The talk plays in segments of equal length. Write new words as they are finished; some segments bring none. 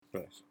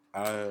Nice.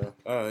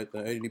 Alright, the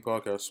AD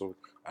podcast. So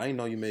I didn't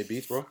know you made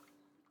beats, bro.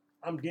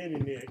 I'm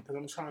getting there because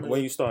I'm trying to.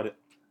 When you started?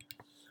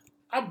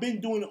 I've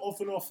been doing it off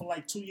and off for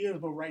like 2 years,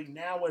 but right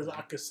now, as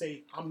I could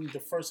say, I'm the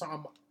first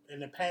time in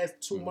the past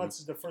 2 months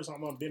is the first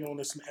time I've been on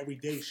this some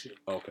everyday shit.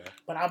 Okay.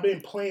 But I've been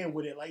playing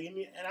with it, like, and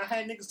I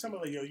had niggas tell me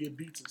like, yo, your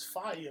beats is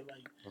fire,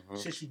 like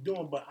shit you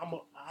doing, but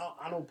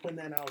I don't put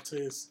that out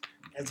till it's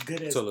as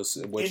good as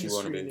what you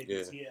want to be.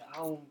 Niggas. Yeah, I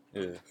don't.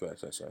 Yeah,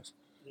 facts.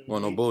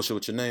 Want no bullshit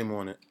with your name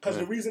on it. Because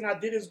the reason I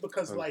did it is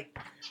because like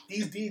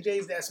these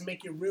DJs that's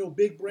making real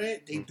big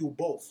bread, they do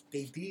both.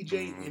 They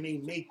DJ and they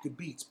make the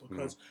beats.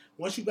 Because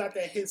once you got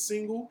that hit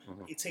single,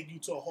 it take you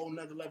to a whole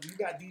nother level. You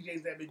got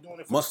DJs that been doing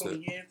it for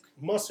 20 years.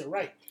 Mustard,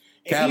 right.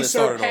 And he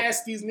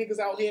surpassed these niggas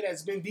out here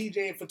that's been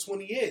DJing for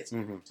 20 years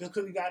just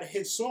because he got a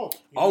hit song.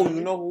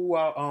 You know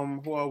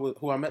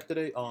who I met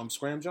today?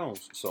 Scram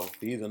Jones. So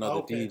he's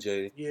another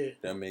DJ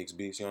that makes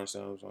beats. You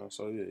understand what I'm saying?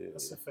 So yeah.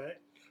 That's a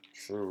fact.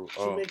 True.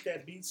 You make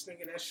that beats,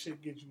 nigga, that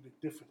shit gives you the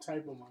different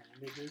type of money,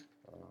 nigga.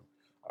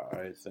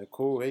 Alright, so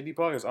cool. AD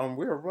podcast.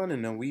 We're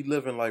running and we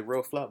living like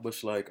real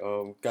Flatbush, like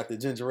got the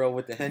ginger ale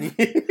with the Henny.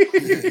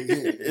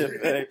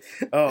 Man.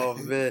 Oh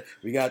man.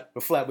 We got the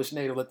Flatbush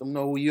native, let them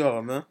know who you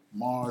are, man.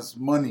 Marz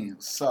Money.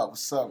 What's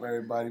up,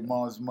 everybody?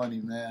 Marz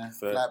Money, man.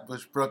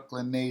 Flatbush,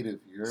 Brooklyn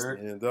native, you heard?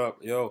 Stand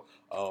up. Yo,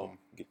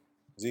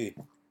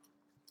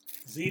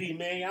 Zeeti,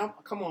 man,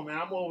 come on, man.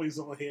 I'm always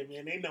on here,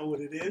 man. They know what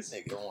it is.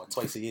 Nigga on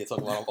twice a year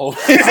talking about I'm old.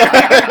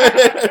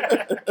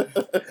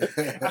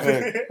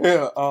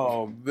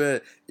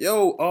 Man.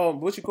 Yo,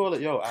 what you call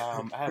it? Yo,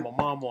 I had my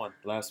mom on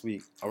last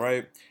week, all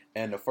right?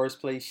 And the first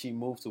place she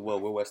moved to, we're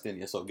West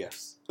Indian, so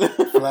guess.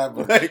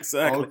 Flatbush.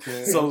 Exactly.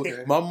 Okay, so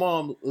my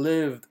mom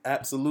lived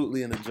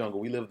absolutely in the jungle.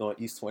 We lived on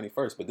East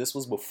 21st, but this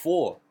was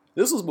before.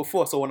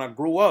 So when I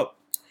grew up,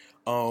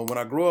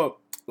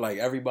 like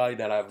everybody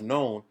that I've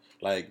known,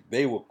 like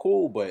they were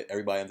cool, but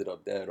everybody ended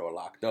up dead or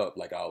locked up.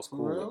 Like I was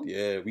cool.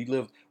 Yeah, we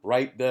lived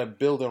right that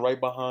building right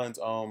behind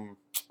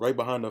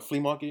the flea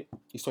market,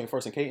 East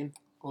 21st and Caton.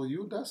 Oh,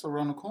 that's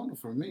around the corner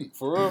for me.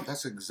 For real?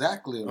 That's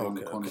exactly around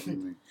the corner for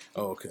me.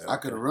 Okay. I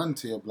could run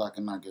to your block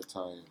and not get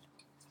tired.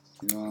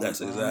 You know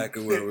that's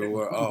exactly where we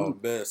were. Oh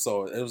man.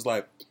 So it was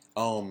like,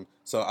 so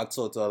I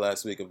told her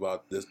last week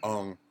about this.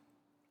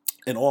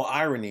 In all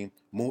irony,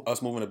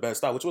 us moving to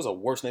Bed-Stuy, which was a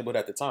worse neighborhood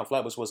at the time.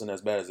 Flatbush wasn't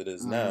as bad as it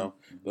is now.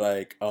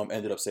 Like,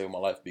 ended up saving my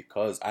life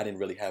because I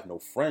didn't really have no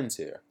friends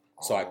here.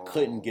 So I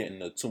couldn't get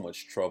into too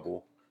much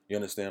trouble. You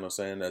understand what I'm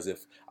saying? As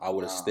if I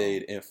would have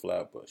stayed in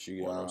Flatbush. You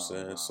get what I'm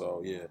saying?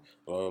 So, yeah.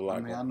 Well,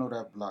 like, I know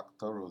that block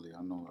thoroughly.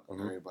 I know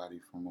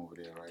everybody from over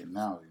there right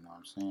now. You know what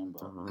I'm saying?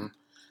 But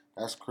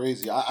that's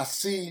crazy. I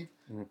see...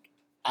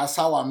 That's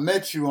how I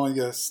met you on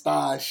your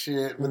star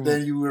shit, but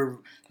then you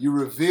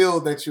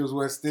revealed that you was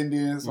West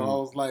Indian, so I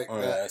was like,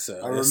 I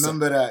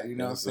remember that, you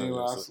know what I'm saying?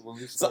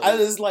 So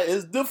it's like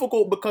it's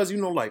difficult because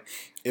like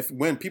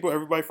when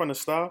everybody from the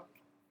star,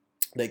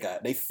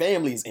 they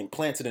families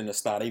implanted in the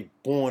star, they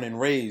born and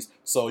raised.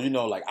 So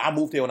like I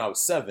moved here when I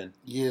was 7.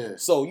 Yeah.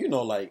 So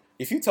like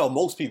if you tell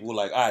most people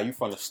like, all right, you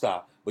from the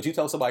star, but you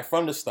tell somebody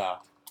from the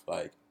star,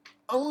 like,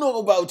 I don't know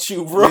about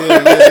you, bro.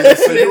 Yeah.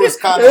 So you was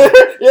kind of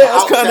I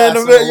was kind of in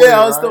the middle.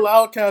 Yeah, I was still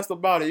outcast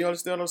about it. You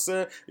understand what I'm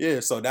saying? Yeah.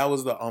 So that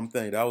was the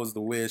thing. That was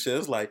the weird shit.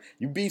 It's like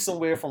you be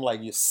somewhere from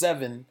like you're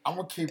 7. I'm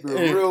gonna keep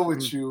it real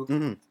with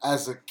you.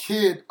 As a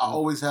kid, I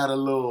always had a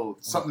little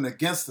something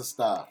against the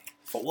style.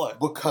 For what?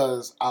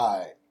 Because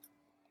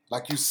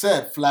like you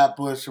said,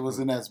 Flatbush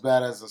wasn't as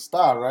bad as the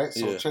style, right?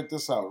 So check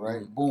this out,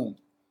 right? Boom.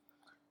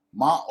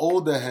 My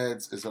older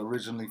heads is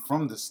originally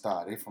from the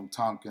style. They from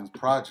Tompkins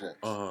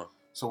Projects.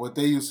 So what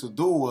they used to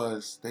do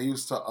was they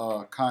used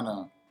to kind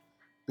of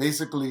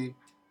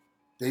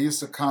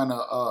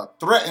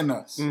threaten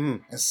us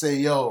and say,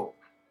 yo,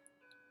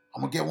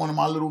 I'm going to get one of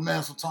my little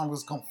men from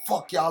Tompkins to come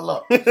fuck y'all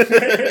up.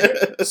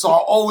 So I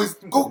always,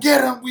 go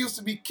get him. We used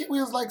to be kids. We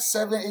was like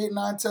 7, 8,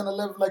 9, 10,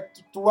 11, like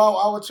throughout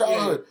our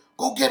childhood.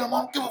 Go get him.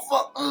 I don't give a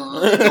fuck.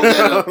 Go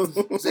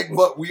get him.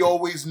 But we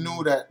always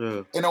knew that.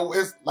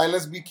 It's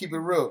like, keep it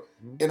real.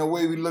 In a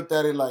way, we looked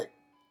at it like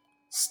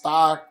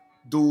stock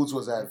dudes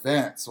was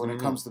advanced when it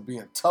comes to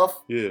being tough.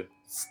 Yeah.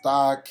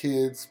 Star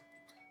kids,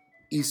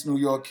 East New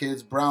York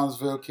kids,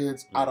 Brownsville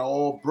kids, out of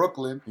all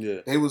Brooklyn,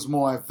 they was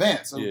more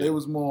advanced. So they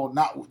was more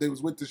they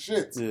was with the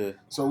shits. Yeah.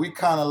 So we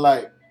kind of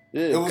like,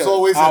 it was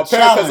always a challenge.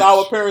 Because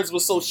our parents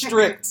were so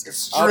strict.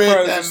 And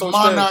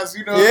MANNAZ,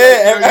 you know.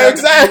 Yeah,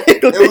 exactly.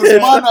 It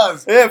was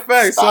MANNAZ. Yeah,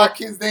 facts. Star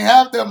kids, they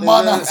have their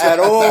MANNAZ at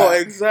all.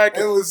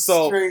 Exactly. It was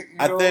straight,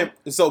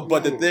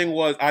 but the thing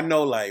was, I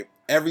know like,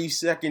 every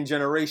second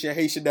generation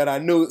Haitian that I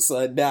knew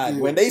died.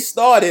 When they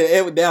started,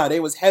 they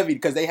was heavy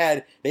because they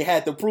had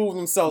to prove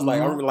themselves.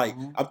 Like I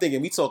remember, I'm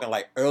thinking we talking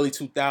like early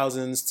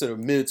 2000s to the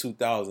mid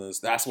 2000s.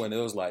 That's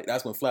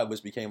when Flatbush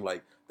became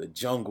like the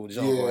jungle,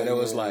 and it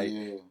was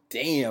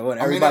damn. When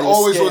everybody it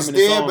always was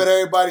there, but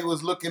everybody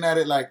was looking at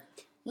it like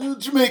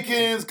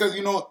Jamaicans, because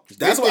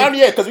that's what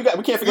because we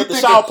can't forget the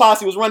Shaw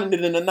Posse was running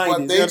it in the 90s.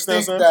 But they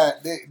think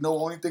that the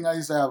only thing I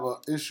used to have an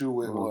issue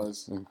with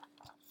was.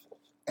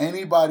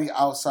 anybody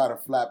outside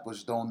of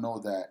Flatbush don't know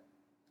that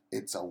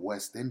it's a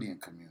West Indian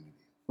community.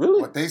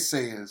 Really? What they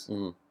say is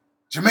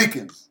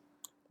Jamaicans.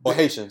 Or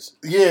Haitians.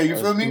 Yeah, you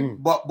feel me?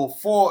 But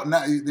before,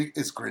 now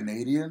it's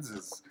Grenadians,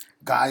 it's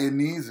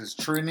Guyanese, it's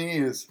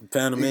Trini, it's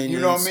Panamanians. You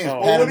know what I mean?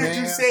 Well, what did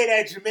you say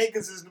that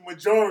Jamaicans is the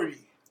majority?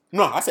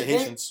 No, I say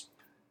Haitians.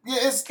 Yeah,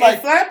 it's Like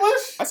like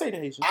Flatbush? I say the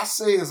Haitians. I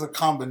say it's a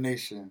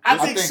combination. I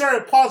think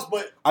certain parts,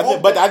 but I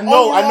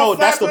know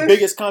that's the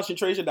biggest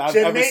concentration that I've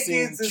ever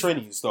seen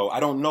Trinis, though. I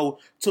don't know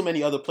too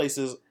many other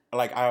places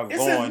like I've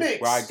gone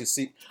where I can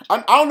see.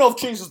 I don't know if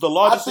Trinis is the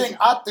largest.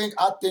 I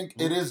think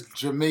it is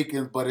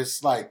Jamaicans, but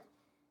it's like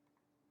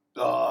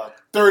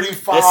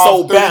 35. It's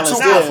so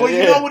balanced.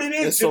 You know what it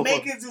is?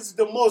 Jamaicans is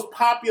the most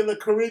popular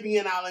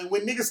Caribbean island.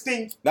 When niggas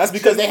think that's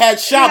because they had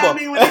Shaba.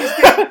 You know what I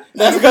mean?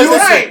 When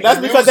niggas think, that's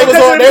because they was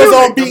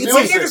on BET.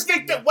 When niggas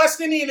think that West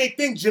Indian, they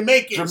think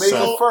Jamaican.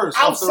 So first.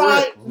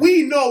 Outside,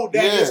 we know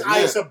that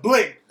it's a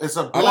blend. It's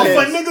a blend.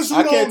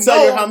 I can't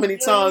tell you how many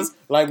times,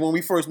 like when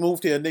we first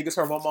moved here, niggas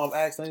heard my mom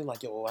ask, and they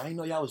like, "Yo, I didn't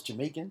know y'all was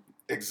Jamaican."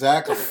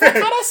 Exactly. How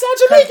that sound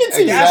Jamaican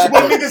to you? That's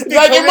what niggas think.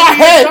 Like in my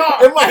head,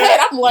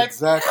 I'm like,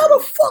 how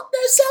the fuck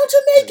that sound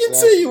Jamaican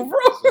to you, bro?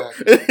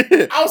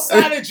 Exactly.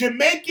 Outside of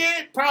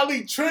Jamaican,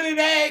 probably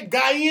Trinidad,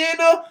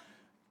 Guyana.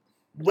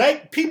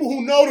 People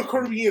who know the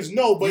Caribbeans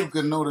know, but you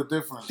can know the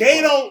difference.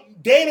 They don't.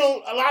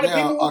 A lot of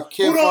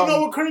people who don't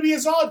know what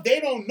Caribbeans are,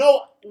 they don't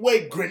know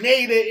what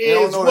Grenada is. They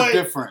don't know the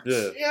difference. Yeah.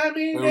 You know what I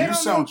mean? You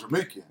sound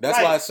Jamaican. That's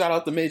why I shout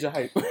out to Major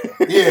Hype.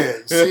 Yeah,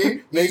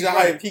 see? Major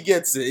Hype, he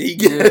gets it. He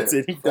gets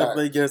it. He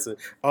definitely gets it.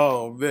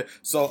 Oh man.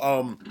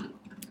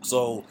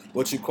 So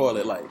what you call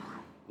it? Like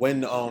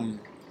when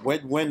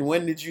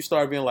did you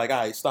start being like, all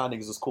right, Star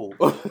niggas is cool?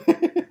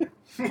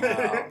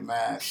 Oh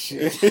man,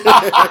 shit.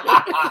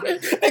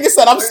 Nigga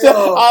said I'm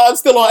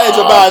still on edge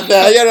about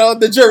that. You know,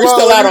 the jury's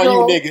still out on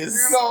you niggas.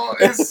 You know,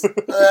 it's man,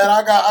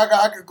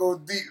 I could go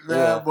deep,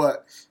 man,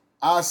 but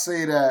I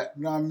say that,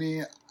 you know what I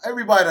mean?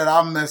 Everybody that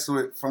I mess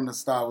with from the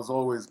start was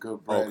always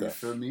good, bro. Okay. You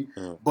feel me?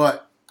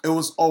 But it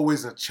was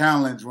always a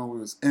challenge when we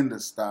was in the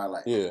style.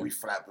 Like we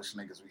Flatbush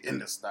niggas, we in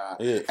the style.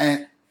 Yeah.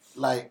 And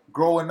like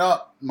growing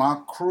up, my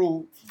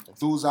crew,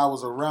 dudes I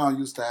was around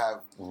used to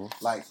have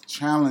like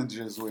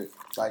challenges with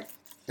like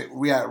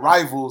we had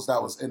rivals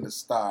that was in the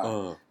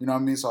style. You know what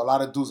I mean? So a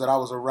lot of dudes that I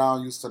was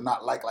around used to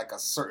not like a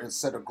certain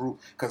set of group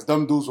because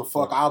them dudes would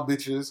fuck our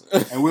bitches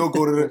and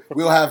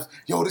we'll have,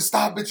 yo, the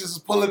star bitches is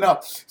pulling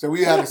up. So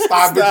we had the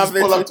star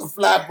bitches pull up to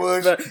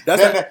Flatbush.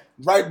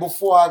 Right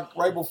before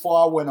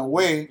I went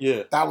away,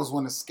 that was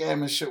when the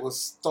scamming shit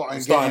was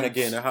starting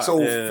again.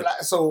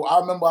 So I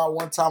remember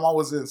one time I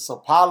was in Sao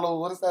Paulo.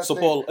 What is that thing?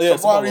 Sao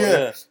Paulo,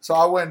 yeah. So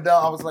I went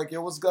down. I was like,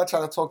 yo, what's good? I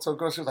tried to talk to a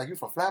girl. She was like, you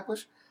from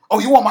Flatbush? Oh,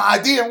 you want my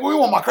ID and you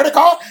want my credit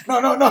card? No.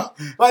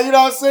 Like, you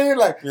know what I'm saying?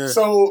 Like,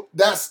 so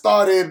that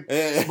started,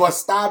 but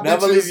star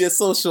never bitches. leave your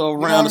social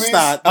around the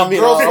start.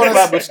 Girls from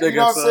the start. You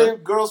know what I'm saying?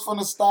 Girls from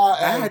the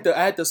start. I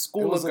had to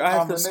school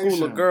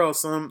a girl,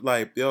 some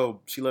like, yo,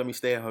 she let me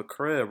stay at her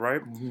crib,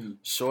 right?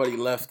 Shorty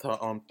left her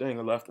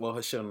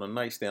her shit on the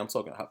nightstand. I'm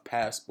talking her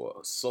passport,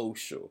 her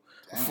social,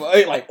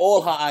 like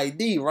all her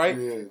ID, right?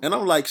 Yeah. And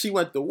I'm like, she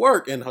went to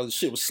work and her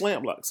shit was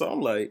slam locked. So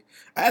I'm like,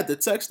 I had to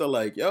text her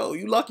like, yo,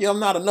 you lucky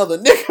I'm not another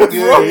nigga.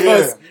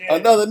 Because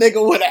another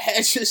nigga would have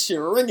had your shit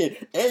ringing,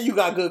 and you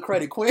got good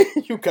credit, Queen.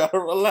 You gotta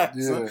relax.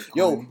 Yeah,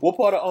 yo, what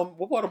part of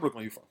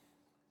Brooklyn you from?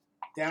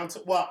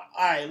 All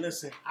right,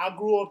 listen. I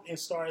grew up in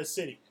Star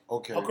City.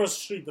 Okay. Across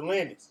the street, the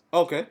Landings.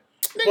 Okay.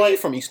 But you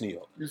from East New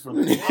York.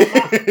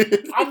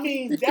 I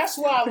mean, that's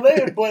where I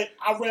live, but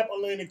I rep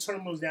Atlantic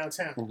Terminals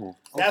downtown.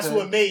 That's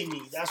what made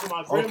me. That's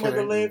where my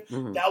grandmother lived.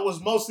 That was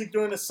mostly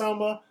during the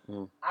summer.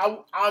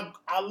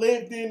 I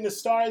lived in the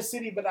Star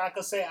City, but I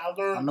could say I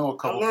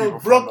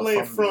learned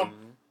Brooklyn from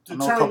the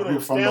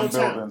terminals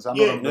downtown. I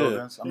know them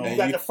buildings. I know you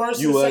got the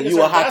first you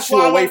a hot shoe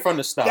away from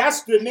the stop.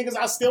 That's the niggas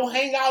I still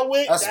hang out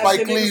with. That's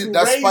Spike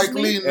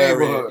Lee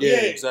neighborhood.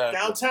 Yeah, exactly.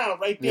 Downtown,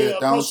 right there. Yeah,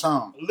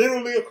 downtown.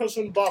 Literally across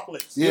from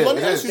Barclays. Yeah, let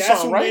me ask you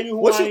something, right?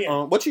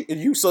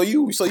 So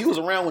you was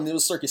around when it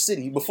was Circuit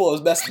City before it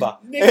was Best Buy.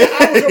 Nigga,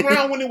 I was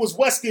around when it was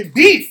Western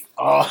Beef.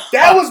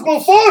 That was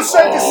before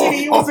Circuit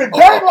City. It was a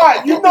dirt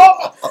lot, you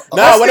know.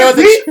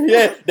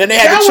 Then they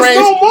had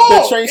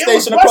the train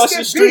station across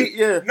the street.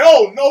 Yeah.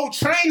 No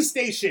train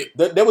station.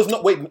 There was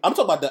no. Wait, I'm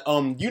talking about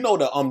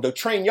the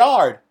train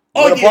yard.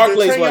 Oh yeah, the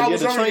train yard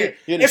was on there.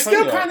 It's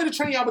still kind of the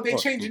train yard, but they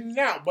changing it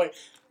now. But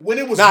when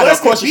it was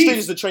across the street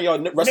is the train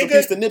yard. Rest in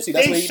peace to Nipsey.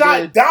 That's what he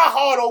shot Die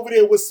Hard over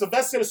there with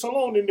Sylvester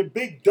Stallone in the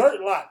big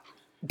dirt lot.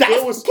 Get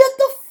the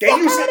fuck out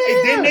of here.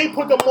 And then they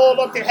put the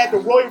mall up. They had the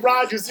Roy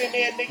Rogers in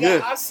there, nigga.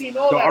 Yeah. I seen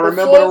all that. I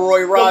remember the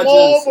Roy Rogers. The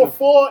mall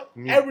before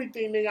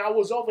everything, nigga. I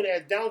was over there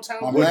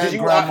downtown. My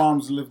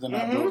grandmoms lived in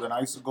that building.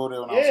 I used to go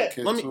there when I was a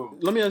kid too.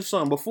 Let me ask you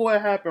something. Before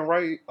it happened,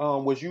 right?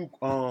 Was you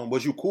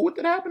cool with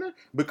it happening?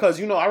 Because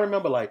I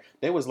remember like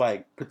there was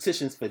like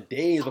petitions for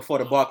days before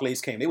the Barclays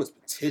came. There was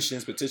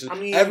petitions. I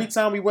mean, every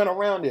time we went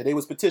around there, they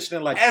was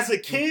petitioning like. As a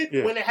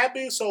kid, when it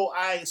happened, so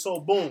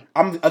boom.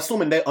 I'm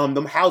assuming that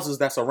them houses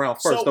that's around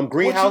first, them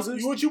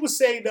greenhouses. What what you would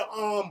say the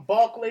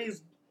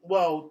Barclays.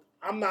 Well,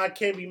 I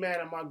can't be mad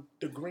at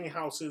the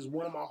greenhouses.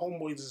 One of my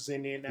homeboys is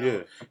in there now. Yeah.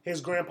 His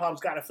grandpa's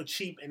got it for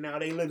cheap, and now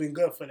they living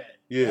good for that.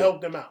 Yeah.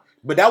 Help them out.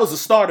 But that was the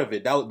start of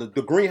it. That was,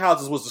 the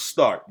greenhouses was the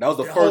start. That was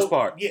the first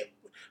part. Yeah.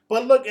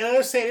 But look, and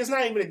I'm saying it's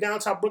not even a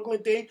downtown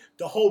Brooklyn thing.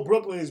 The whole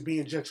Brooklyn is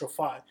being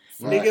gentrified.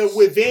 Nigga,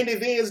 with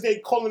Vanderveers, they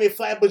calling it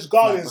Flatbush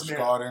Gardens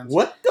now.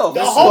 What the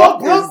whole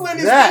Brooklyn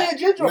is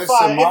being gentrified.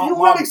 Listen, if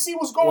you really see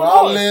what's going where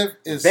on. I live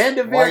is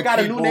Vanderveer got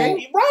a new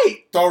name?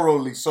 Right.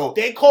 Thoroughly. So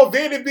they call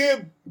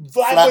Vanderveer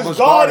Flatbush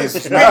Gardens.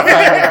 So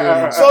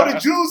the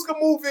Jews can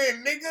move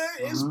in, nigga.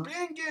 It's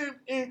been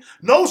getting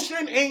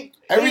Notion ain't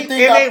everything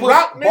ain't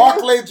got pushed.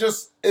 Barclay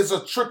just is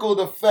a trickled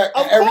effect,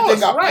 and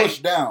everything got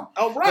pushed down.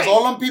 Because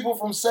all them people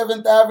from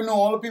 7th Avenue,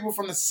 all the people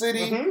from the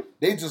city,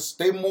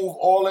 they move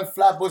all in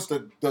Flatbush,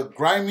 the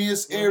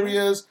grimiest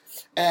areas,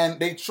 and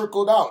they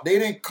trickled out. They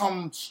didn't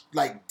come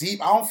like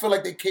deep. I don't feel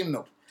like they came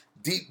to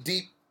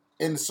deep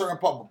in a certain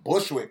part of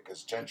Bushwick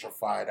is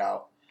gentrified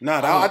out. Nah,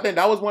 I think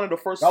that was one of the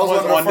first ones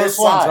on this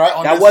side.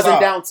 Right? That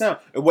wasn't downtown.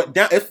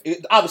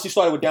 It obviously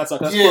started with downtown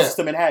because that's closest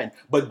to Manhattan.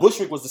 But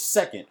Bushwick was the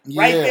second.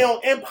 Right there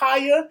on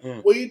Empire,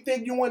 where you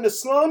think you in the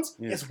slums,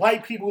 it's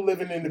white people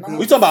living in the building.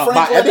 We talking about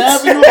Franklin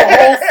Avenue, the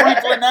whole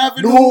Franklin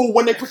Avenue. No,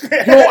 when they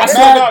I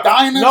saw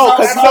that. No,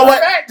 because you know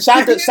what?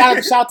 Shout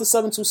out to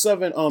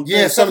 727.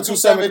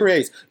 727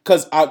 Creates,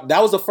 because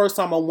that was the first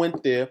time I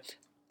went there.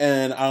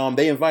 And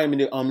they invited me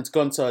to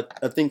come to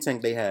a think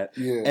tank they had.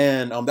 Yeah.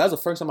 And that was the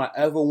first time I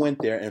ever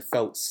went there and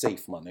felt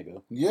safe, my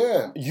nigga.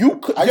 Yeah. You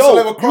could I used to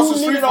live across the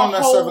street from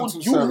that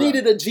 727. You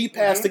needed a G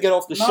pass to get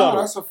off the shuttle.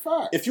 That's a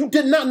fact. If you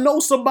did not know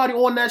somebody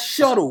on that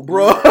shuttle,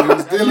 bro,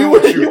 you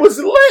was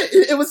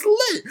lit. It was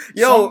lit.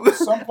 Yo.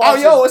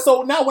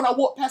 So now when I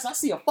walk past, I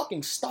see a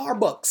fucking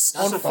Starbucks.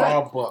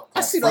 Starbucks.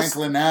 I see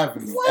Franklin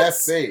Avenue.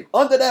 FA.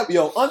 Under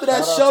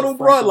that shuttle,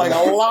 bro, like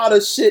a lot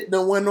of shit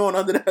that went on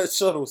under that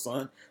shuttle,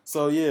 son.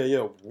 So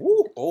yeah,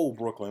 woo, old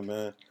Brooklyn,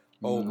 man,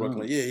 old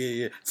Brooklyn,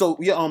 yeah. So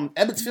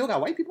Ebbetsville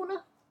got white people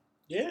now.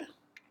 Yeah.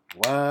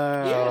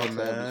 Wow,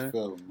 man.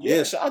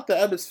 Yeah, shout out to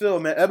Ebbetsville,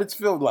 man.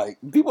 Ebbetsville, like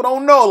people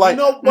don't know, like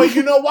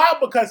you know why?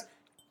 Because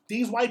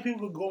these white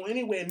people can go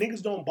anywhere.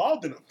 Niggas don't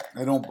bother them.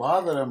 They don't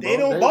bother them. Bro. They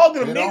don't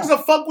bother them. Niggas will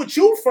fuck with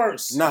you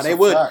first. Nah, they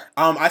would.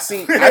 I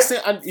seen.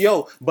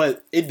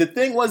 But the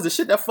thing was, the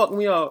shit that fucked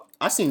me up.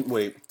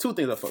 Two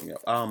things that fucked me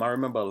up. I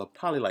remember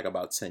probably like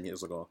about 10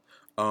 years ago.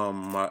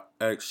 My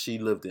ex, she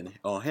lived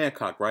on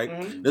Hancock,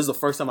 right? This is the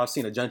first time I've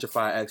seen a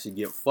gentrifier actually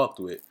get fucked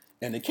with.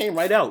 And it came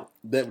right out.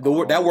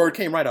 That word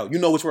came right out. You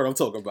know which word I'm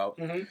talking about.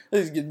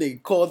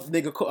 They called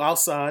nigga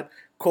outside,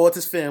 called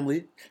his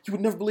family. You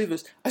would never believe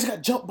this. I just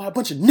got jumped by a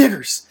bunch of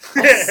niggers.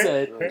 I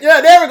said,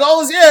 yeah, there it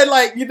goes. Yeah,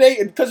 like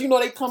because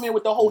they come in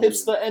with the whole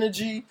hipster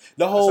energy,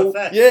 the whole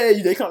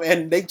they come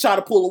and they try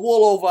to pull the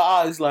wool over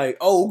our eyes. Like,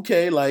 oh,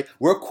 okay, like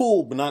we're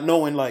cool, but not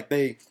knowing like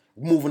they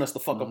moving us the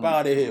fuck up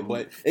out of here.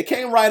 But it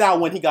came right out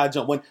when he got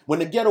jumped. When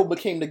the ghetto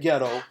became the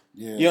ghetto.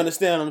 Yeah. You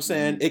understand what I'm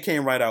saying? It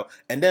came right out.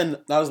 And then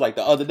I was like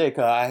the other day,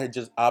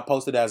 cause I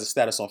posted it as a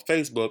status on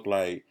Facebook,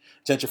 like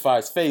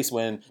gentrifier's face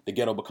when the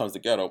ghetto becomes the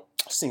ghetto.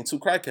 I seen two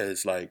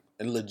crackheads, like,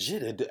 and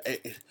legit,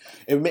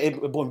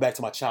 it brought me back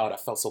to my childhood.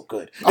 I felt so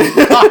good.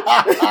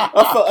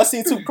 I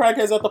seen two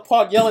crackheads at the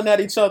park yelling at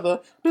each other.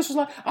 Bitch was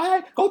like, all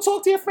right, go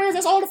talk to your friends.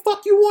 That's all the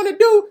fuck you want to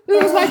do.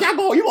 It was like,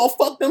 you gonna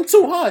fuck them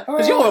too, huh?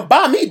 Because you gonna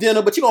buy me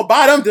dinner, but you gonna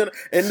buy them dinner.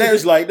 And then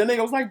it's like, the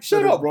nigga was like,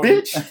 shut up,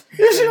 bitch.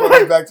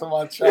 Brought me back to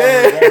my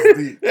childhood. That's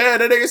deep. Yeah,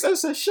 the nigga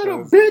said, shut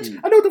up, bitch. Deep.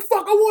 I know what the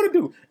fuck I want to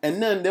do.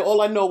 And then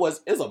all I know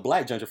was, it's a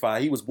black gentrifier.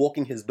 He was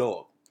walking his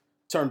dog.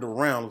 Turned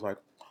around, was like,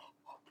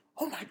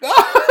 oh my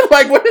God.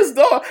 Like with his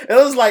dog. It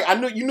was like,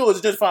 you knew it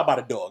was gentrified by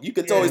the dog. You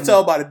could always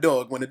tell by the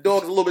dog. When the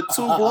dog's a little bit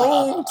too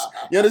groomed,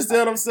 you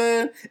understand what I'm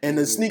saying? And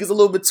the sneakers a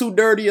little bit too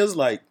dirty, it's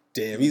like,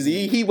 damn,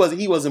 he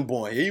wasn't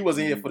born here. He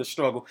wasn't here for the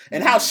struggle.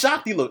 And how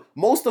shocked he looked.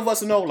 Most of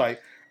us know,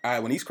 like, all right,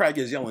 when these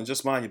crackheads yelling,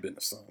 just mind your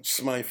business, son.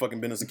 Just mind your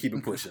fucking business and keep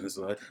it pushing.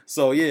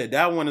 So yeah,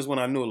 that one is when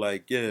I knew,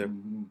 like, yeah,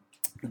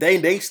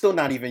 they still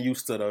not even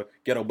used to the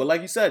ghetto. But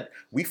like you said,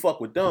 we fuck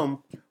with them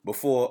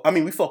before. I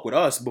mean, we fuck with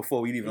us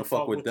before we even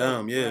fuck with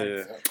them.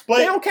 Yeah, but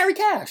they don't carry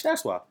cash.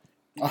 That's why.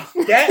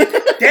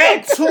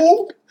 That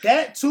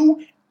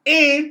too,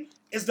 and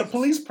it's the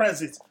police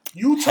presence.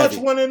 You touch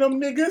one of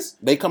them niggas,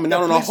 they coming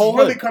down on the whole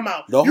really hood. Come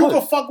out. You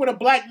can fuck with a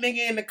black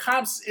nigga and the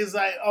cops is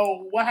like,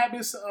 oh, what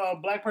happens?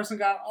 Black person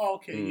got. Oh,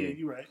 okay, yeah,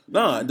 you right.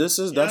 Nah, that's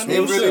they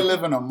really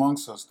living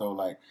amongst us though.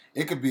 Like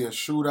it could be a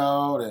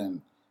shootout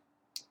and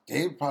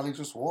they probably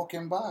just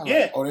walking by.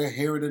 Like, or they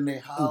hear it in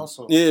their house.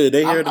 Or, yeah,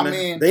 they hear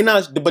it. They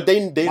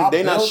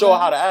not sure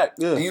how to act.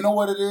 Yeah, and you know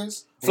what it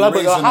is?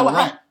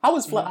 How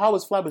is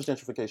Flatbush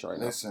gentrification right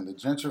now? Listen,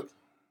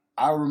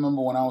 I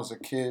remember when I was a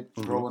kid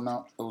growing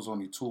up, it was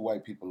only 2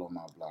 white people on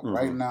my block.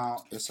 Right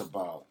now, it's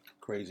about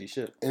crazy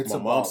shit. My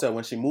mom said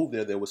when she moved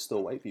there was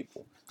still white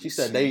people. She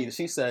said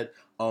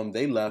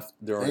they left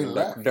during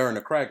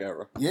the crack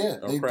era. Yeah,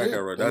 they crack did.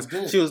 era. They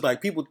did. She was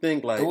like, people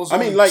think like, it was I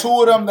mean, only like 2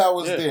 of them that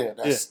was there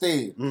that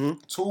stayed. Mm-hmm.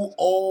 2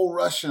 old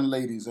Russian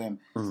ladies, and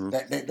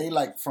that they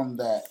like from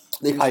that.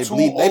 They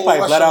probably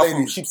bled out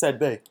from Sheepshead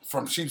Bay.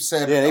 From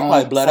Sheepshead. Yeah, they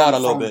probably bled out a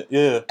little bit.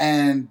 Yeah,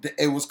 and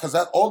it was because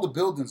all the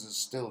buildings is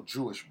still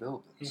Jewish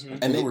buildings,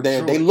 and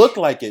they look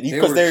like it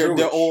because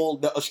they're all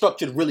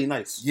structured really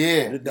nice.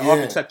 Yeah, the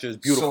architecture is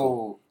beautiful.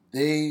 So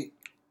they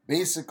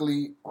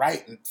basically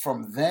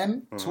from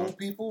then 2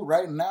 people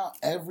right now,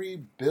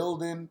 every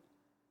building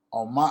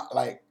on my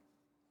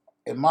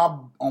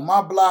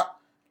block.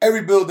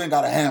 Every building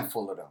got a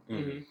handful of them.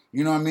 Mm-hmm.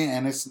 You know what I mean?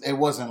 And it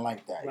wasn't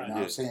like that. Right. You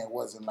know what I'm saying? It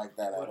wasn't like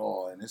that at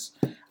all. And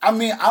I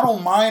mean, I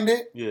don't mind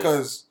it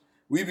because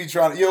we be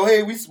trying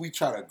to, we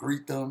try to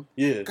greet them.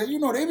 Yeah. Because,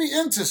 they be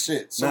into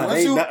shit. So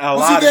once you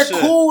get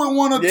cool with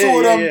 1 or 2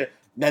 of them. Yeah.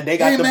 Now they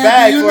got the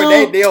bag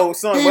for they old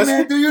son. Hey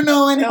man, do you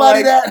know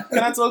anybody that? Can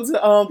I talk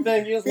to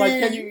thing? He was like,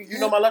 can you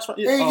know my last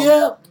friend?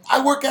 Yeah,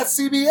 I work at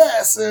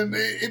CBS, and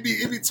it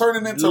be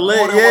turning into more than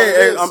what it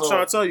is. I'm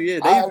trying to tell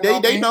you,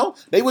 they know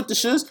they with the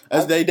shiz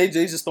as they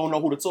just don't know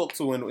who to talk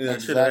to and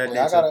exactly. shit of that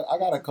nature. I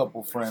got a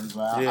couple friends,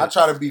 man. I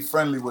try to be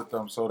friendly with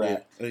them so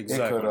that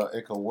exactly.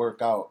 it could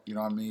work out. You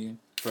know what I mean?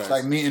 Right. It's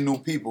like meeting new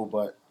people,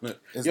 but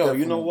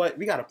you know what?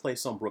 We gotta play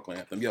some Brooklyn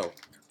anthem,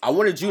 I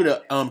wanted you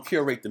to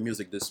curate the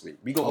music this week.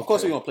 Of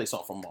course, we're gonna play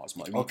something from Marz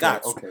Money.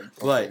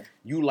 But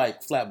you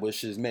like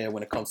Flatbush's man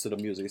when it comes to the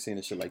music scene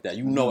and shit like that.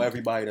 You know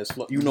everybody that's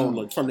like,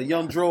 from the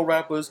young drill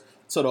rappers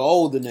to the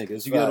older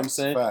niggas. You get what I'm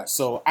saying? Facts.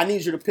 So I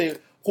need you to pick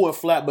who in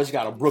Flatbush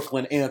got a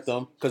Brooklyn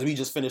anthem because we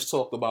just finished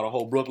talking about a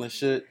whole Brooklyn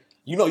shit.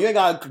 You ain't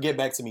gotta get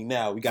back to me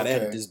now. We gotta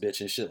edit this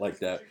bitch and shit like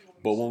that.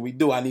 But when we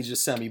do, I need you to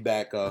send me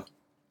back.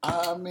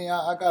 I mean,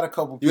 I got a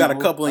couple people. You got a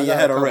couple in your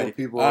head already.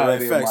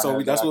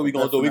 So that's what we're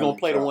going to do. We're going to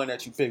play the one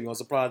that you pick. We're going to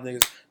surprise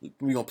niggas.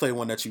 We're going to play the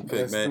one that you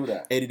pick, man.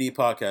 ADD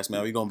Podcast,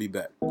 man. We're going to be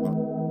back. Who,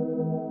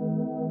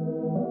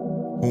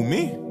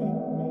 me?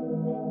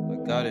 I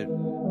got it.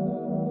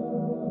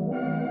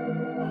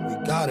 We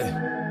got it.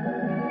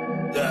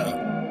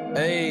 Yeah.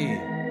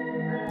 Hey.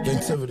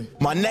 GANGTIVITY.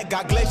 My neck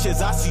got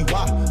glaciers, I see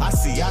why. I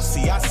see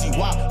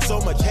why. So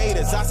much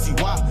haters, I see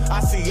why. I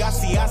see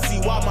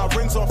why. My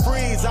rings on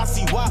freeze, I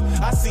see why.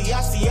 I see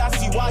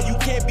why. You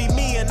can't be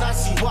me, and I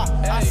see why.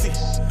 I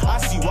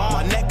see why.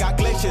 My neck got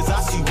glaciers,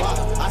 I see why.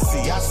 I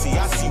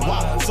see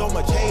why. So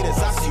much haters,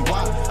 I see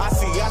why. I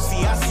see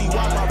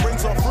why. My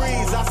rings on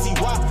freeze, I see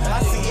why.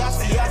 I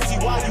see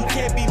why. You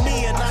can't be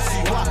me, and I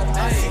see why.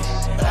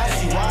 I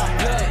see why.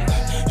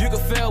 You can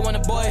feel when the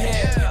boy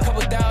here,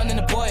 couple down in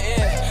the boy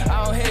ear.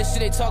 I don't hear shit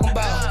they talking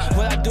about.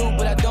 What I do,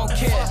 but I don't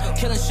care.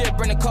 Killing shit,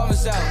 bring the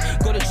covers out.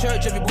 Go to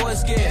church if your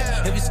boy's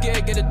scared. If you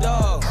scared, get a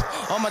dog.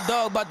 On my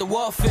dog about the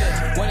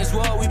warfare. When it's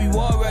war, we be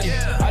war ready.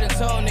 I done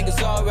told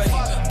niggas already.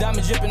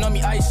 Diamond dripping on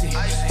me icy.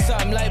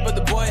 Something light, but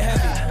the boy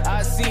heavy.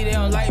 I see they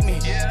don't like me.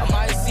 I'm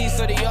ICY,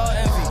 so they all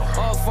envy.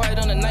 All fight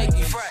on the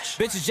Nike.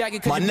 Bitches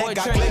jacket cause my your boy neck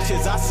got trendy.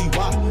 glaciers, I see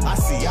why. I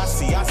see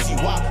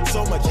why.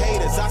 So much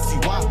haters, I see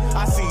why.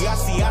 I see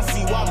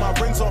why. My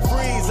rings on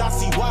freeze, I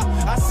see why.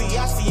 I see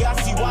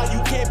why.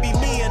 You can't be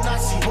me, and I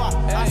see why.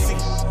 I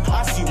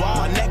see why.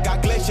 My neck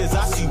got glaciers,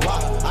 I see why.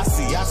 I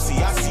see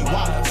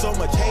why. So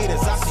much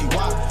haters, I see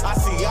why. I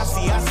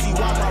see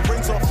why. My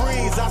rings on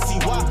freeze, I see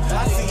why.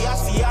 I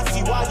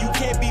see why. You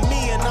can't be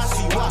me, and I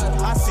see why.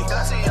 I see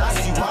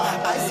why.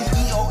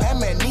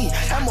 ICEOMNE,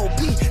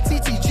 MOP,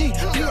 TTG,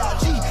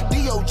 BIG,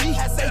 DOG,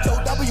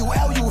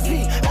 SHOWLUV,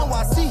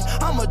 NYC.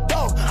 I'm a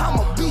dog, I'm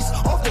a beast,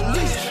 off the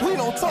leash. We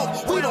don't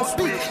talk, we don't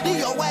speak.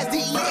 DOS,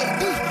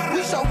 DEAD.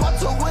 We show up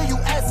to where you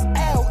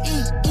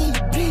SLEEP.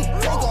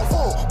 Take on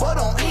full, but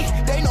on E,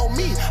 they know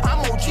me. I'm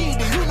OG.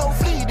 Do you know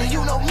Flea? Do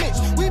you know Mitch?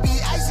 We be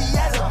icy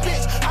as a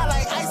bitch. I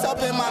like ice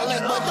up in my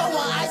leg, but don't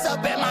want ice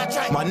up in my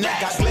drink. My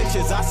neck got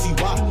glaciers, I see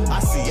why. I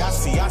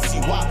see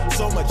why.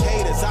 So much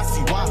haters, I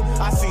see why.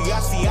 I see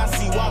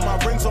why. My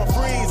rings on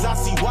freeze, I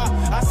see why.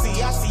 I see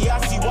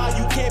why.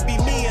 You can't be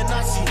me, and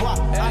I see why.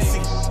 I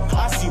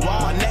see why.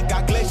 My neck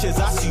got glaciers,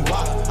 I see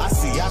why. I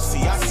see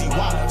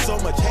why. So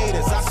much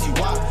haters, I see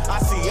why. I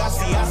see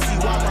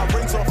why. My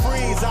rings on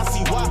freeze, I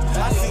see why.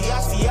 I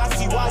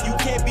see why. You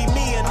can't be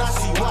me, and I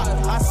see why.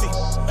 I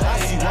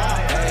see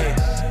why. Hey.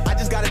 I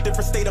just got a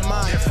different state of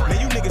mind. Man,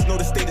 you niggas know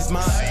the state is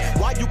mine.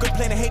 Why you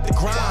complain and hate the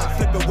grind?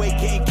 Flipping weight,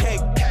 getting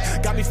cake.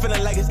 Got me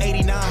feeling like it's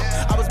 89.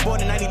 I was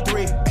born in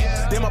 93.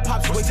 Then my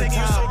pops wasted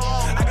time.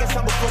 I guess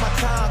I'm before my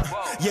time.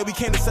 Yeah, we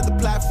came to set the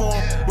platform.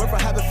 Went from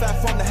having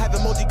fat form to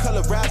having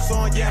multicolored raps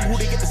on. Yeah, I'm who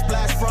they get the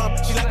splash from.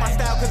 She like my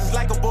style cause it's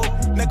likeable.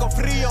 Neck on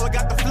frio, it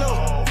got the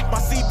flow. My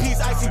CP's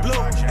icy blue.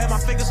 And my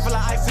fingers full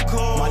of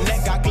icicles. My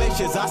neck got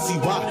glaciers, I see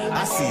why.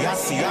 I see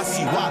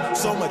why.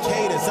 So much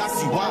haters, I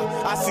see why.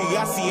 I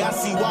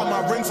see why.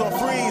 My rings on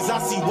freeze, I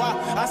see why.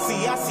 I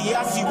see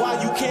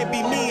why. You can't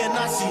be me, and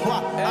I see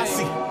why. I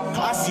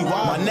see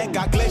why. My neck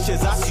got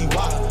glaciers, I see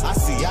why. I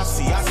see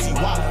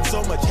why.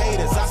 So much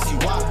haters, I see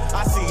why.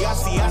 I see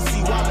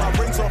why. My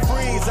rings on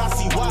freeze, I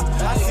see why.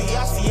 I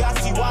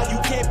see why. You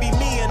can't be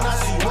me, and I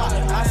see why.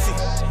 I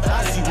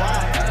see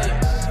why.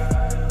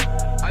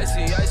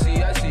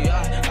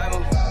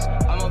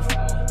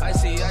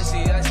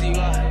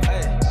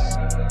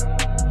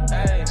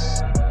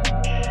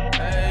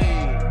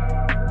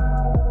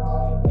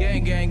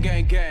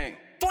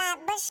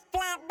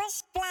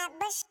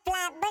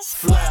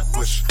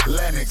 Flatbush,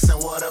 Lenox,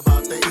 and what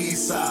about the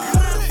east side?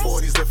 The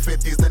 40s, the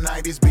 50s, the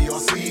 90s,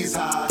 BOC's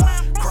high.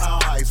 Crown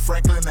Heights,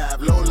 Franklin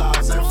Ave, low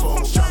lives and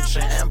folks.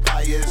 Junction,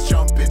 Empires,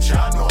 jumping,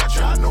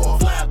 Chano,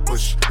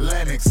 Flatbush,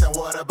 Lenox, and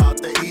what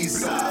about the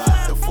east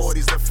side? The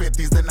 40s, the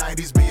 50s, the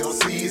 90s,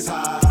 BOC's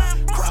high.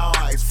 Crown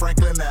Heights,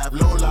 Franklin Ave,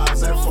 low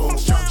lives and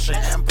folks. Junction,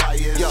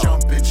 Empires,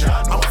 jumping,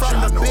 Chano, I'm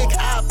from the Big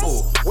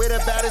Apple, where the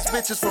baddest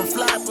bitches from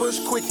Flatbush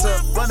quick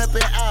to run up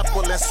in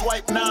Apple and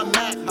swipe 9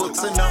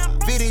 MacBooks in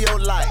the video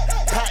light,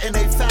 patting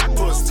they fat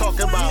puss,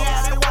 talking about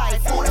yeah,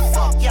 wife, who the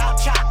fuck y'all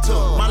chat to?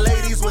 My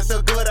ladies with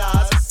the good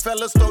eyes,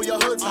 fellas throw your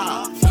hoods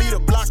high, lead a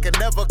block and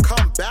never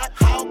come back,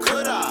 how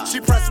could I? She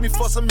pressed me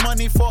for some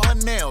money for her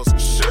nails,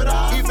 should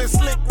I? Even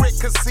Slick Rick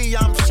could see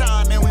I'm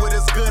shining with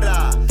his good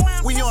eye.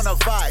 We on a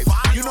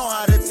vibe, you know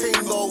how to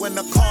tingle when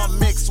the car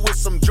mixed with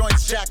some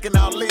joints jacking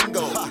our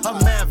lingo.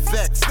 A man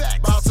vexed,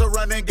 about to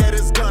run and get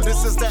his gun,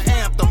 this is the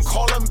anthem,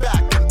 call him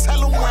back and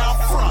tell him where I'm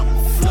from.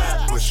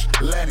 Flatbush,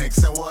 Lenox,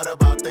 and what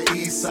about the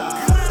east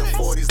side? The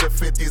 40s, the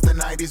 50s, the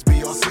 90s,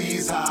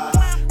 BOC's high.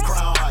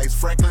 Crown Heights,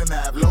 Franklin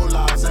Ave, low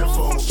lives and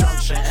folks.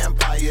 Junction,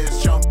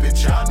 Empires, jumping,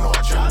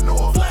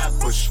 Chano,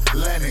 Flatbush,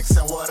 Lenox,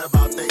 and what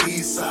about the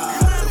east side?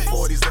 The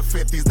 40s, the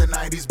 50s, the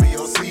 90s,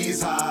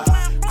 BOC's high.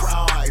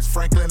 Crown Heights,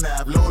 Franklin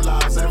Ave, low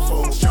lives and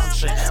folks.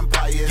 Junction,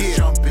 Empires,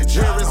 jumping,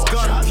 Chano,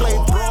 gunplay,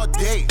 broad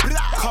day.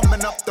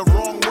 Coming up the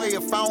wrong way,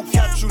 if I don't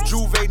catch you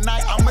Juve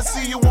night, I'ma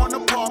see you on the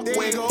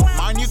parkway.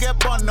 Mind you get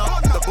bun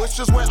up, the bush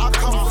is where I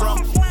come from.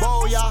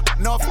 Boya,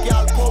 North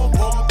Gal, boom,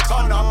 boom,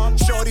 ton up.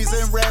 Shorties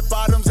in red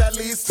bottoms, at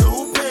least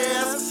 2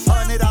 pairs.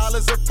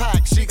 $100 a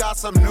pack, she got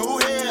some new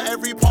hair.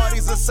 Every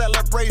party's a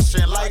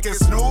celebration, like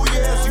it's New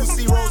Year's. You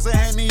see Rose and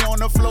Henny on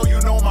the floor,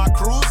 you know my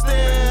crew's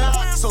there.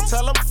 So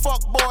tell them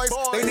fuck boys,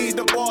 they need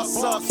the boss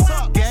up.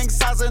 Gang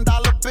size and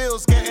dollar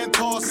bills getting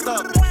tossed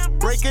up.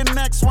 Breaking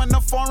necks when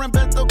the foreign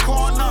bet the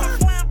corner.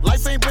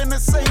 Life ain't been the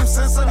same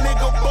since a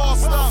nigga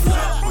bossed up.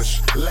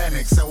 Flatbush,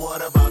 Lenox, and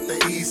what about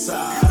the east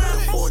side?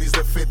 The 40s,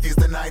 the 50s,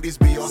 the 90s,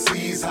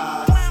 BOC's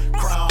high.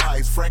 Crown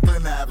Heights,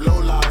 Franklin Ave, low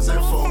lives and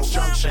folks.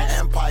 Junction,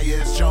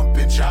 Empires,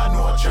 jumping,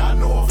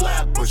 Chano,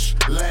 Flatbush,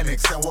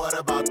 Lenox, and what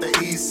about the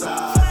east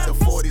side? The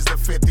 40s, the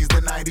 50s,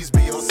 the 90s,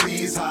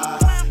 BOC's high.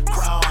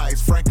 Crown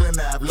Heights, Franklin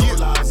Ave, low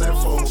lives and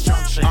folks.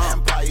 Junction,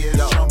 Empires,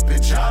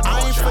 jumping, Chano,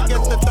 I ain't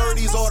forget the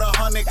 30s or the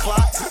 100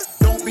 clocks.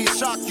 Don't be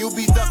shocked, you'll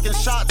be ducking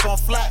shots on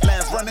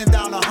flatlands, running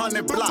down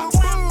 100 blocks.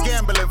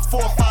 Gambling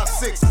 4, 5,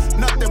 6,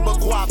 nothing but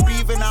guap.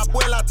 Even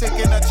abuela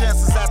taking her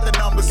chances at the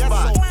number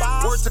spot.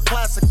 Word to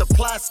classic, the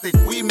plastic,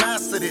 we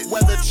mastered it.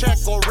 Whether check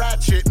or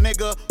ratchet,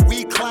 nigga,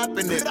 we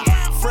clapping it.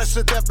 Fresh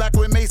to death back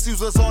when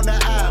Macy's was on the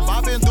Ave.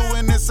 I've been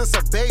doing this since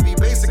a baby,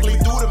 basically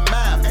do the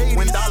math.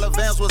 When dollar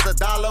vans was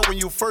 $1, when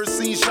you first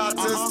seen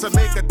shots, to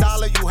make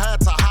 $1 you had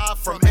to hide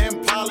from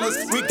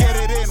Impalas. We get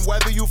it in,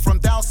 whether you from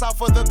down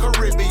south or the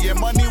Caribbean.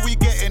 Money we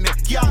getting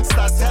it,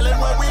 youngsters telling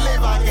where we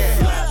live again.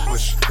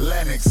 Flatbush,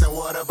 Lenox, and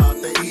what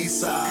about the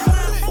east side?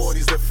 The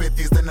 40s, the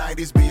 50s, the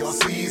 90s,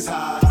 BOC's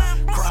high.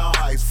 Crown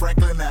Heights,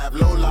 Franklin Ave,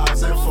 low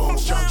lives and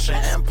folks. Junction,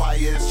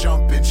 Empires,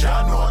 jumping,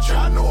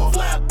 Chano,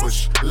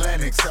 Flatbush,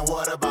 Lenox, and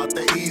what about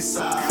the east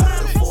side?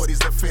 The 40s,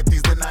 the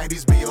 50s, the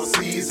 90s,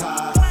 BOC's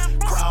high.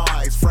 Crown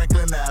Heights,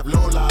 Franklin Ave,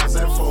 low lives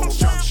and folks.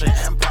 Junction,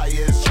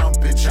 Empires,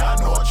 jumping,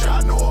 Chano.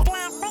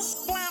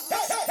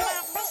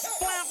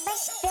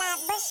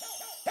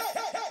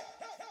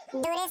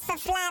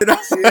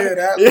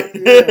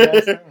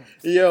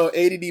 Yo,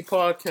 ADD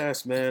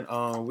podcast, man.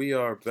 We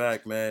are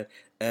back, man,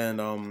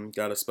 and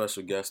got a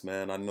special guest,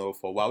 man. I know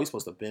for a while we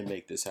supposed to been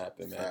make this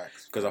happen, man,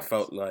 because I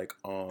felt like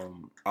I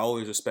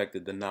always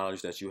respected the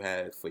knowledge that you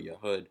had for your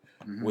hood,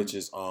 which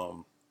is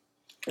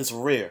it's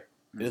rare.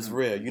 It's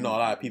rare. You know, a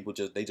lot of people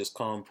just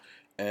come.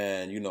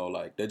 And, you know,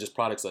 like, they're just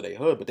products of their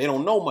hood, but they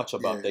don't know much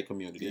about their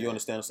community. You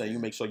understand what I'm saying? You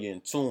make sure you're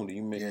in tune.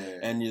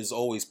 And there's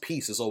always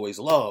peace. There's always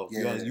love.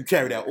 You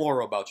carry that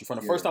aura about you. From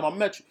the first time I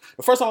met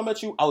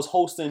you, I was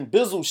hosting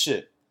Bizzle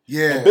shit.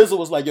 Yeah. And Bizzle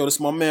was like, yo, this is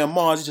my man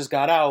Marz. He just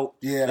got out.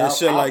 Yeah. And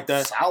shit like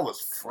that. I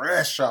was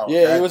fresh out.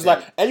 Yeah, it was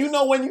like, and you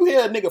know, when you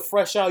hear a nigga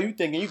fresh out, you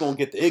thinking you going to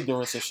get the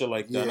ignorance and shit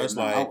like that. That's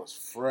like, I was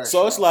fresh.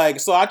 So it's like,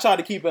 so I try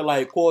to keep it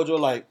like cordial,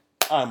 like,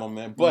 all right, my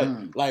man.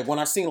 But like when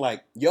I seen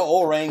like your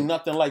aura ain't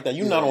nothing like that.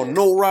 You not on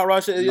no rah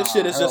shit. Your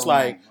shit is just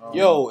like,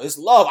 yo, it's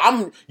love.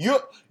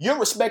 You're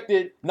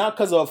respected not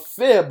because of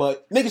fear,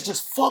 but niggas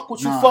just fuck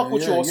with you,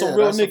 on some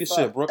real nigga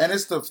shit, bro. And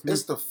it's the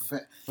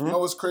fan. You know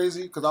what's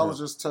crazy? Because I was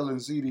just telling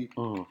Zeeti,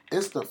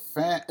 it's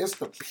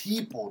the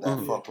people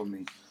that fuck with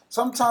me.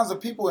 Sometimes the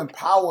people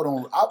empowered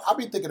don't. I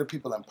be thinking the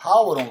people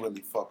empowered don't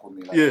really fuck with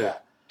me like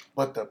that.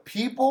 But the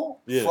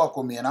people fuck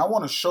with me, and I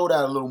want to show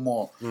that a little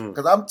more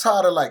because I'm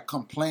tired of like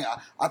complaining.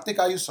 I think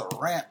I used to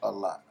rant a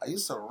lot. I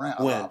used to rant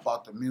a lot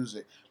about the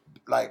music.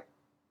 Like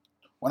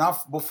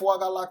before I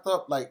got locked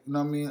up, like you know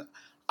what I mean.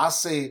 I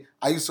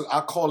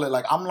call it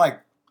like I'm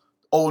like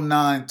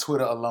 09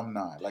 Twitter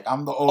alumni. Like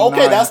I'm the 09.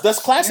 Okay, that's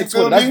classic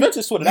Twitter. That's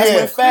vintage Twitter. That's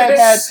when Fab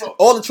had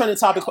all the trending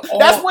topics.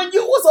 That's when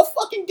you was a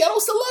fucking ghetto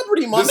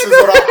celebrity, my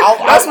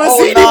nigga. That's when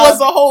Zeeti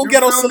was a whole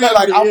ghetto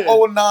celebrity. Like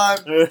I'm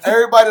 09.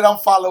 Everybody that I'm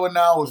following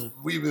now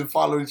we've been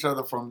following each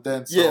other from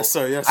then. So yes,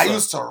 sir. Yes, sir. I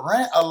used to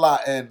rant a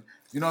lot, and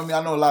you know what I mean.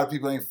 I know a lot of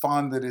people ain't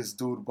fond of this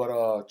dude,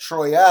 but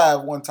Troy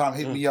Ave one time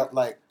hit me up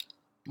like,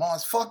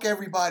 "Marz, fuck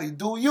everybody,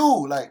 do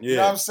you?" Like, you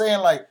know what I'm saying?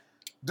 Like,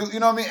 you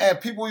know what I mean?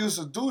 And people used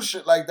to do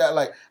shit like that.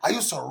 Like, I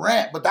used to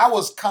rant, but that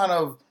was kind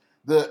of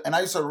and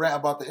I used to rant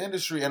about the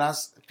industry, and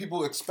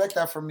people expect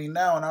that from me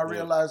now, and I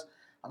realized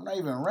I'm not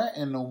even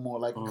ranting no more,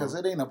 like, because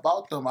it ain't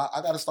about them. I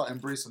got to start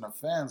embracing the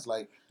fans,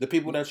 like the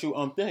people that you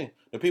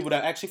the people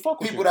that actually fuck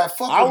with people you. that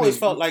fuck I with always me.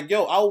 felt like, I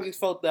always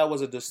felt that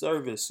was a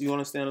disservice. You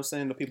understand what I'm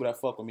saying? The people that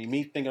fuck with me.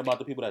 Me thinking about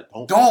the people that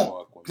don't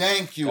fuck with me.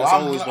 Thank you. That's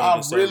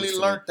I've really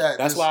learned that.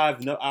 That's why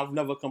I've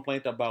never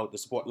complained about the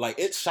support. Like,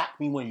 it shocked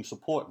me when you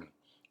support me.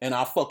 And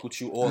I fuck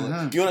with you all. You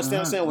understand what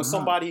I'm saying?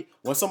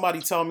 When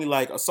somebody tell me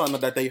like something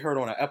that they heard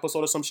on an episode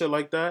or some shit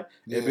like that,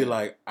 it'd be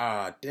like,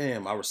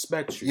 damn, I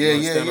respect you.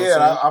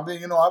 I've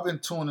been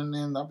tuning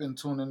in. I've been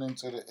tuning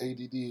into the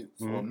ADD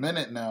for a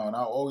minute now, and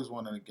I always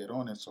wanted to get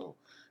on it. So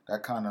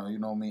that kind of,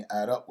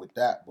 add up with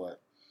that. But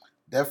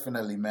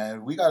definitely,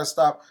 man, we gotta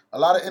stop. A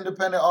lot of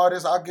independent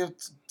artists, I'll give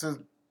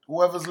to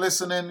whoever's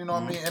listening. You know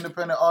what I mean?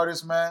 Independent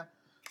artists, man,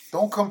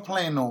 don't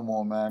complain no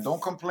more, man.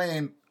 Don't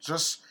complain.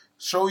 Just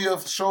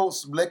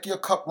let your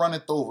cup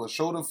runneth over.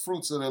 Show the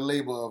fruits of the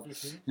labor of,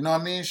 you know what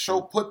I mean?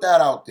 Put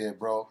that out there,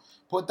 bro.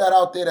 Put that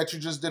out there that you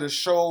just did a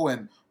show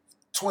and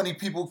 20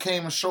 people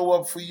came and show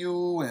up for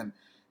you, and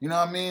you know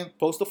what I mean?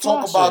 Post the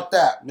talk about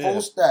that.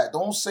 Post that.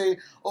 Don't say,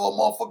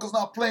 "Oh, motherfuckers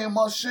not playing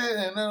my shit,"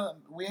 and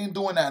we ain't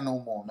doing that no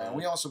more, man.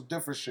 We on some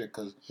different shit,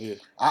 cause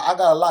I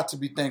got a lot to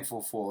be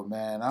thankful for,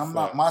 man.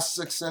 My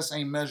success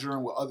ain't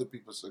measuring with other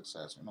people's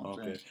success. You know what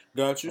I'm saying?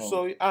 Got you.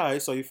 So all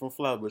right. So you from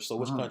Flatbush. So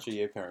which country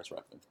your parents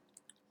repping?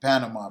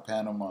 Panama.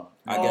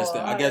 I guess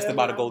they're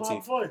about to go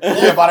team.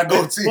 Yeah, about to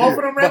go team. Both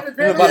of them rapping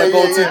Panama. About to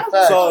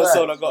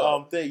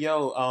go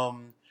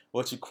team.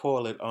 What you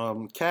call it?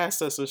 Cass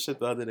said some shit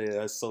the other day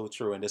that's so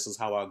true, and this is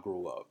how I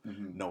grew up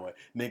knowing.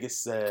 Niggas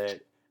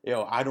said,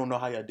 I don't know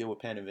how y'all deal with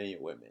Panamanian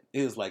women.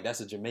 It was like,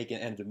 that's a Jamaican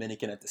and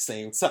Dominican at the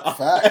same time.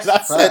 Facts, and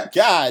I said,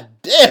 God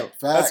damn,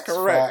 that's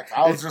correct. Facts.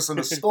 I was just in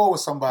the store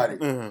with somebody.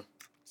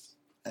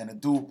 And the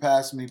dude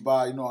passed me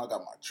by. I got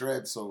my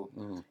dreads, so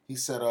he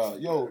said,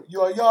 "Yo,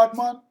 you a yard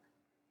man?"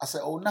 I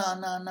said, "Oh, nah,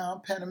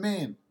 I'm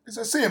Panamanian." He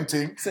said, "Same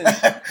thing."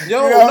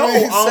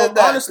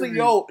 Honestly,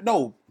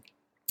 no.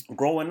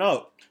 Growing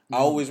up, I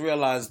always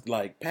realized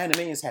like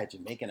Panamanians had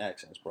Jamaican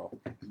accents, bro.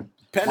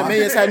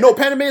 Panamanians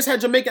had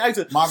Jamaican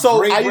accents. My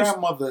great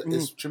grandmother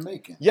is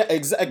Jamaican. Yeah,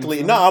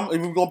 exactly. No,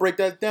 we're gonna break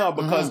that down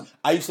because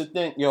I used to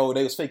think, they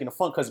was faking the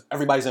fun because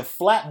everybody's in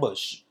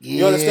Flatbush.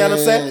 You understand what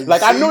I'm saying?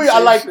 Like I knew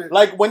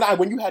like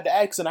when you had the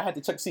accent, I had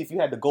to check to see if you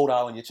had the gold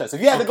eye on your chest. If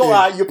you had the gold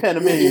eye, you're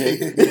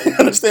Panamanian. You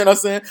understand what I'm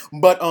saying?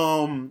 But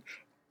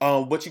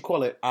what you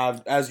call it?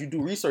 As you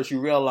do research, you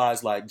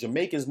realize like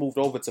Jamaicans moved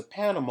over to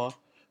Panama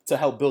to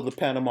help build the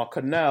Panama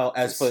Canal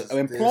for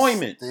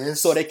employment.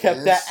 So they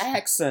kept that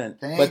accent,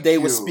 but they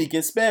were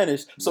speaking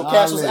Spanish. So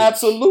Cash was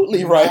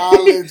absolutely right.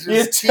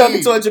 You're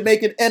talking to a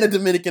Jamaican and a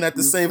Dominican at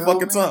the same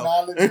fucking time.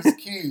 Knowledge is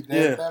key.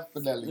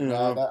 Definitely.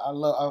 I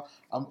love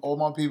all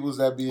my peoples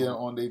that be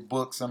on their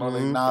books and all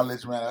their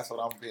knowledge, man. That's what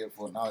I'm here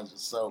for. Knowledge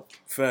itself.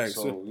 Facts.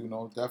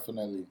 So,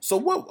 definitely. So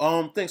what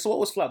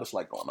was Flatbush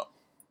like growing up?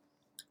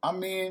 I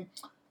mean,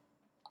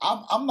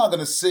 I'm not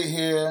gonna sit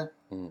here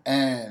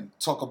and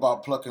talk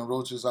about plucking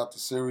roaches out the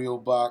cereal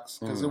box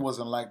because it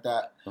wasn't like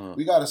that.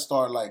 We got to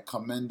start like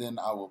commending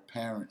our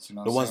parents. You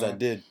know, the ones that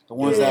did, the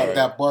ones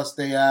that bust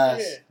their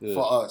ass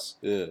for us.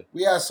 Yeah,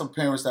 we had some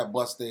parents that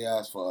bust their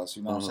ass for us.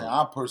 You know what I'm saying?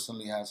 I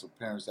personally had some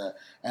parents that,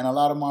 and a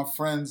lot of my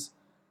friends.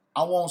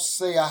 I won't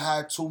say I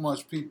had too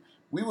much people.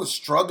 We were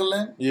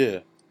struggling. Yeah,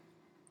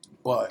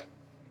 but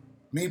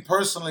me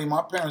personally,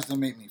 my parents didn't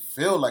make me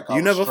feel like I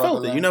was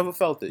struggling. You never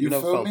felt it. You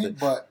feel me?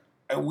 But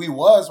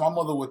my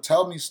mother would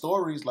tell me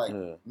stories like,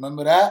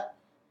 remember that?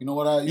 You know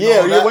what I?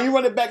 When you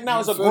run it back now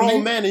as a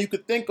grown man and you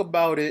could think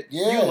about it,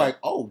 you're like,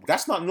 oh,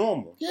 that's not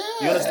normal. Yeah,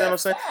 you understand what I'm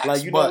saying?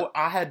 Like,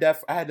 I had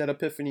that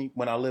epiphany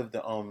when I lived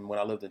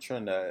in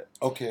Trinidad.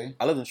 Okay,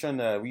 I lived in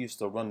Trinidad. We used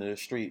to run the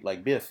street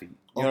like bare feet.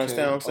 You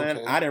understand what I'm saying?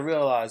 Okay. I didn't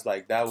realize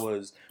like that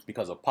was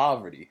because of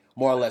poverty.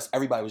 More or less,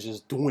 everybody was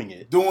just doing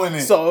it.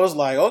 So it was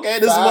like, okay,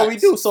 this is what we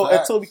do. So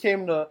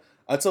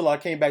until I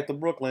came back to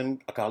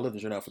Brooklyn, I lived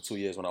in Trinidad for 2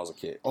 years when I was a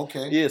kid.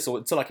 Okay. Yeah, so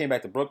until I came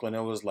back to Brooklyn,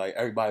 it was like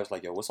everybody was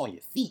like, "Yo, what's on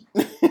your feet?"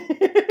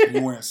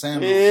 You wearing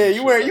sandals?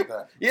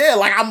 Yeah,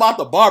 like I'm about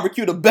to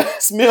barbecue the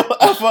best meal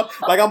ever.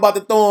 Like I'm about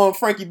to throw on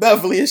Frankie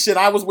Beverly and shit.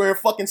 I was wearing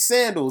fucking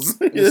sandals.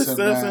 Listen,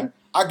 man,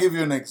 I'll give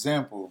you an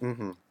example.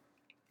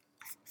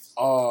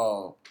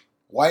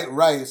 White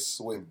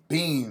rice with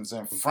beans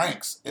and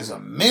franks is a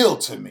meal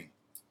to me.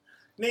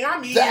 Nigga,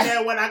 I'm eating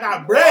that when I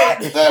got bread.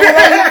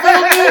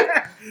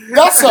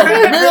 That's a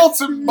meal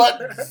to me, but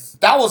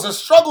that was a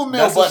struggle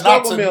meal, That's a but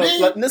not struggle to meal. me.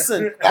 Like,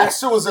 listen, That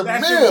shit was a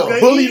That shit meal. was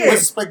good. Bully Yeah.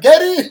 with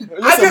spaghetti.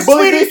 listen,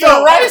 bully beef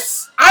and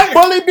rice.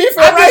 Bully beef and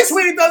I rice. just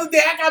tweeted the other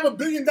day, I got $1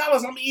 billion.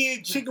 I'm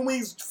eating chicken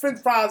wings, French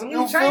fries. I'm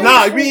eating Chinese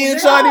Nah, food. we eating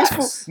nigga. Chinese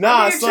food.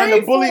 Nah, eating son, Chinese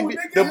the bully, food,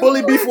 the nigga.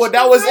 bully beef was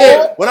that was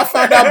it. When I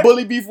found out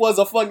bully beef was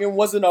a fucking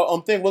wasn't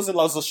a thing, wasn't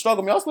like a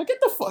struggle. I was like, get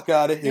the fuck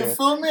out of here. You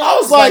feel me? I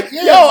was like,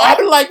 yo, I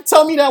be like,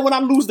 tell me that when I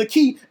lose the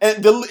key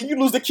and you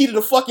lose the key to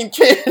the fucking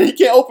kid and you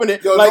can't open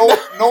it. Yo, like,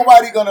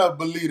 nobody gonna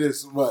believe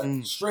this, but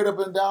straight up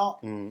and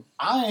down,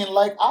 I ain't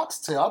like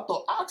oxtail. I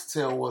thought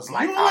oxtail was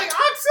like. You don't like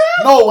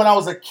oxtail? No, when I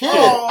was a kid,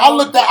 I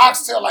looked at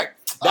oxtail like.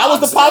 that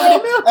was the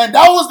poverty meal. And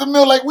that was the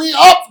meal like we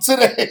up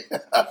today.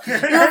 You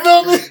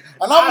feel me?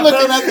 And I'm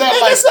looking at that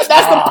like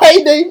That's the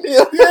payday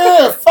meal.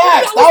 yeah,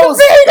 facts. That was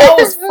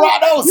You know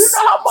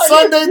how much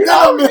Sunday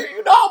dinner meal.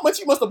 you know how much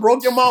you must have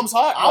broke your mom's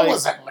heart. I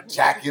was like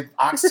jacking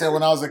oxtail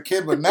when I was a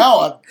kid, but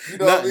now you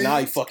know what I mean? Now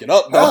you fucking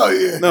up, though. Hell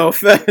yeah. No,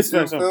 facts.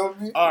 You feel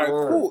me? All right,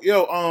 Word. cool.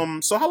 Yo,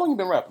 so how long you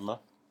been rapping, man?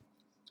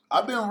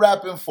 I've been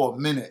rapping for a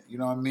minute, you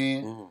know what I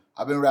mean? Mm-hmm.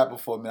 I've been rapping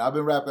for a minute. I've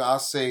been rapping, I'll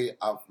say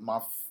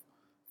my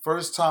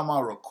first time I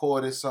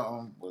recorded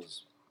something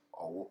was,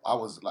 I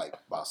was like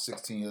about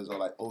 16 years old,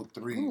 like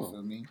 03, you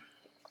feel me?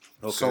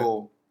 Okay.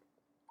 So,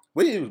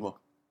 What year was more?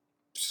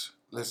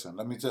 listen,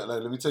 let me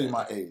tell you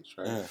my age,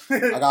 right?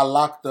 Yeah. I got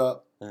locked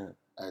up Yeah.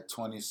 at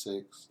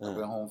 26. I've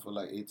been home for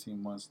like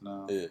 18 months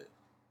now. Yeah.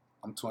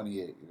 I'm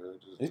 28.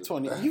 You're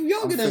 20. You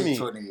younger I'm than me.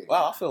 28.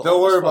 I feel.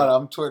 Don't worry about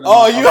it. I'm 20.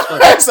 Oh, I'm you?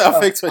 20. I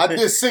fake 20. I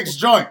did 6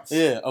 joints.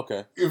 Yeah.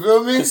 Okay. You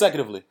feel me?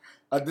 Consecutively.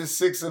 I did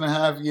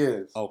 6.5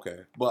 years.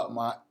 Okay.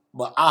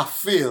 But I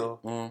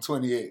feel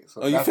 28.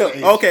 So Oh, you that's feel? the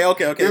age. Okay.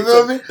 You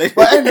feel me?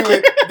 But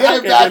anyway,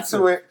 getting back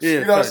to it, Yeah, you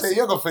know what I'm facts. saying?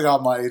 You're going to figure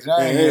out my age.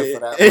 I ain't here for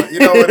that. But you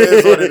know what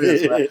it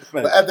is, right?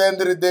 But at the end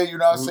of the day, you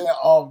know what I'm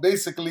saying?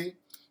 Basically,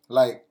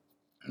 like,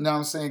 you know what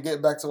I'm saying?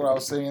 Get back to what I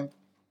was saying.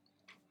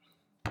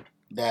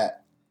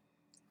 That,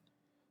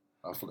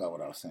 I forgot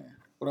what I was saying.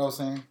 What I was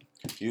saying?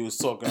 You was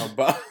talking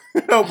about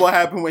what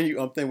happened when you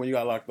when you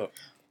got locked up.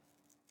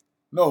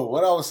 No,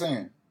 what I was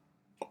saying.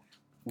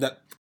 That.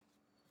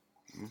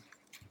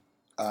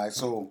 All right,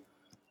 so,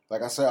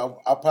 like I said,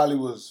 I probably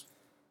was.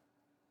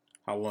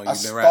 How long I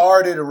you been rapping?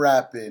 started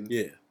rapping.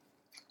 Yeah.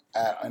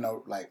 I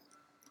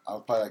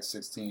was probably like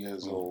 16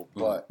 years old,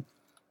 but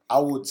I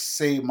would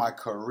say my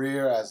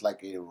career as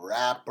like a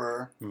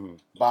rapper,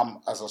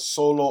 as a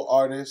solo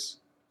artist,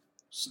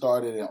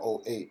 started in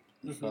 08.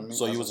 You feel me?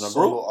 So you As was in a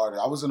solo group?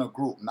 artist. I was in a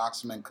group,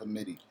 Knoxman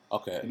Committee.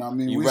 Okay. You know what I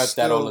mean? You We rap that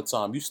still- all the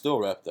time. You still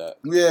rap that.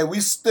 Yeah, we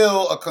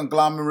still a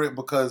conglomerate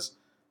because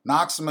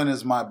Knoxman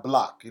is my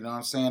block. You know what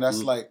I'm saying?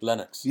 That's like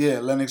Lennox. Yeah,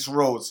 Lennox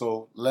Road.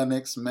 So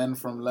Lennox, men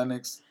from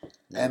Lennox,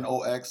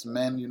 NOX,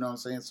 men, you know what I'm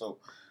saying? So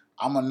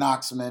I'm a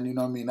Knoxman, you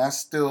know what I mean? That's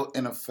still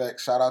in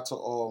effect. Shout out to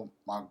all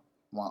my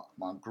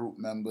group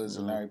members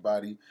and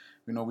everybody.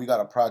 You know, we got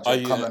a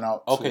project coming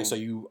out Okay,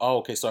 too.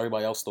 so so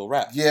everybody else still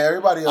raps. Yeah,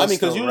 everybody else. I mean,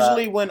 because still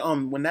usually rap.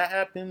 when that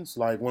happens,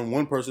 like when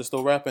one person's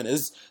still rapping,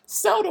 it's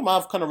seldom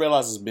I've kind of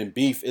realized it's been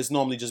beef. It's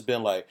normally just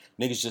been like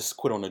niggas just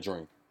quit on the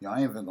dream. Yo,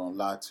 I ain't even gonna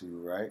lie to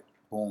you, right?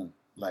 Boom.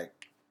 Like,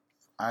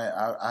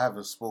 I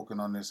haven't spoken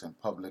on this in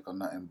public or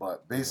nothing,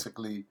 but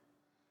basically,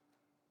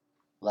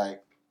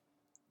 like,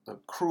 the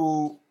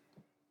crew,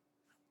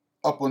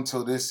 up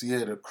until this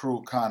year, the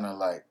crew kind of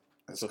like,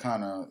 it's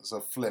a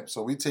flip.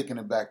 So we taking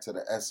it back to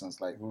the essence.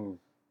 Like,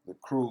 the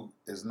crew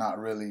is not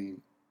really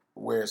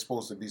where it's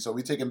supposed to be. So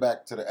we taking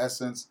back to the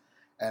essence,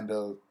 and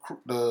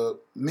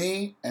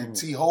me and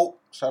T Hope,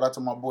 shout out to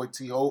my boy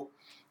T Hope,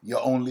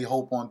 your only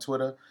hope on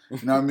Twitter. You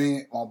know what I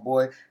mean? My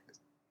boy.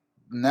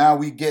 Now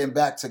we getting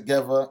back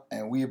together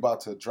and we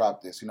about to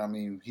drop this. You know what I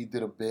mean? He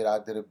did a bid, I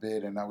did a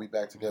bid, and now we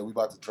back together. We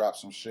about to drop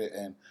some shit,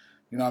 and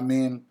you know what I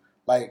mean?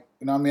 Like,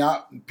 you know what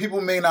I mean?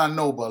 People may not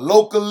know, but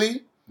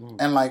locally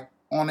and like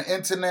on the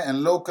internet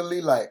and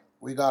locally, like,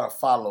 we got a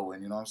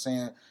following. You know what I'm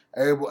saying?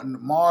 Everybody,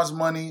 Marz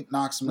Money,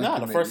 Knoxman. Nah,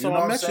 the first time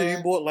I met you, you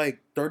brought like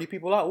 30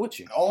 people out with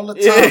you. All the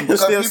time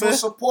because still people saying?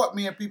 support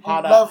me and people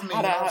love me.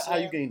 How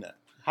you gain that?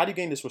 How do you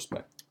gain this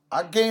respect?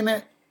 I gain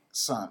it,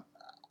 son.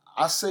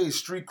 I say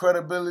street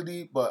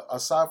credibility, but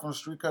aside from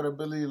street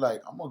credibility,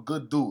 like, I'm a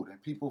good dude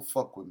and people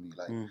fuck with me.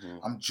 Like,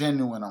 I'm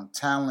genuine, I'm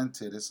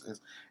talented.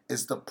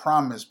 It's the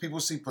promise. People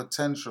see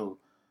potential.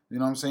 You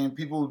know what I'm saying?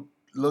 People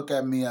look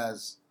at me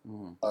as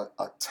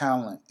a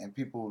talent, and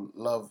people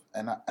love,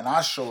 and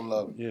I show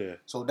love. Yeah.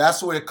 So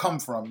that's where it come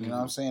from. You know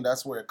what I'm saying?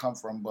 That's where it come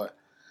from. But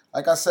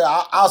like I said,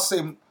 I'll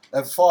say,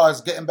 as far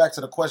as getting back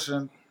to the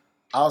question,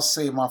 I'll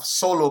say my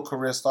solo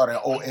career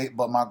started in 08,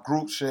 but my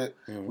group shit,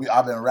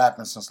 I've been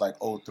rapping since like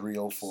 03,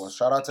 04.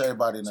 Shout out to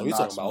everybody in the So we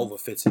talking about over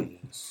 15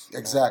 years.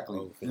 Exactly.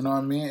 Over 15. You know what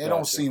I mean? It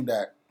don't seem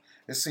that.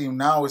 It seemed,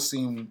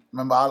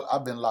 remember,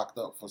 I've been locked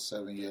up for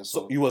 7 years.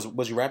 So you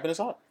was you rapping this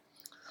hard?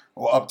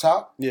 Well, up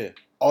top? Yeah.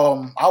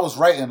 I was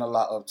writing a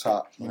lot up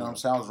top. You know what I'm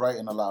saying? I was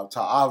writing a lot up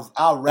top.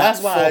 I'll rap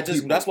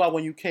That's why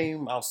when you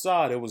came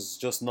outside, it was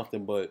just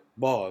nothing but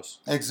bars.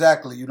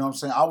 Exactly. You know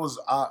what I'm saying?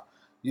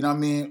 You know what I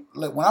mean?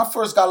 Like when I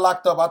first got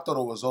locked up, I thought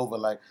it was over.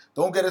 Like,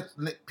 don't get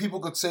it. People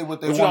could say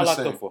what they want to say. What you got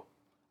locked up for?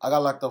 I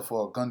got locked up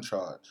for a gun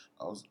charge.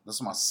 This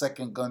is my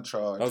second gun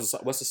charge.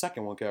 What's the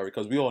second one, Gary?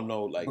 Because we all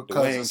know, like,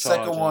 because the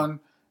second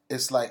one,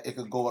 it's like it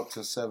could go up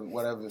to 7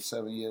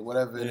 years,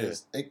 whatever it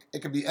is.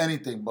 It could be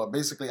anything, but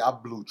basically, I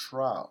blew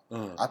trial.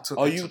 I took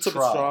it you to took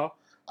trial. a trial?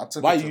 I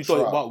took Why it to you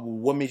trial. thought?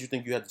 What made you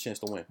think you had the chance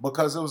to win?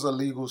 Because it was a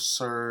legal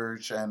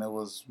search and it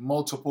was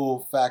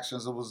multiple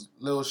factions. It was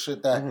little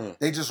shit that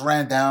they just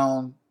ran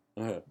down.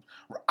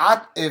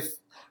 If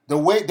the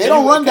way they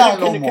don't run down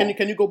no more.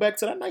 Can you go back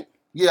to that night?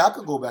 Yeah, I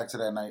could go back to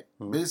that night.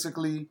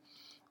 Basically,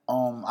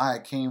 I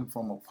came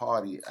from a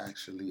party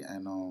actually,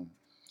 and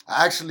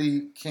I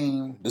actually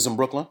came. This in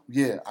Brooklyn?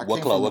 Yeah,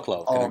 What club?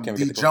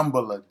 The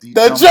Jumbler.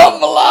 The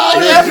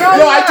Jumbler. Yeah.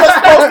 Yo, I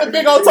just posted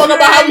big old talking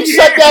about how we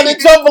shut down the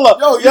Jumbler.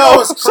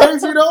 Yo, it's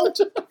crazy though.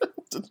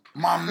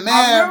 My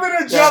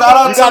man, shout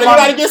out you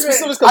gotta get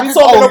specific because we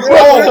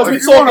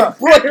talking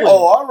Brooklyn.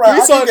 Oh, all right.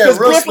 We talking because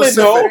Brooklyn,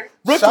 no.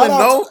 Brooklyn,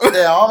 no.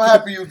 Yeah, I'm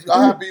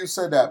happy you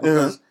said that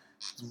because.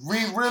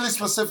 Really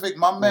specific,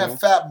 my man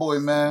Fat Boy,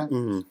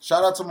 man.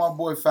 Shout out to my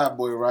boy Fat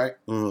Boy, right?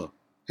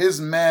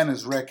 His man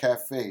is Red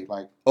Cafe,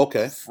 like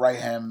right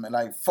him and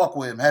like fuck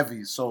with him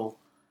heavy. So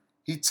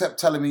he kept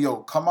telling me, yo,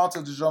 come out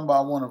to the Jumbo.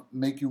 I want to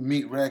make you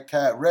meet Red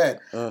Cat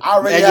Red. I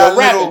already and you're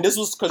rapping. This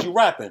was because you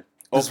rapping.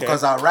 This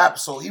because I rap.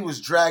 So he was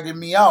dragging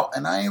me out,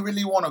 and I ain't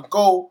really want to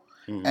go.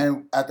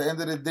 And at the end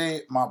of the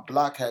day, my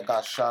block had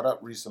got shot up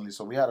recently,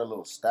 so we had a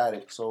little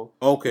static. So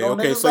so y'all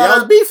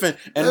was beefing.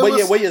 And what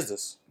year is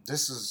this?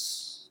 This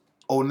is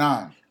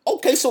 09.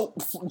 Okay, so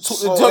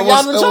y'all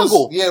in the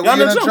jungle. Yeah, we in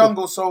the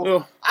jungle.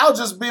 So I was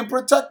just being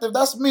protective.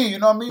 That's me, you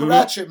know what I mean?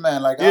 Ratchet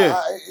man. Like,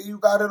 you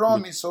got it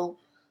on me. So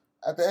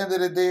at the end of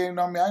the day, you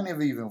know what I mean? I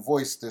never even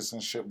voiced this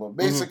and shit. But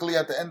basically,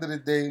 at the end of the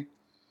day,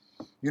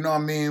 you know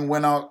what I mean?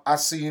 When I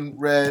seen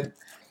Red,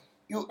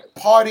 you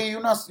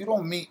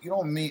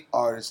don't meet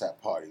artists at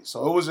parties.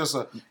 So it was just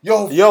a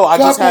yo. I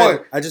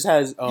just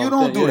had. You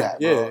don't do that,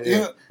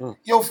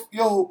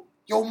 bro.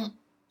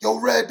 Yo,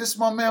 Red, this is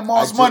my man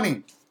Marz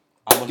Money.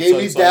 Gave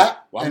me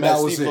that, and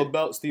that was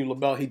it. Steve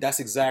LaBelle, that's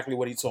exactly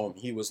what he told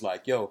me. He was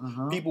like, yo,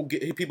 people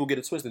get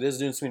it twisted. There's a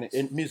difference between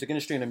the music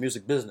industry and the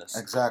music business.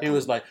 Exactly. He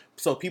was like,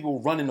 so people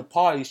running the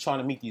parties trying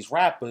to meet these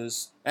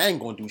rappers, I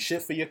ain't going to do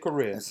shit for your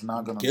career. It's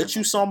not going to get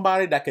you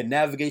somebody that can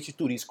navigate you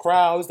through these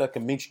crowds, that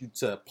can meet you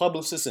to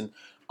publicists and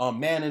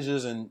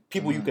managers and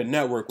people you can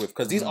network with.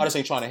 Because these artists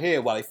ain't trying to hear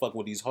it while they fuck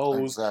with these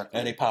hoes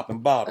and they popping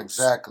bottles.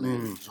 Exactly.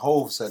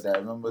 Hove said that.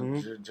 Remember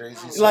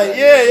Jay-Z said like,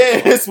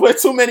 that. It's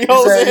with too many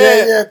hoes in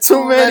here. Yeah,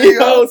 too many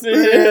hoes in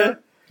here.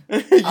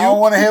 I don't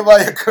want to hear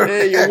about your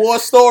career. Your war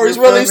stories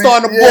really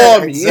starting to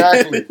bore me.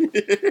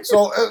 Exactly.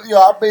 So,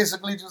 I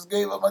basically just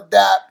gave him a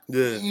dap.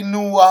 Yeah. He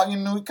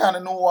kind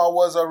of knew who I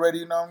was already,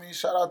 you know what I mean?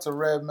 Shout out to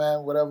Red,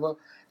 man, whatever.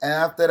 And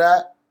after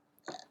that,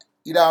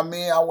 you know what I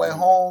mean? I went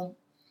home.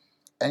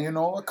 And,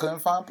 I couldn't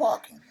find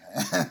parking.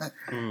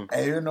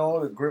 And,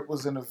 the grip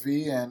was in the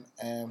V,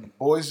 and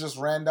boys just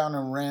ran down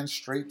and ran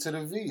straight to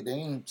the V. They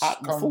ain't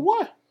for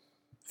what?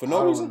 For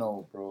no reason? I don't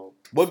know, bro.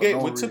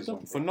 What took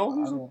them? For no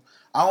reason?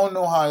 I don't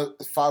know how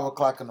 5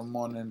 o'clock in the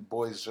morning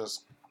boys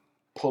just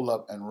pull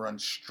up and run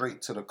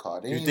straight to the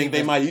car. You think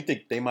they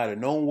might have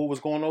known what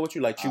was going on with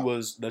you? Like you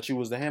was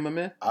the hammer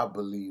man? I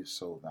believe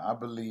so. I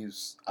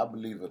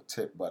believe a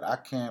tip, but I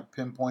can't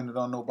pinpoint it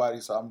on nobody,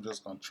 so I'm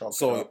just gonna chalk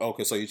it up.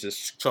 Okay, so you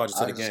just charge it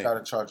to the game. I just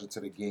gotta charge it to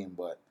the game,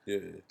 but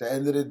at the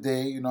end of the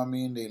day, you know what I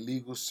mean? They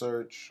legal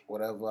search,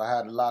 whatever. I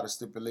had a lot of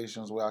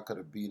stipulations where I could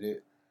have beat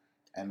it,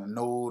 and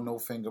no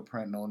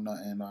fingerprint, no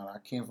nothing. I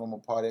came from a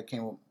party.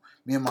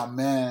 Me and my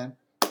man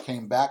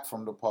came back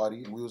from the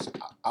party. We was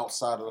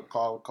outside of the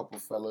car with a couple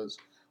of fellas.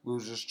 We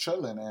was just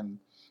chilling, and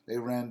they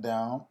ran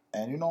down.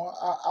 And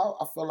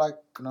I feel like,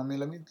 you know what I mean?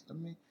 Let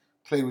me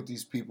play with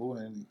these people,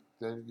 and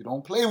you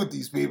don't play with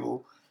these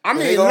people. I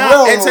mean,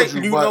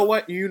 know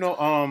what? You know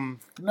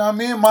what I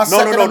mean? My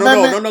Second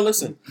Amendment. No.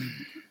 Listen.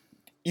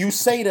 You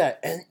say that,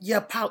 and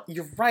pal,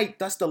 you're right.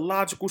 That's the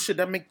logical shit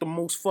that make the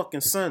most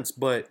fucking sense,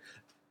 but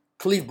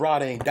Cleve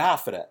Brother ain't die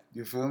for that.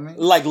 You feel me?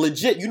 Like,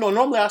 legit.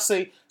 Normally I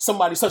say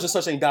somebody such and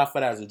such ain't die for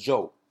that as a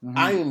joke.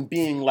 I am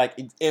being like,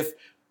 if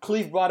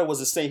Cleve Brother was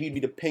a saint, he'd be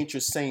the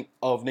patron saint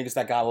of niggas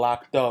that got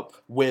locked up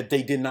where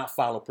they did not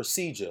follow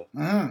procedure.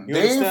 You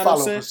they didn't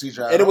follow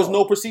procedure and there was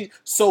no procedure.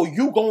 So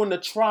you going to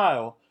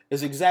trial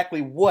is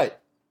exactly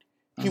what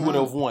he would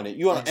have wanted.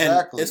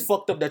 And it's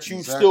fucked up that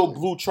you still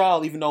blew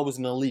trial even though it was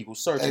an illegal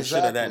search and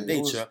shit of that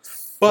nature.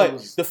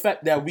 But the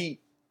fact that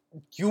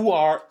you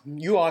are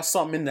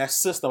something in that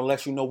system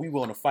unless we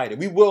willing to fight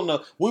it.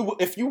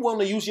 If you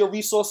want to use your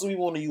resources, we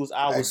want to use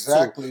ours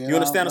too. You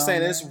understand what I'm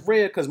saying? It's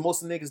rare because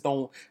most niggas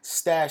don't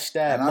stash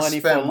that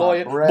money for a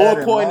lawyer. More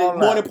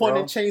important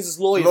than change is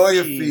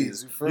lawyer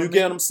fees. You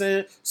get what I'm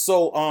saying?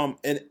 So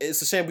and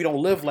it's a shame we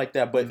don't live like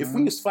that. But if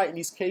we was fighting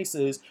these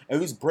cases and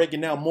we was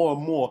breaking down more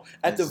and more,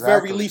 at the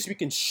very least we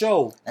can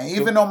show. And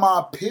even on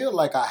my appeal,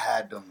 like I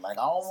had them, like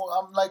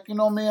I'm like, you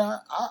know what I mean?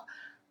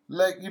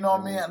 Like, you know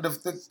what I mean?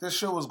 The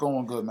shit was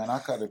going good, man. I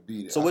could have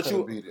beat it. So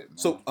beat it, man.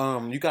 So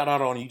you got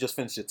out on, you just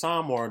finished your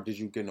time, or did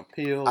you get an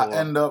appeal? I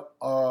end up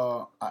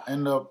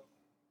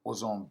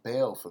was on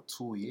bail for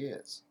 2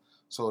 years.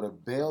 So the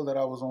bail that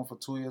I was on for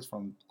 2 years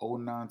from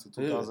 2009 to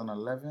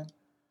 2011,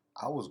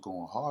 I was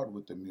going hard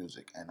with the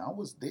music, and I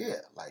was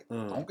there. Like,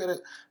 don't get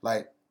it.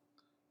 Like,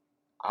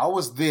 I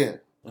was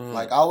there.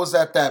 Like, I was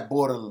at that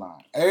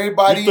borderline.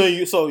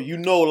 Everybody. So you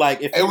know,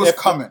 like, if it was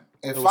coming.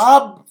 If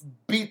I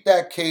beat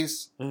that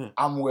case,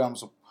 I'm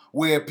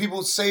where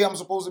people say I'm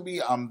supposed to be.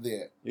 I'm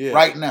there. Yeah.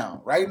 Right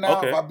now,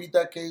 if I beat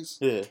that case,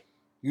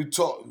 you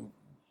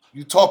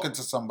talking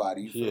to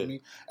somebody. You feel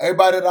me?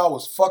 Everybody that I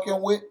was fucking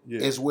with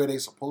is where they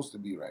supposed to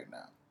be right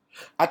now.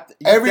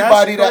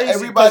 Everybody,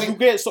 you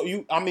get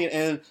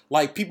and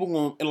like people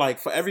going, like,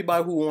 for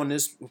everybody who on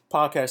this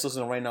podcast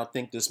listening right now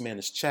think this man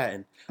is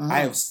chatting. I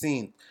have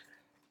seen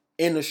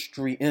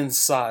industry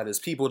insiders,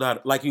 people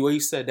that, like you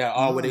always said, that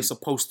are where they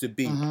supposed to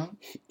be,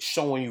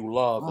 showing you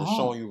love and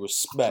showing you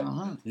respect.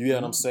 You get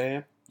what I'm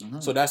saying?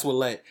 So that's what,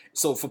 like,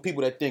 so for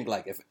people that think,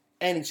 like, if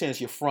any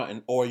chance you're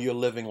fronting or you're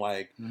living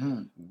like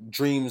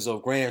dreams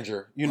of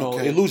grandeur, you know,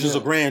 illusions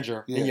of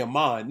grandeur in your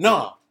mind.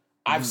 Nah,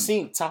 I've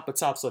seen top of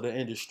tops of the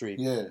industry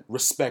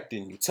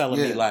respecting you,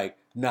 telling me like,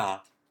 nah,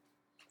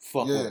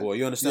 fuck with boy.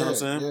 You understand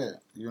what I'm saying? Yeah,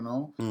 you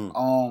know.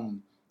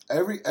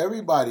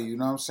 Everybody, you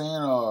know what I'm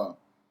saying?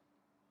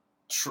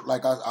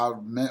 Like I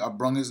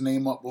brung his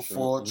name up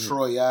before,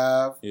 Troy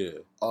Ave,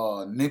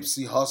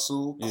 Nipsey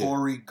Hussle,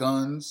 Corey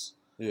Guns.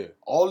 Yeah,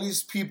 all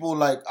these people,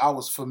 like, I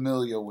was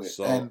familiar with.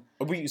 So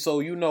we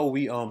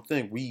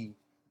think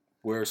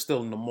we're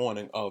still in the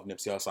morning of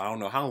Nipsey Hussle. I don't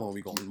know how long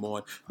we gonna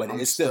mourn, but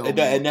it still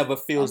it never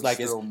feels like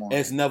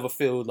it's never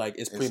feels like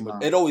it's premature.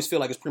 It always feels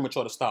like it's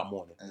premature to stop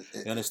mourning.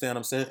 You understand what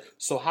I'm saying?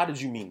 So how did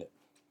you mean it?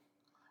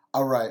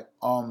 All right.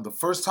 The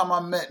first time I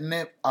met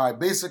Nip,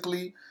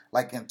 basically,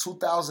 like in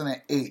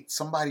 2008,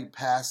 somebody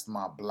passed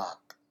my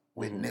block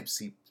with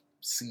Nipsey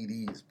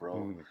CDs,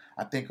 bro.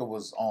 I think it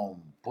was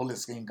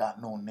Bullets Ain't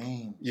Got No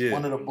Names. Yeah.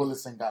 One of the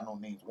Bullets Ain't Got No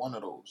Names. One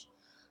of those.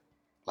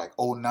 Like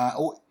 09.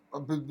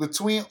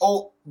 Between 08,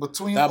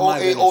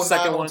 09.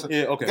 Second one.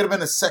 Yeah, okay. It could have been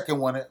the second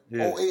one. 08,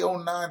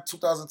 09,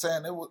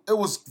 2010. It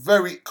was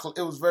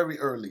very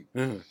early.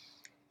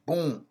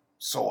 Boom.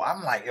 So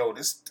I'm like, yo,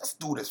 this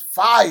dude is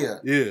fire.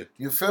 Yeah.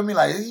 You feel me?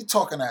 Like, he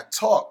talking that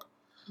talk.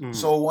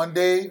 So one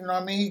day, you know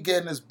what I mean, he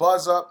getting his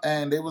buzz up,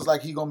 and they was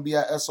like, he gonna be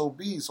at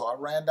SOBs. So I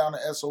ran down to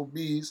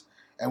SOBs,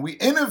 and we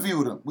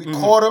interviewed him. We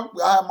caught him.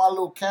 I had my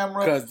little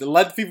camera. Because to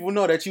let people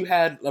know that you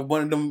had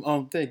one of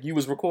them things. You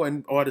was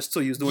recording artists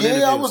too. You was doing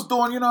interviews. I was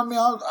doing, you know what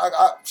I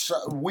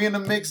mean?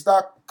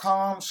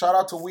 WeInTheMix.com. Shout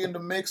out to We in the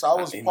Mix. I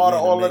was part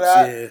of all of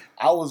that. Yeah.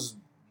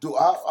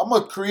 I'm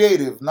a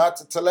creative. Not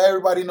to let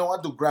everybody know,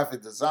 I do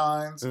graphic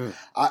designs.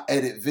 I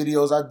edit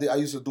videos. I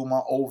used to do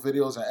my old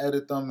videos and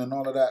edit them and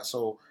all of that.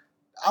 So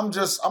I'm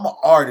an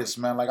artist,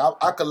 man. Like,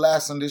 I could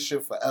last in this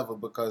shit forever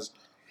because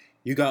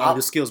you got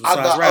other skills besides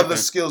rapping. I got other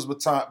skills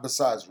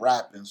besides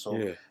rapping. So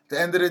at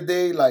the end of the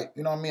day, like,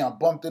 you know what I mean? I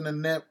bumped into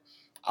Nip.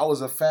 I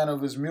was a fan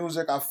of his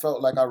music. I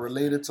felt like I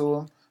related to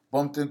him.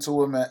 Bumped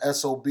into him at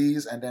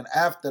SOBs. And then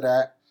after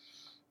that,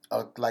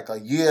 like a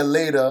year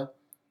later,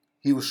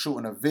 he was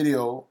shooting a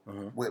video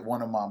with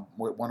one of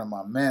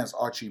my mans,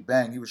 Archie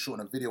Bang. He was shooting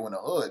a video in the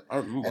hood,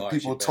 and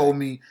people told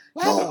me,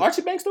 "Yo,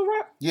 Archie Bang still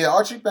rap?" Yeah,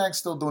 Archie Bang's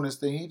still doing his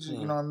thing. He just,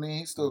 you know what I mean?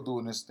 He's still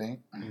doing his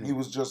thing. He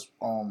was just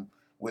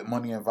with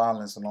Money and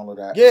Violence and all of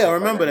that. Yeah, I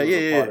remember that.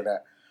 Yeah, part of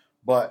that.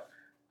 But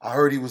I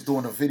heard he was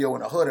doing a video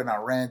in the hood, and I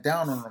ran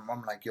down on him.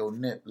 I'm like, "Yo,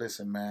 Nip,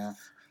 listen, man,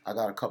 I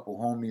got a couple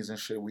homies and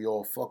shit. We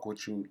all fuck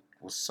with you.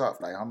 What's up?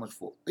 Like, how much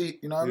for beat?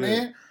 You know what I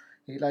mean?"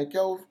 He like,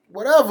 yo,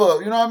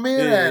 whatever, you know what I mean?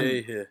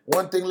 And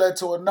one thing led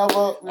to another,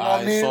 you know what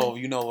I mean? So,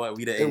 you know what?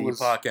 We the AE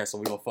podcast, so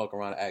we gonna fuck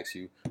around and ask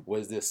you,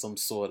 was there some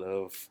sort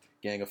of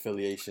gang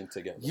affiliation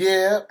together?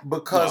 Yeah,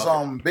 because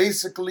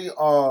basically,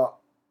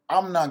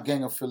 I'm not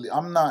gang affiliate.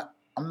 I'm not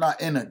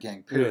in a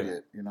gang, period.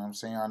 Yeah. You know what I'm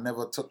saying? I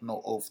never took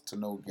no oath to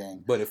no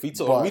gang. But if we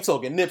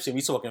talking Nipsey,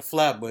 we talking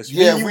Flatbush.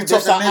 Yeah, we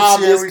talking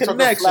Nipsey, we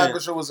talking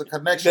Flatbush, it was a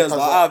connection. There's an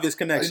obvious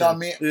connection. You know what I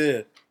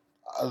mean?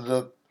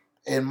 Yeah.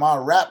 In my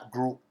rap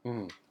group,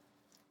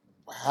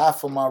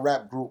 half of my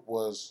rap group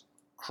was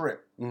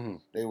Crip.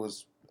 They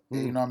was,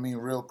 you know what I mean,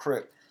 real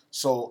Crip.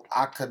 So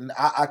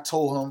I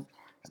told him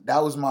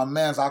that was my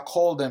man's. I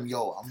called them,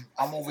 yo,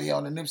 I'm over here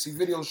on the Nipsey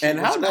video shoot. And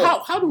how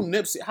do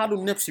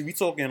Nipsey? We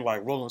talking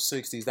like Rolling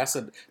 60s. That's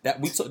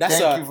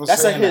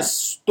a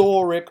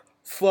historic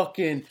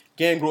fucking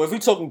gang group. If we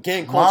talking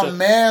gang culture, my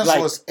man's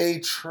was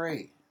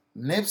A-Trey.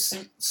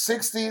 Nipsey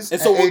 60s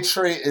and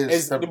A-Trey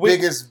is the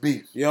biggest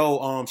beef.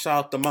 Yo,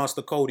 shout out to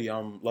Monster Cody.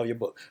 Love your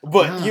book.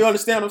 But you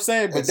understand what I'm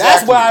saying? But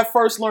that's where I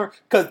first learned,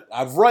 because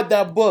I've read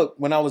that book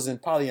when I was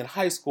probably in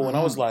high school, and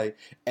I was like,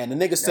 and the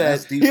nigga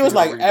said, he was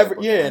like,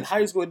 in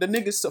high school, the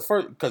nigga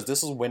first, because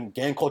this is when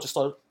gang culture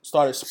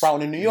started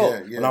sprouting in New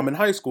York, when I'm in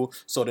high school.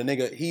 So the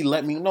nigga, he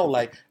let me know,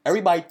 like,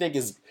 everybody think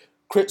it's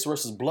Crips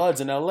versus Bloods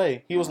in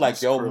LA. He was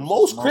like, yo,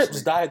 most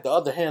Crips died at the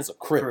other hands of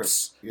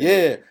Crips.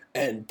 Yeah.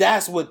 And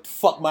that's what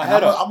fucked my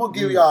head up. I'm gonna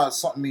give y'all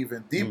something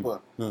even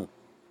deeper.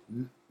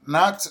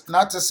 Not to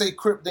say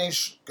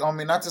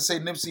not to say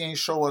Nipsey ain't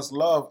show us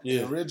love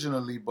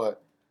originally,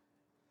 but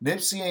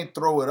Nipsey ain't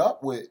throw it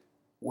up with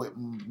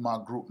my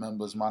group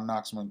members, my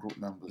Knoxman group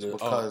members,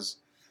 because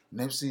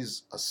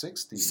Nipsey's a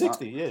 60.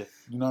 60, yeah.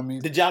 You know what I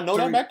mean? Did y'all know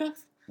that back then?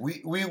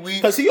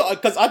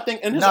 Because I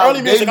think in his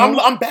early music,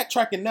 I'm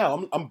backtracking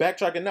now. I'm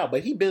backtracking now,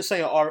 but he been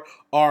saying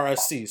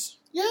RSCs.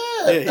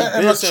 Yeah,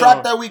 and the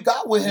track that we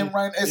got with him,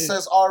 right? It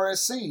says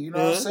RSC. You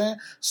know what I'm saying?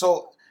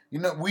 So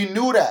we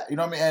knew that. You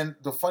know what I mean? And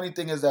the funny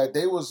thing is that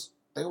they was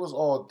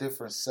all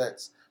different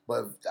sets,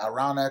 but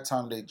around that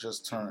time they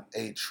just turned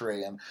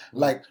A-Tray, and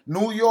like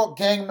New York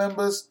gang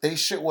members, they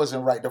shit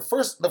wasn't right. The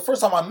first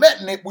time I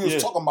met Nip, we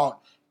was talking about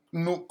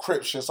new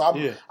Crip shit. So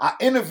I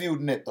interviewed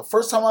Nip. The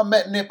first time I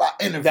met Nip, I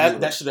interviewed him.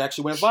 That shit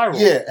actually went viral.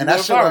 Yeah, and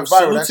that shit went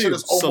viral. That shit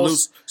is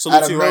almost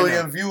at 1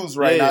 million views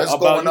right now. It's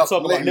going up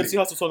lately. Nipsey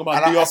Hussle talking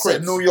about and New York I said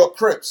Crips. New York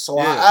Crips. So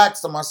I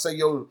asked him, I said,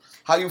 yo,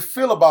 how you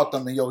feel about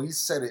them? And yo, he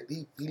said it.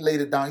 He laid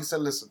it down. He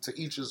said, listen, to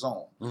each his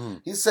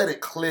own. He said it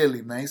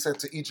clearly, man. He said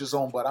to each his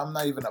own, but I'm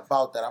not even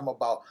about that. I'm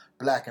about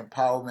black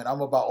empowerment.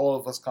 I'm about all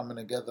of us coming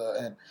together.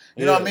 And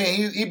you know what I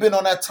mean? He been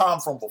on that time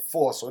from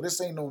before. So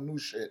this ain't no new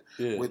shit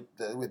with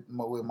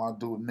my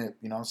dude Nip.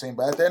 You know what I'm saying?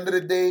 But at the end of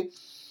the day,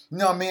 you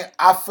know what I mean?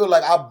 I feel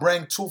like I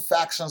bring two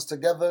factions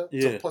together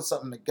to put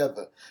something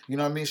together. You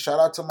know what I mean? Shout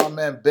out to my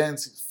man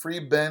Benz, Free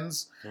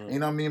Benz. You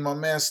know what I mean? My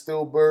man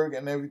Stillberg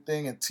and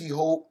everything, and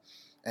T-Hope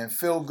and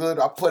Feel Good.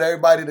 I put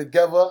everybody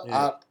together.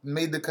 I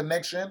made the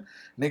connection.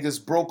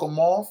 Niggas broke them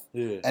off,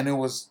 and it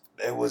was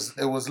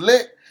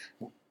lit.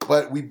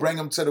 But we bring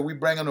them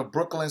to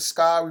Brooklyn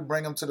Sky. We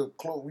bring them to the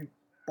club. We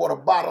bought a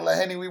bottle of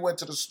Henny. We went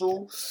to the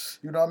stool.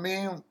 You know what I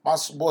mean? My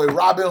boy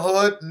Robin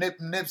Hood,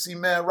 Nipsey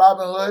man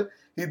Robin Hood.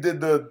 He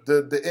did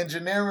the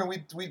engineering.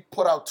 We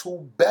put out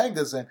 2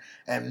 bangers,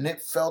 and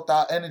Nip felt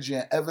our energy.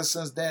 And ever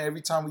since then,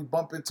 every time we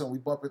bump into him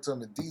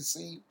in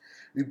DC.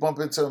 We bump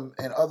into him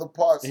in other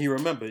parts. And he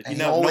remembered.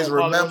 He always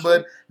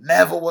remembered.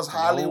 Never was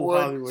Hollywood.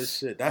 No Hollywood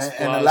shit. That's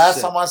and the last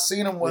time I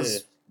seen him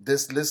was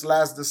this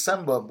last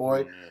December,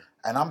 boy.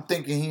 And I'm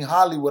thinking he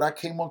Hollywood. I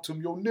came up to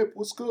him, yo, Nip,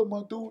 what's good,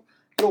 my dude?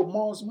 Yo,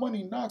 Marz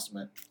Money, Knox,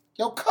 man.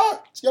 Yo,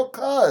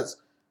 cuz.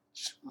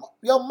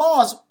 Yo,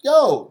 Marz,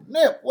 yo,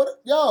 Nip,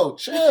 what? Yo,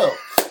 chill.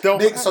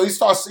 Nigga, so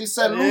he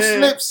said, loose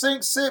lips,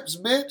 sink sips,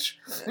 bitch.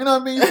 You know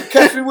what I mean? You can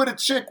catch me with a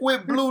chick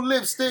with blue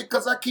lipstick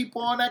because I keep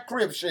on that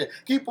Crip shit.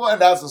 Keep on.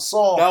 And that's a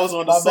song. That was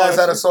on the song. My man's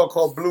had a song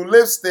called Blue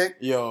Lipstick.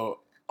 Yo.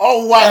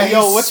 Oh, wow.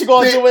 Yo, what you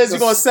going to do is you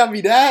going to send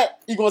me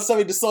that? You going to send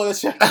me the song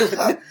that you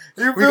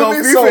we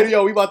going to be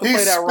yo, we about to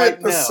play that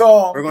right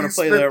now. We're going to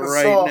play that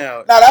right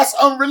now. Now, that's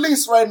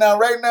unreleased right now.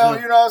 Right now,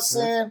 you know what I'm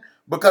saying?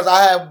 Because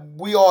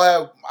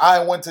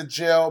I went to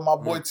jail. My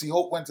boy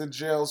T-Hope went to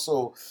jail.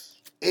 So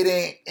it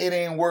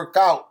ain't work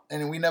out.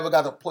 And we never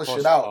got to push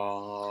it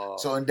out.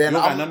 So, and then you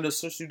got none of the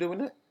shit you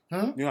doing it?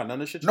 You got none of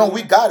the shit you No,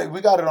 we got it. We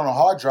got it on a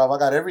hard drive. I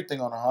got everything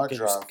on a hard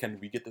drive. Can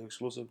we get the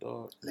exclusive,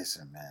 dog?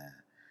 Listen, man.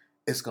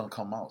 It's gonna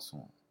come out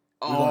soon.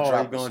 You're gonna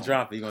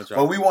drop it.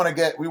 But we want to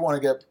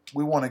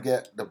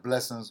get the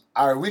blessings.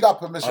 All right, we got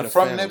permission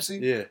from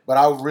Nipsey. But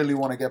I really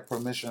want to get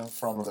permission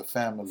from the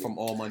family, from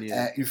All Money.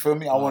 And you feel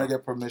me? I want to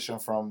get permission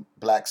from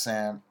Black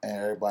Sam and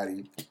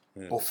everybody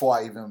before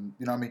I even,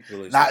 you know what I mean?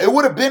 Really now it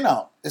would have been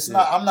out. It's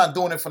not. I'm not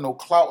doing it for no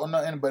clout or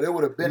nothing, but it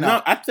would have been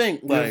out. I think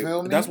like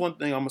that's one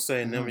thing I'm gonna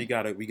say, and then we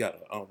gotta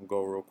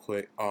go real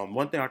quick.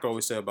 One thing I can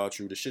always say about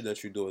you, the shit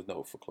that you do is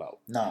never for clout.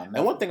 Nah, never.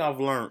 And one thing I've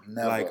learned,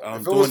 like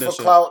if it was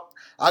for clout,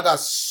 I got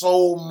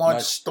so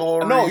much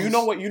stories. No, you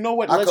know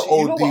what? I could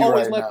OD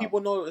always right let now. people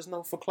know it's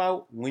not for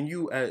clout when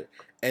you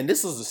and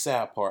this is the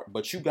sad part,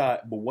 but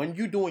when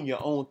you doing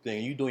your own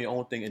thing, you doing your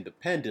own thing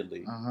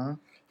independently.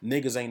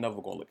 Niggas ain't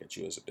never gonna look at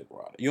you as a big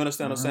rider. You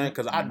understand what I'm saying?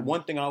 Because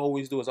one thing I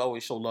always do is I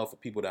always show love for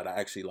people that I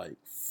actually like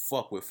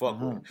fuck with.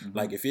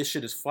 Like if your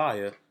shit is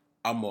fire,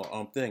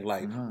 I'm thing.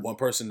 Like one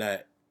person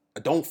that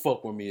don't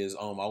fuck with me is I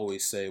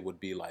always say would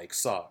be like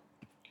Saad.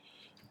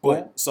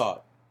 But Saad.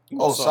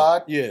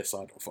 Saad? Yeah,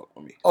 Saad don't fuck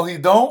with me. Oh, he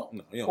don't?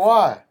 No, he don't.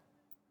 Why?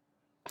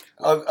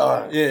 All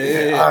right.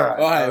 Yeah.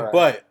 All right.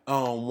 But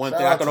one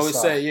thing I can always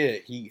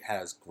say, he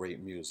has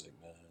great music,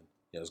 man.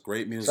 He has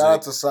great music. Shout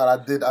out to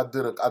Saad.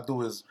 I do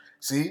his.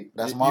 See,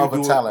 that's my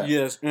other talent.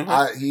 Yes,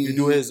 you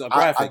do his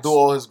graphics. I do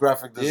all his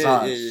graphic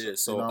designs. Yeah.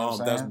 So you know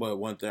that's but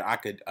one thing I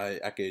could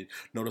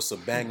notice a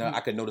banger. I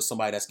could notice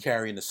somebody that's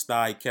carrying the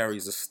style. He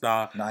carries the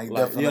style. Nah, you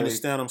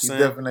understand what I'm saying?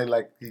 He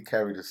definitely he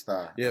carried the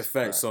style. Yeah,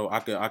 fact. So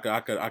I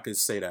could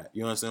say that.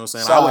 You understand what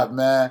I'm saying? Saad,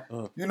 man.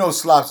 You know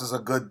Slops is a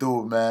good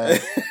dude, man.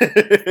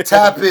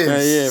 Tap in.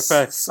 Yeah,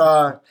 fact.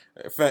 Saad.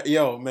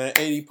 Yo, man,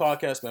 AD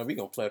podcast, man. We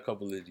gonna play a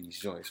couple of these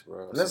joints,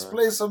 bro. Let's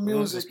play some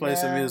music. Let's play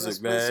some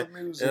music,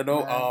 man. You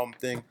know,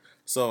 thing.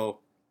 So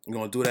we're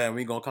gonna do that, and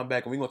we're gonna come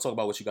back, and we're gonna talk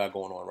about what you got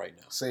going on right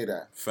now. Say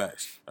that.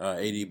 Facts.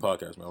 AD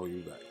podcast, man. We'll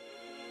be back.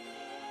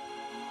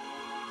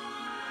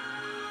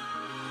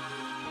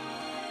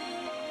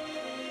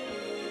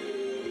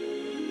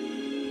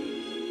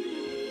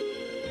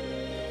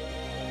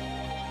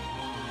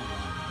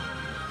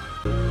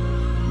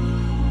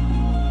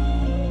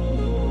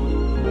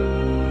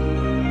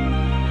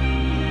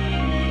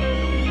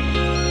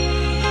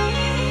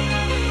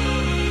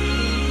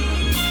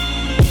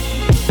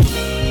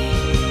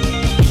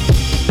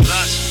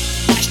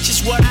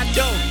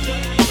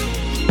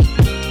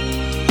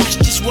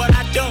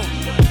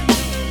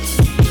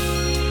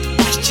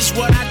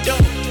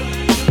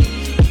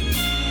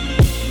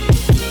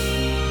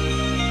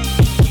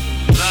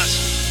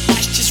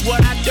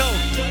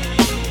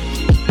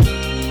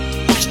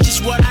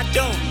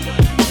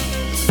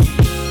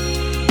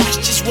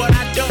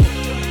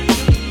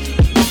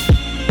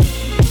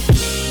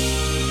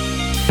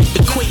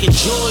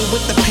 joy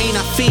with the pain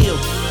I feel.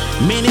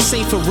 Man, this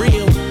ain't for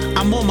real.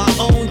 I'm on my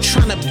own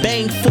trying to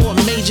bang for a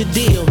major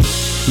deal.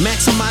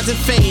 Maximizing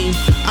fame,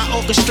 I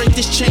orchestrate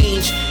this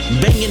change.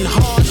 Banging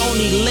hard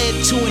only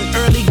led to an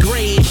early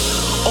grave.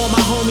 All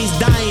my homies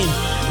dying,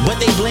 but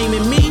they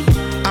blaming me.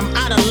 I'm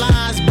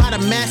idolized by the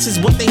masses,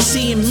 what they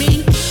see in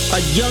me. A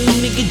young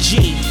nigga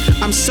G.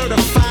 I'm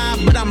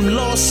certified, but I'm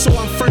lost, so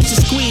I'm first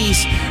to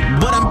squeeze.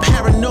 But I'm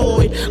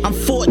paranoid. I'm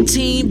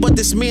 14, but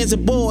this man's a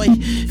boy.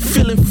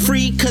 Feeling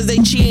free, cause they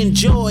cheering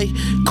joy.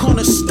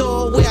 Corner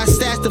store where I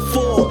stashed the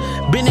four.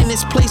 Been in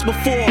this place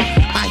before.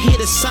 I hear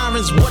the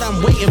sirens, what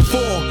I'm waiting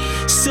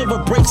for. Silver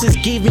bracelets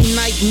gave me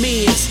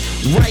nightmares.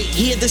 Right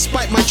here,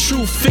 despite my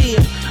true fear.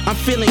 I'm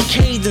feeling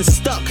caged and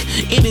stuck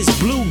in this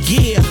blue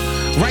gear.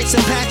 Rights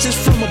and patches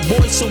from a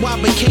boy, so I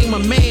became a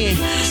man.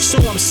 So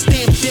I'm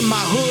stamped in my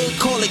hood,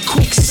 call it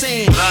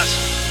quicksand.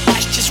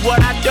 That's just what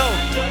I do.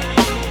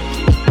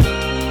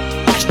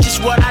 That's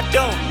just what I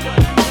do.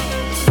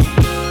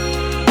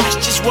 That's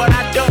just what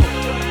I do.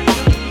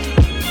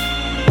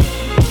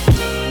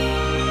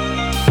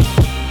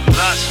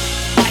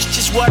 That's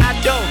just what I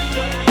do.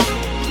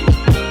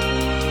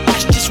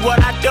 That's just what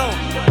I do.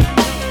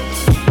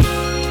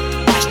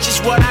 That's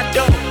just what I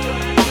do.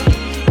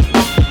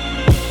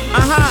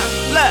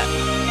 Look,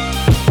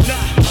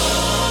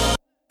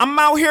 I'm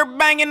out here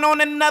banging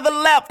on another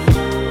level.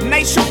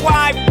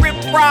 Nationwide, rip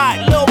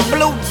ride, little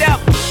blue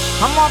devil.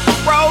 I'm off the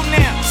road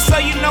now, so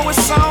you know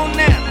it's on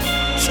now.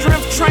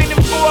 Strength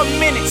training for a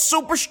minute,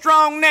 super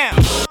strong now.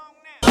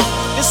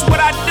 This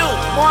what I do,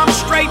 boy, I'm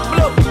straight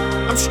blue.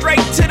 I'm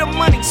straight to the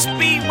money,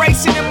 speed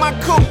racing in my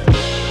coupe.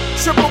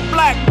 Triple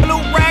black,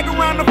 blue rag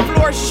around the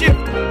floor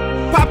shifting.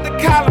 Pop the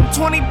column,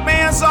 20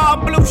 bands, all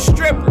blue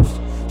strippers.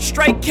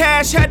 Straight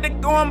cash, had to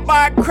go and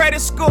buy a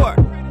credit score.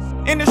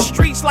 In the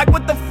streets, like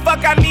what the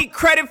fuck I need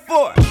credit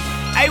for?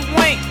 Hey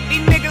Wink,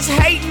 these niggas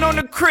hating on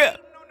the crib.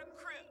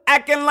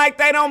 Acting like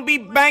they don't be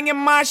banging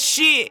my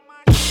shit.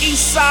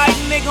 East side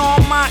nigga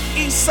on my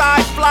east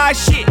side fly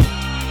shit.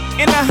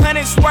 In the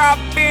hundreds where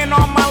I've been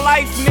all my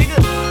life,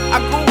 nigga. I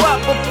grew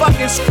up a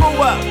fucking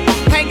screw up.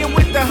 Hanging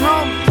with the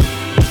homies.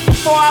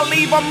 Before I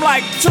leave, I'm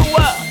like 2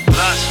 up.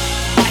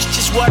 That's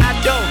just what I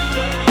do.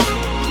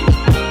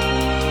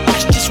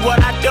 That's just what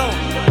I do.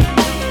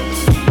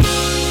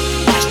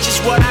 That's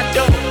just what I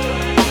do.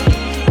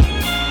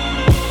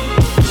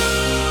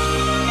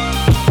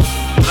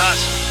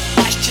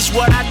 That's just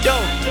what I do.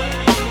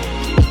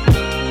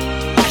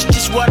 That's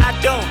just what I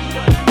do.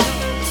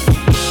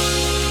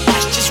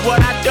 That's just what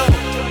I do.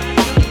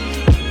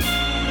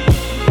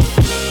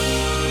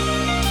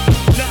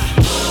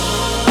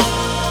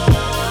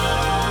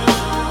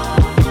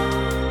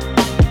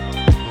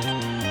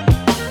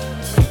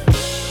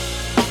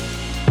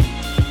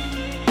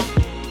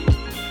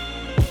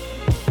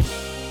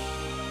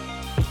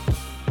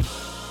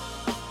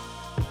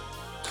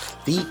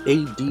 The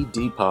ADD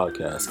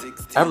Podcast.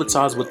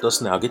 Advertise with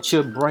us now. Get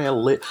your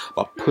brand lit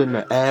by putting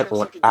an ad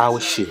on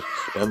our shit.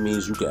 That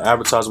means you can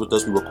advertise with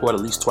us. We record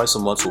at least twice a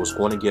month, so it's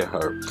going to get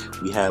heard.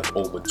 We have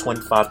over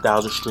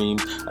 25,000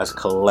 streams as a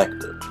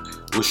collective.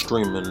 We're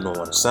streaming on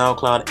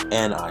SoundCloud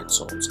and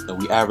iTunes.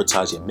 And we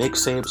advertise your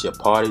mixtapes, your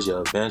parties, your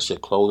events, your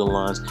clothing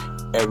lines,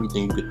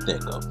 everything you could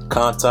think of.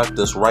 Contact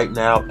us right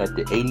now at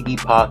the ADD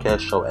Podcast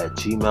Show at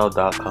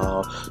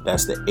gmail.com.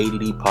 That's the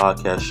ADD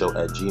Podcast Show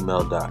at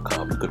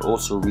gmail.com. You can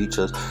also reach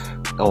us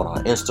on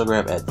our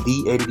Instagram at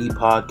the ADD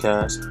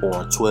Podcast or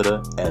on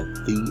Twitter at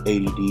the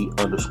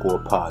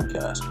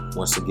ADD_podcast.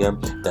 Once again,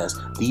 that's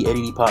the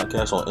ADD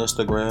Podcast on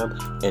Instagram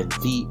and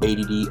the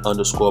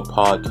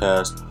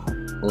ADD_podcast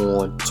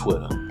on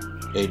Twitter.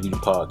 ADD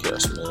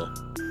Podcast, man.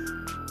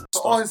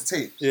 All his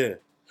tapes. Yeah.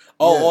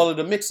 Oh, yeah. All of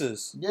the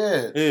mixes.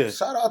 Yeah.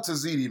 Shout out to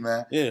Zeeti,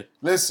 man. Yeah.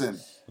 Listen,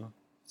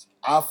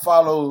 I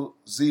follow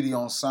Zeeti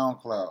on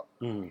SoundCloud.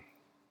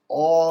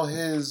 All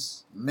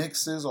his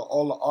mixes or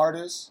all the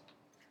artists,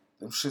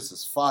 them shits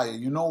is fire.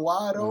 You know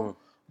why though?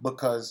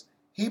 Because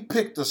he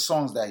picked the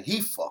songs that he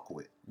fuck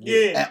with.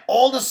 Yeah. And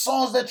all the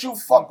songs that you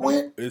fuck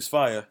with, it's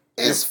fire.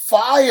 It's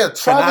fire.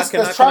 Travis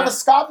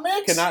Scott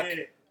mix?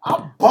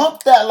 I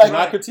bumped that like. Can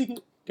I critique it?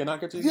 Can I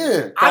critique it?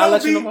 Yeah. I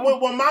don't be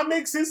with my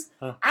mixes.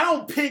 I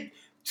don't pick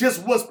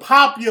just what's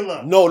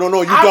popular. No,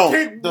 you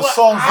don't. The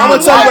songs. I'm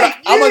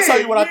gonna tell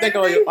you what I think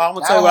of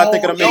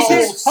the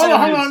mixes. Hold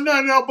on,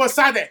 no.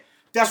 Beside that,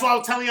 that's why I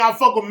was telling you I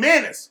fuck with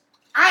MANNAZ.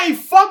 I ain't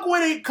fuck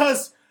with it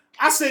because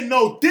I said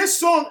no. This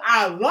song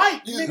I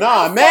like.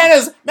 Nah,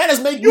 MANNAZ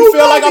make you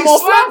feel like I'm on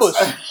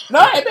Flatbush.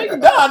 Nah, it make you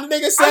the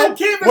nigga said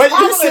when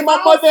you see my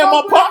mother and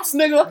my pops,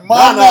 nigga.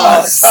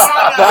 MANNAZ.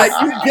 Like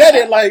you get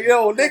it, like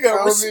yo,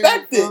 nigga,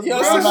 respect it. You know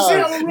what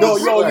I'm saying? No,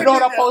 yo, you know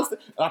what I posted?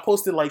 I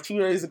posted like 2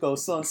 days ago,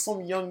 son.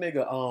 Some young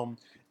nigga,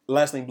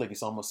 last name Blicky,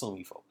 so I'm assuming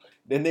he folk.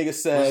 The nigga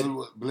said,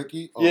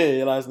 Blicky? Oh.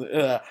 Yeah,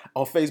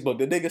 on Facebook.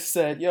 The nigga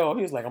said, yo,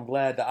 he was like, I'm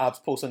glad the ops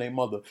posting their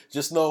mother.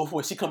 Just know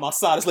when she come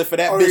outside, it's lit for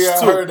that bitch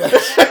too. I heard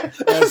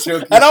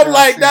that. And I'm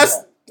like, that's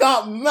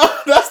No,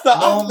 that's the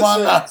opposite.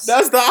 MANNAZ.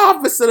 That's the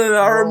opposite of it.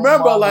 I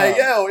remember, MANNAZ. like,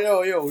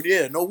 yo,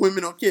 yeah, no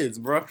women, no kids,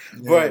 bro.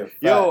 But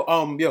yo,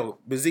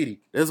 Zeeti,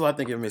 this is what I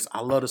think you miss.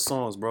 I love the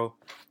songs, bro.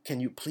 Can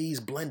you please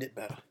blend it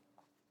better?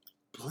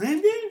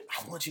 Blend it?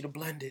 I want you to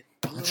blend it.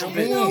 What you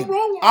mean?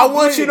 I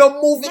want you to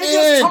move it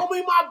Niggas in. told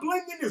me my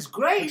blending is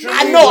great.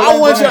 I know.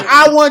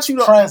 I want you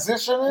to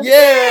transition.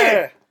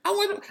 Yeah.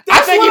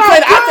 I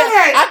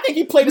think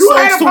he played the songs too long. You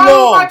had a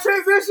problem with my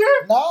transition?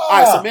 No. All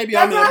right, so maybe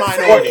I'm in the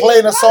minority. What,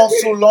 playing the songs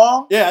too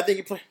long? Yeah, I think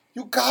he played.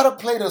 You gotta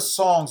play the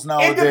songs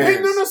nowadays. It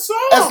depends on the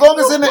song. As long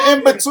as in the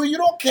in between, you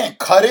can't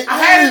cut it. I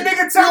had a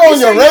nigga tell you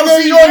me on your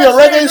reggae, you on your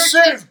reggae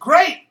shit. It's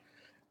great.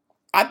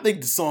 I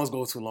think the songs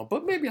go too long,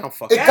 but maybe I'm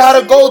fucking. It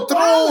gotta go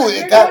through.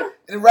 It got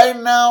right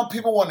now.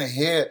 People want to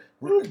hear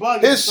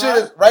his shit.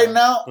 Is, right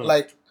now,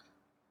 like,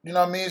 you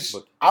know what I mean.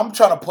 I'm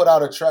trying to put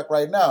out a track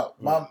right now.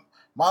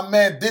 My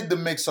man did the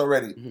mix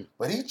already,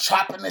 but he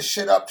chopping this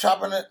shit up,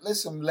 chopping it.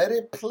 Listen, let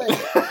it play.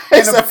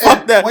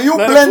 Fuck that. When you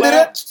blended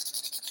it.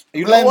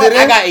 You know what?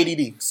 I got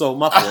ADD, so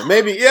my fault.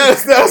 Maybe, yeah,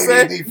 you know what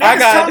I'm saying? I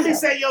got. Tell me,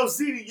 say, yo,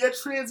 Zeeti, your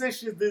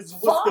transition is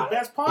what's the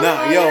best part?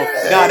 Nah,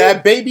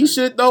 that baby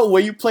shit though,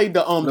 when you played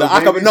the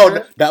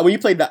when you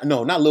played that,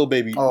 no, not Lil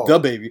Baby, the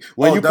baby.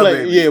 When you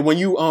play, when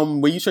you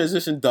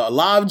transitioned the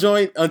live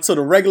joint unto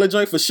the regular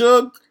joint for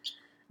Suge,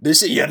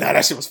 this shit,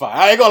 that shit was fire.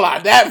 I ain't gonna lie,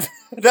 that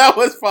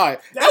was fire.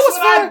 That was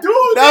fire.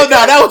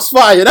 That was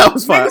fire. That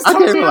was fire. I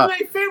can't lie. My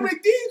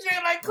favorite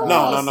DJ, like, come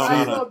on,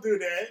 no, don't do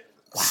that.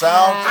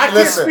 I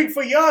can't speak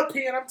for your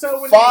opinion. I'm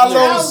telling you.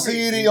 Follow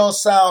Zeeti on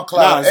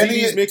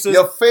SoundCloud.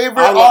 Your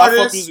favorite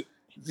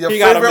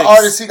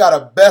artist, he got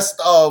a best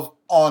of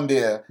on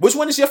there. Which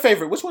one is your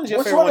favorite? Which one is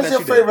your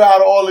favorite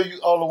out of all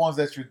the ones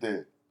that you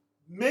did?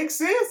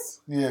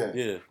 Mixes?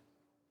 Yeah.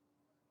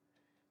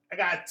 I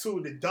got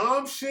two: the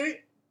Dom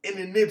shit and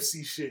the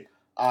Nipsey shit.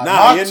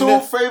 My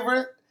two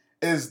favorite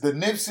is the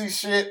Nipsey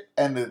shit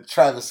and the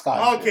Travis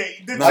Scott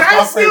shit. The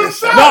Travis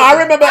Scott. No,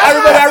 I remember.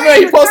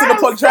 He posted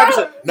the Travis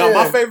shit. No,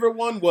 my favorite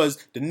one was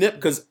the Nip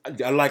because,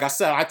 like I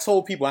said, I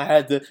told people I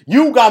had to.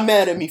 You got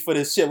mad at me for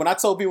this shit when I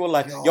told people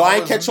like, yo, I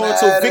ain't catch on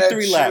until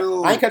Victory Lap.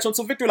 I ain't catch on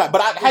until Victory Lap.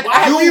 But I had to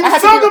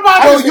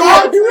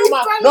be real.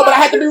 No, but I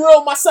had to be real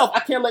with myself. I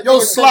can't let you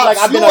like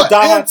I've been a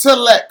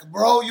intellect,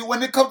 bro. You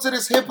when it comes to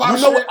this hip hop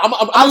shit,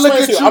 I look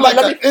at you like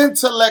an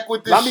intellect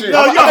with this shit.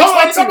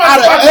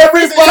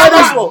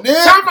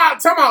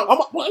 Time out. I'm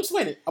gonna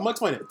explain it.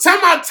 Time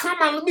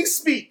out. Let me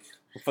speak.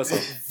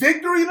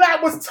 Victory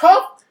Lap was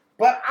tough,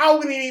 but I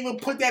wouldn't even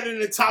put that in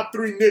the top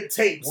 3 Nip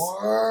tapes.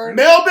 Word.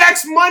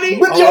 Mailback's Money.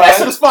 That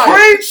shit was fire.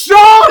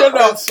 Crenshaw.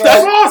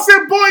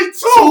 Boston Boy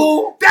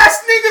 2. That's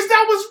niggas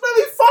that was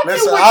really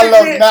fucking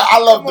with I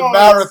love the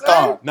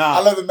marathon.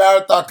 I love the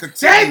marathon continues.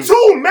 That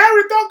too.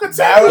 Marathon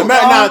continues.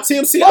 Nah,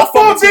 TMC. I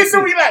fuck with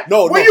Victory Lap.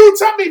 No. When you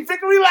tell me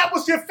Victory Lap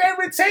was your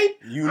favorite tape,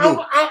 you knew.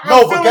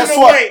 But guess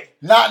what?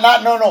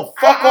 No.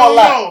 Fuck all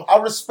that. I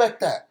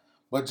respect that.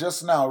 But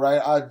just now,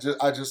 right?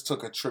 I just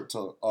took a trip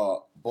to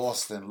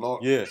Boston,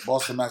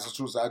 Boston,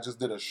 Massachusetts. I just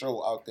did a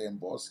show out there in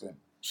Boston.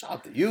 Shout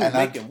out to you,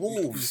 making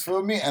moves. You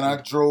feel me? And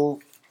I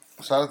drove.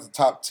 Shout out to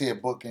Top Tier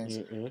Bookings.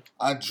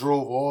 I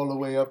drove all the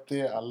way up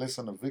there. I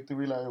listened to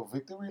Victory Lap.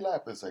 Victory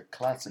Lap is a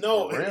classic.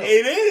 No, for real.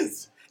 it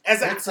is.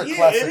 It's a classic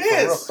for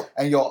real.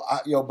 And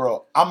yo,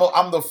 bro, I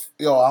don't know.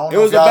 It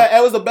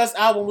was the best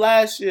album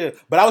last year.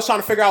 But I was trying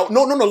to figure out.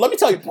 No. Let me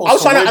tell you. I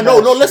was trying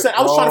to. Listen.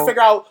 I was trying to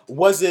figure out.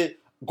 Was it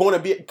going to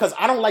be, because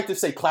I don't like to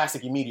say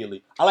classic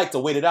immediately. I like to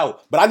wait it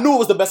out. But I knew it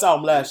was the best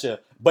album last year.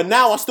 But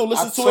now I still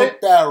listen to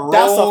it.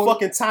 That's a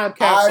fucking time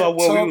capsule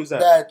where we was at.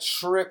 That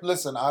trip.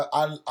 Listen,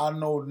 I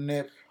know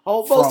Nip.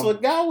 Almost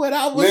forgot what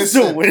I was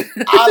doing.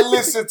 I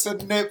listened to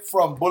Nip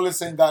from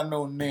Bullets Ain't Got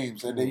No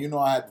Names, and then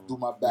I had to do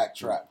my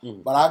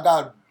backtrack. But I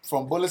got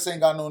from Bullets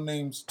Ain't Got No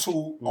Names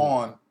 2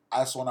 on.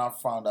 That's when I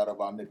found out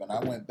about Nip, and I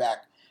went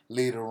back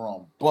later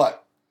on.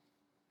 But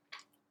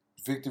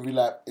Victory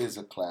Lap is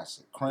a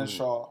classic.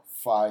 Crenshaw,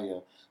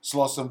 fire.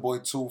 Slauson Boy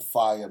 2,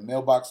 fire.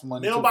 Mailbox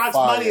Money 2, fire.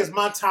 Money is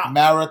my top.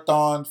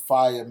 Marathon,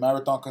 fire.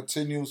 Marathon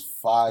Continues,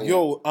 fire.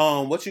 Yo,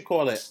 what you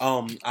call it?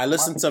 I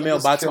listened to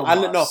Mailbox.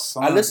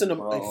 I listened to.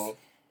 Bro.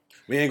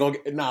 We ain't gonna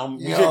get. Nah,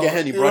 you should get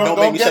Henny, bro. Don't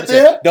make me shut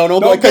it down.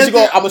 Don't go because you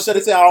go. I'm gonna shut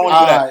it down. I don't want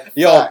to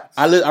do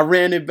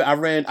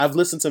that. Yo, I've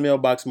listened to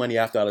Mailbox Money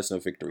after I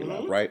listened to Victory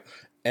Lap, right?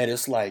 And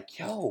it's like,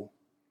 yo,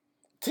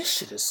 this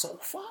shit is so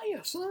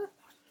fire, son.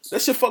 That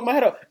shit fucked my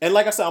head up. And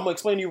like I said, I'm gonna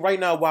explain to you right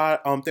now why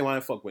I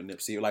didn't fuck with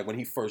Nipsey, like when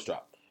he first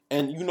dropped.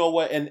 And you know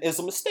what? And it's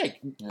a mistake.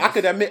 Yes. I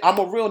could admit, I'm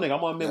a real nigga. I'm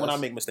gonna admit when I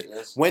make mistakes.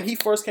 Yes. When he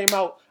first came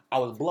out, I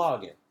was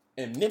blogging.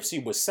 And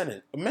Nipsey was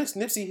sending.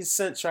 Nipsey he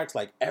sent tracks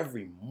like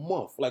every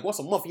month. Like once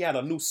a month he had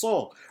a new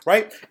song,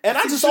 right? And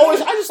I just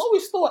always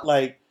thought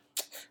like,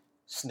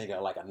 this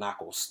nigga like a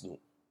Knocko Snoop.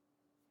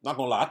 Not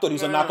gonna lie, I thought he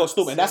was a knockout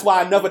stupid. And that's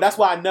why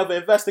I never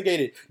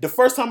investigated. The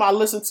first time I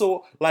listened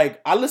to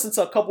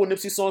a couple of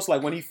Nipsey songs,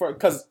 like when he first,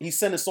 because he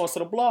sent his songs to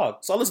the blog.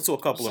 So I listened to a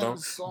couple of them.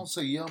 Songs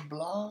to your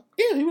blog?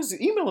 Yeah, he was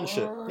emailing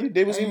shit.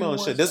 They was emailing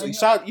shit.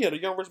 The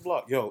Young Rich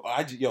blog.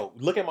 Yo,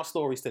 look at my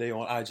stories today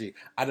on IG.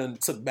 I done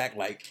took back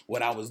like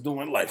what I was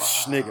doing, like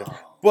nigga.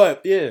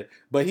 But yeah,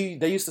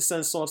 they used to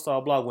send songs to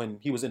our blog when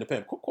he was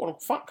independent.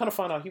 Kind of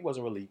found out he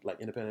wasn't really like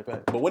independent.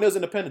 But when it was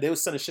independent, they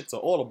was sending shit to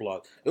all the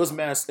blogs. It was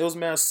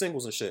mass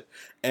singles and shit.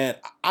 And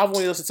I've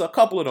only listened to a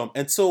couple of them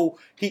until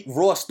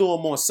Ross threw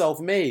them on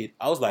Self-Made.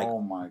 I was like,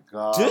 oh my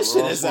god, this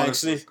shit is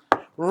actually.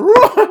 Well,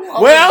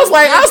 I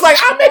was like,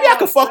 maybe I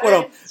could fuck with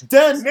him.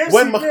 Then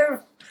when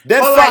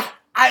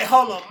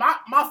hold on,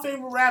 my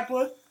favorite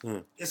rapper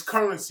is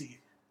Currency.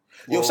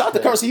 Yo, shout out to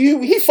Currency.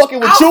 He fucking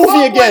with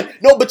Juvie again.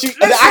 No, but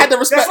I had to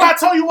respect. That's why I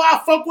tell you why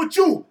I fuck with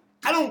you.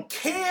 I don't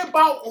care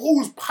about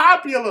who's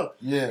popular.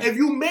 Yeah. If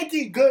you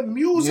making good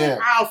music,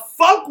 I'll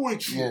fuck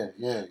with you.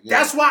 Yeah.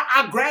 That's why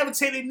I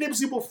gravitated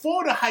Nipsey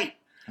before the hype.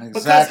 Exactly.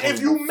 Because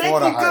if you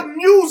making good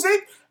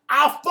music,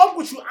 I'll fuck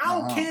with you. I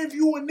don't care if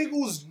you a nigga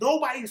who's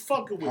nobody's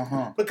fucking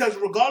with. Because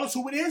regardless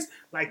who it is,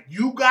 like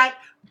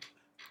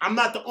I'm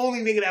not the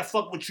only nigga that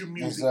fuck with your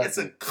music. Exactly. It's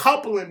a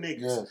couple of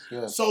niggas.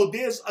 Yes. So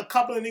there's a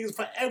couple of niggas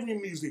for every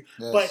music.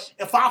 Yes. But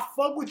if I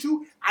fuck with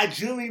you, I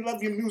genuinely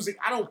love your music.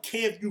 I don't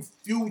care if you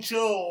Future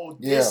or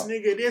this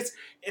nigga, this.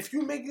 If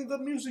you making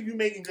good music, you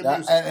making good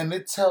music. And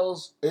it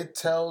tells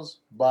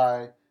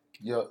by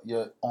your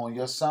on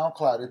your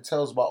SoundCloud, it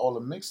tells by all the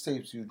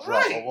mixtapes you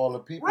drop of all the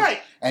people. Right.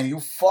 And you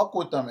fuck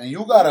with them. And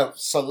you got a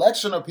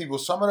selection of people.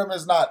 Some of them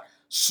is not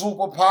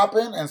super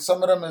popping and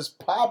some of them is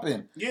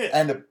popping. Yeah.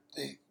 And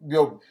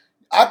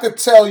I could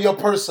tell your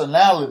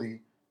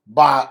personality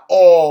by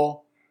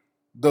all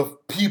the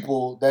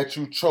people that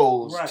you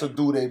chose to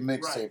do their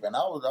mixtape, and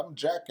I'm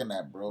jacking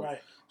that, bro.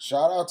 Right.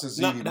 Shout out to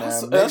Zeeti,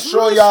 man. Make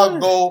sure y'all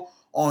go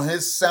on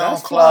his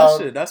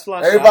SoundCloud. That's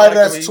fly. Everybody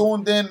that's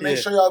tuned in, make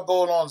sure y'all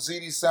go on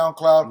Zeeti's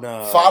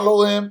SoundCloud.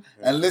 Follow him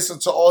and listen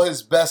to all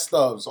his best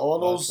ofs, all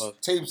those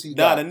tapes he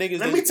got. Let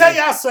me tell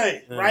y'all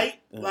something, right?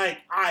 Like,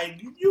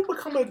 you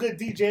become a good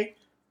DJ.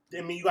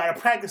 I mean, you gotta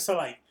practice to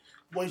like.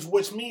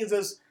 Which means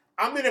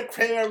I'm in a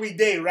crib every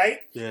day, right?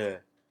 Yeah.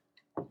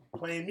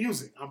 Playing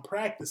music. I'm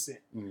practicing.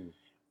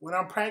 When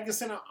I'm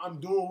practicing,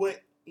 I'm doing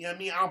you know what I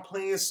mean? I'm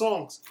playing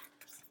songs.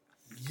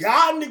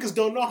 Y'all niggas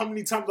don't know how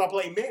many times I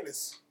play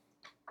MANNAZ.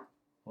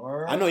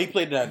 I know he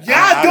played that.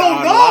 Y'all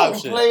don't know.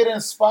 He played in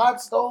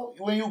spots, though,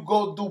 when you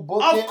go do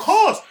bookings? Of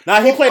course.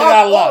 Nah, he played it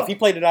out live. He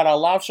played it at our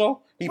live show.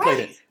 He played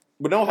it.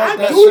 But don't have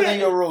that shit in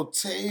your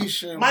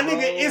rotation, my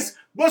nigga,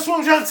 what's what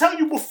I'm trying to tell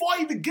you before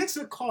I even get to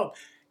the club.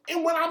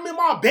 And when I'm in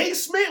my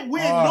basement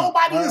where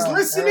nobody is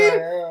listening,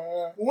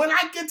 when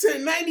I get to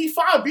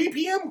 95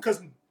 BPM, because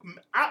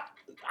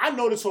I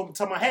know this off the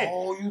top of my head.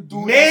 Oh, you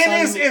do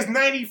MANNAZ is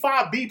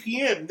 95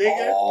 BPM,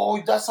 nigga. Oh,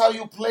 that's how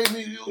you play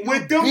me.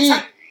 With them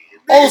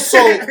also,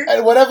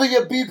 and whatever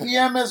your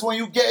BPM is when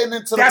you getting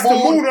into that's the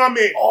mood. That's the mood I'm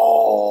in.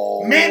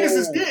 Oh. MANNAZ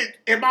is good.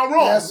 Am I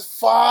wrong? That's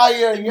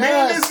fire. Yes,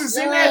 MANNAZ is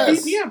in that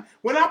BPM.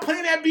 When I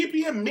play that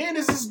BPM,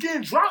 MANNAZ is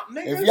getting dropped,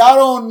 nigga. If y'all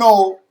don't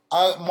know,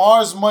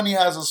 Marz Money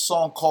has a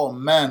song called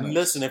MANNAZ.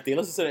 Listen, if they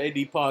listen to the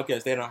AD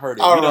podcast, they done heard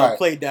it. All we right. done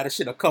played that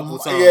shit a couple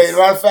times. Yeah,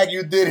 matter of fact,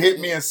 you did hit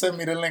me and send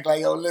me the link.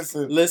 Like, yo,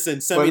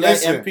 listen. Send me that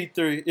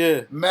MP3.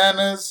 Yeah.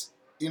 MANNAZ,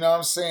 you know what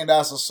I'm saying?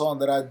 That's a song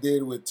that I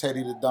did with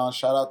Teddy the Don.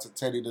 Shout out to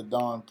Teddy the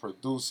Don,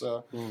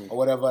 producer or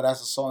whatever.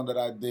 That's a song that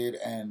I did,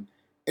 and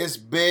it's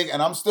big,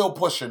 and I'm still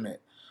pushing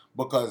it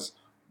because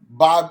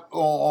Bobby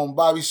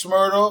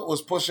Smurda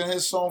was pushing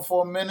his song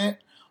for a minute.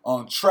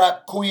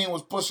 Trap Queen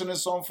was pushing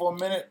this song for a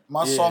minute.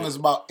 My song is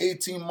about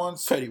 18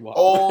 months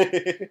old.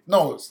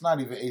 No, it's not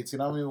even 18.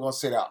 I'm even gonna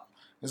say that.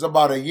 It's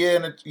about a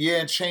year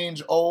and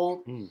change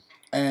old.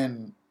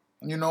 And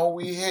you know,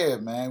 we here,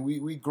 man.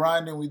 We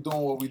grinding, we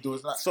doing what we do.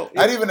 It's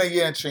not even a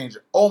year and change,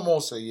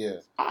 almost a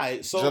year.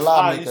 Alright, so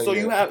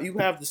you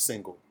have the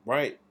single,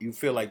 right? You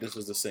feel like this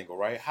is the single,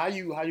 right? How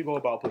you go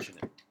about pushing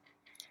it?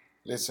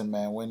 Listen,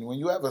 man, when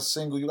you have a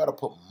single, you gotta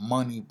put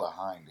money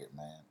behind it,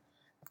 man.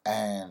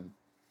 And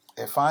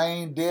if I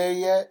ain't there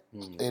yet,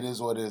 it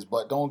is what it is.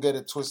 But don't get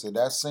it twisted.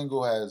 That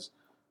single has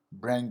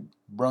brung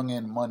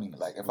in money.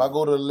 Like, if I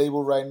go to the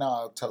label right now,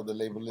 I'll tell the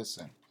label,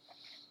 listen,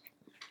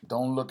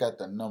 don't look at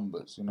the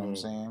numbers. You know what I'm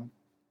saying?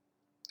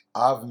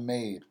 I've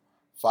made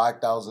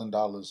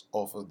 $5,000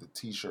 off of the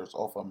T-shirts,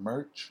 off of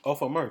merch.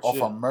 Off of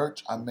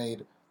merch, I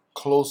made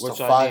close to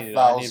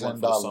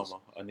 $5,000.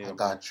 I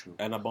got you.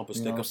 And a bumper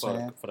sticker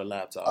for the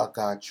laptop. I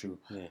got you.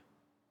 Yeah.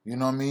 You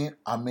know what I mean?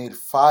 I made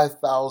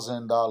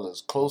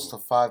 $5,000, close to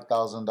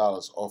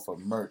 $5,000 off of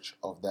merch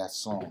of that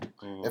song.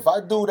 If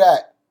I do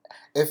that,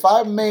 if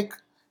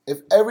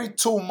every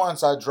 2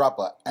 months I drop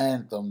an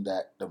anthem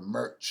that the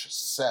merch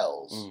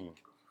sells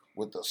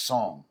with the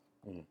song,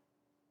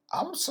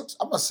 I'm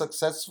a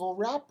successful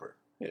rapper.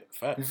 Yeah,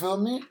 fact. You feel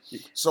me?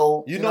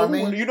 So you know what I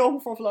mean? You know who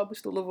from Flatbush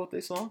still live with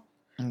their song?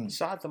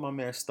 Shout out to my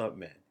man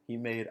Stuntman. He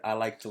made "I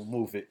Like to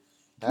Move It"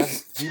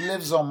 He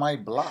lives on my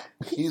block.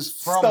 He's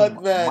from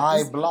Stunt man.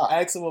 my block.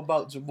 Ask him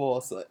about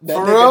Jamal, son.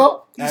 For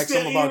real? Ask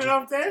him about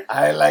up there?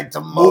 I like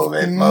to move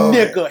it.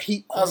 Nigga,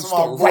 he owns That's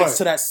my the boy. rights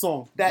to that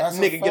song. That That's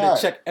a nigga get a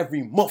fact. check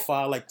every month.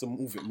 I like to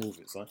move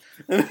it, son.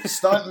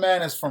 Stunt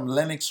man is from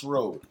Lenox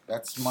Road.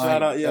 That's my.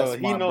 Shout out, yo. That's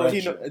He my know.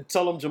 brethren.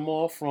 Tell him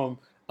Jamal from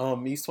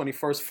East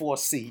 21st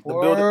 4C. The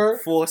Word. building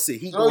 4C.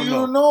 He So gonna you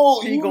know. know,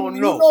 He you gonna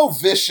know. know.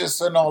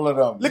 Vicious and all of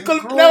them. Look, You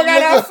look, grew look, up,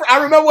 nigga.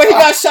 I remember when he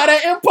got shot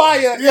at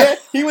Empire. Yeah,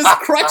 he was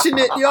crutching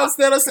it. You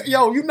understand?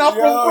 Yo, you not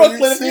Yo, from Brooklyn.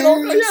 you If you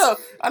don't know, serious? yeah,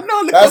 I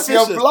know. Look That's up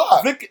your Vicious.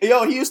 block. Vic,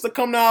 yo, he used to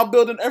come to our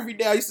building every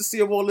day. I used to see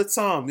him all the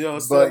time. Yo,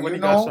 so But when you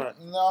he got know shot.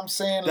 what I'm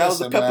saying? That was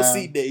the Pepper man,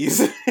 Seed days.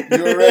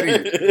 You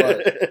already.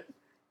 But,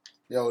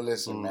 yo,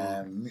 listen, Mm.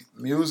 man.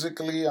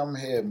 Musically, I'm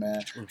here,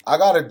 man. I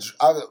gotta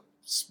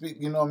speak.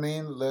 You know what I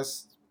mean?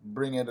 Let's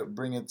bring it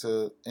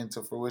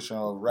into fruition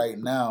of right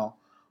now.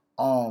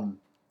 I'm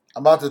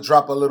about to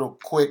drop a little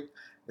quick.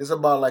 It's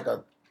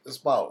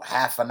about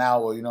half an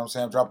hour. You know what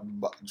I'm saying?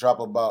 Drop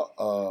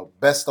about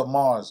Best of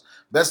Mars,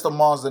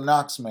 the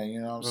Knox man. You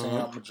know what I'm saying?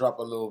 I'm gonna drop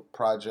a little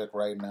project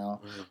right now.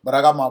 But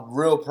I got my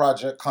real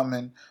project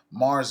coming,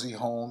 Marzi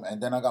Home,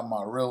 and then I got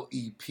my real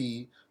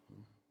EP,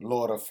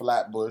 Lord of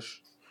Flatbush.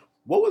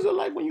 What was it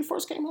like when you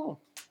first came home?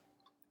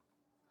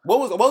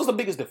 What was the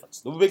biggest difference?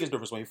 The biggest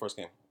difference when you first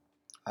came home?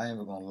 I ain't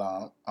even gonna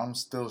lie. I'm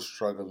still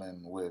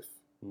struggling with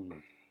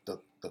the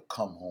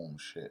come home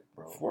shit,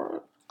 bro.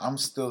 Word. I'm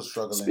still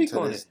struggling Speak to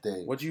on this it.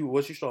 day. What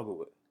you struggle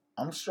with?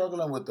 I'm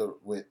struggling with the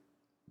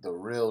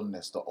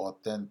realness, the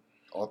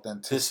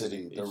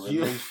authenticity,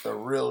 the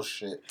real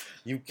shit.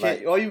 You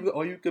can't. All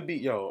you could be.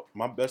 Yo,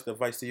 my best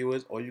advice to you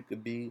is all you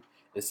could be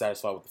is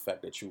satisfied with the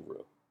fact that you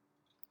real.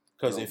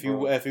 Because if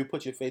you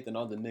put your faith in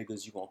other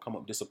niggas, you gonna come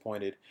up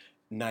disappointed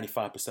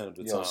 95% of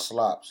the time.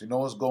 Slops. You know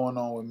what's going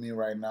on with me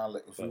right now?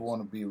 Like, if you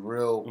want to be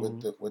real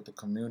with the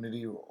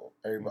community,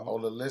 everybody, all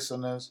the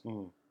listeners,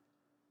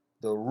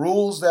 the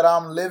rules that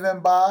I'm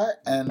living by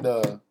and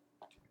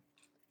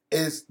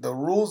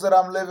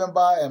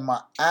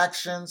my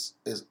actions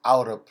is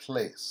out of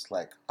place.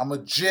 Like, I'm a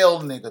jail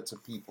nigga to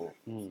people,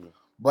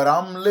 but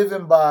I'm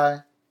living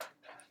by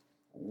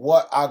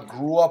what I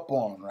grew up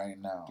on right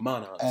now.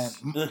 MANNAZ.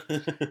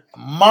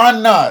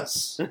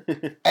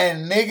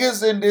 And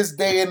niggas in this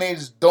day and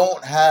age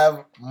don't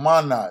have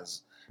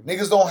MANNAZ.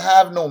 Niggas don't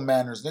have no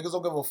manners. Niggas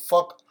don't give a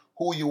fuck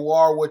who you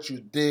are, what you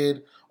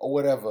did, or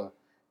whatever.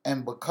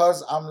 And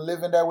because I'm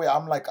living that way,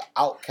 I'm like an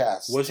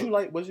outcast. Was you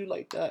like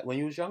that when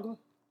you was younger?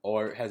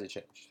 Or has it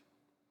changed?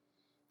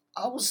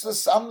 I'm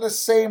the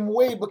same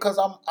way because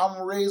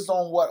I'm raised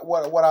on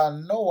what I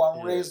know.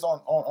 I'm raised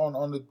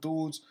on the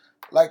dudes.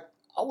 Like,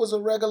 I was a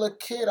regular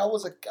kid.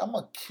 I'm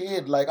a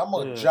kid. Like, I'm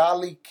a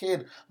jolly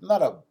kid. I'm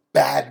not a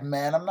bad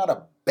man. I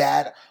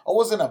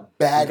wasn't a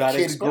bad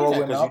kid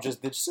growing up. You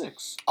just did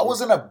 6. I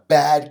wasn't a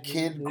bad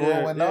kid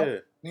growing up.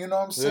 You know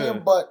what I'm saying? Yeah.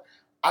 But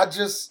I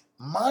just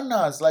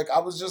MANNAZ. Like, I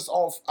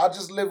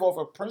just live off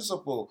a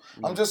principle.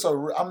 I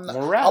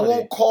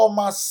won't call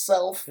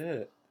myself.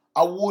 Yeah.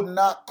 I would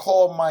not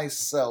call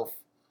myself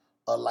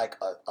a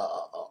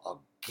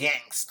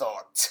gangster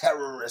or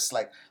terrorist.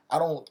 Like, I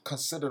don't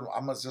consider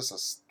I'm just a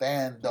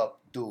stand-up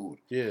dude.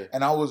 Yeah.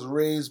 And I was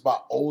raised by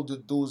older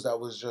dudes that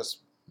was just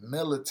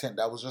militant,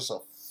 that was just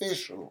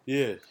official.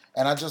 Yeah.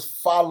 And I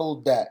just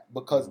followed that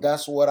because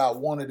that's what I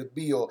wanted to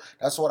be, or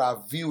that's what I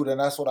viewed, and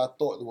that's what I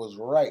thought was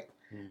right.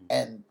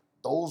 And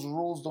those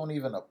rules don't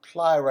even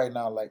apply right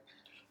now. Like,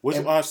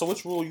 so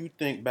which rule you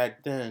think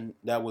back then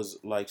that was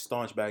like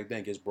staunch back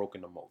then gets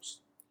broken the most?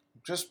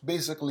 Just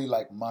basically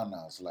like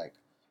MANNAZ, like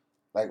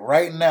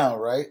right now,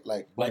 right?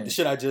 Like the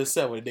shit I just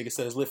said, where the nigga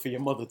says live for your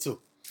mother too.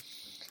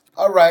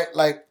 All right,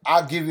 like,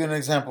 I'll give you an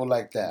example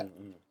like that.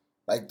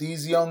 Like,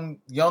 these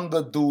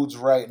younger dudes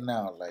right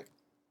now, like,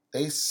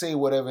 they say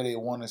whatever they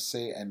want to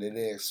say and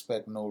they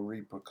expect no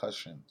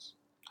repercussions.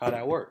 How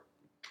that work?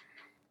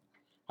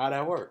 I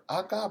got.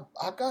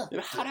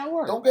 How that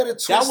work? Don't get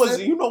it twisted. That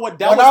was, you know what?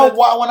 When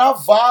I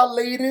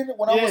violated,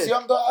 when I was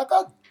younger, I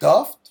got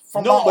duffed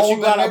from my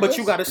older niggas. But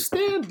you gotta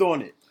stand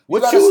on it.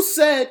 What you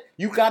said,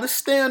 you gotta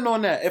stand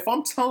on that. If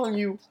I'm telling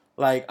you,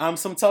 like, I'm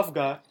some tough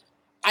guy,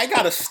 I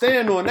gotta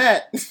stand on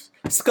that.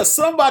 Because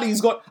somebody's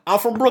going. I'm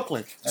from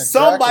Brooklyn. Exactly.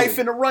 Somebody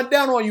finna run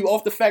down on you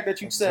off the fact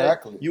that you said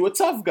you a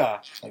tough guy.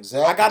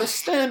 Exactly. I gotta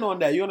stand on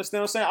that. You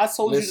understand what I'm saying?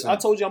 I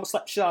told you I'm gonna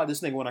slap shot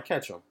this nigga when I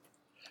catch him.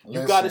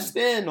 You gotta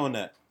stand on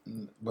that.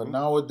 But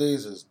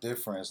nowadays it's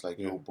different. It's like,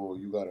 yo, bro,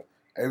 you gotta.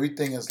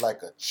 Everything is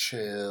like a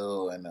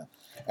chill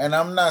and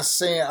I'm not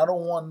saying I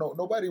don't want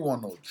nobody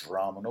want no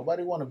drama.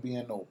 Nobody want to be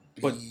in no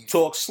beef. But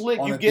talk slick,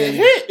 you get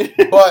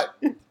hit. But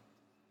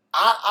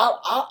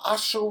I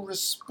show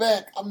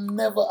respect.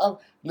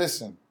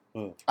 Listen.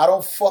 I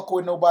don't fuck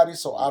with nobody,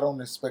 so I don't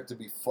expect to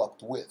be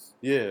fucked with.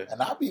 Yeah.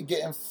 And I be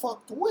getting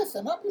fucked with,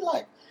 and I be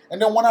like, and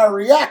then when I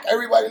react,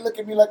 everybody look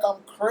at me like I'm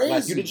crazy.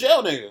 Like you the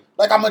jail nigga.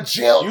 Like I'm a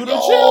jail. You the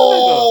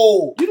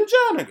jail nigga. You the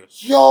jail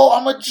nigga. Yo,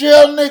 I'm a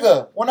jail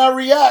nigga. When I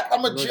react,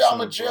 I'm a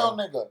jail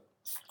nigga.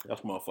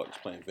 That's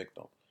motherfuckers playing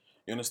victim.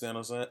 You understand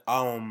what I'm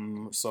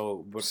saying?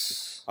 So,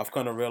 but I've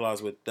kind of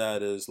realized with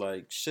that is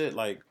like shit.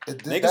 Like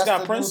niggas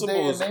got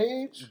principles.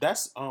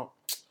 That's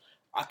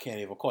I can't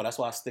even call. That's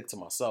why I stick to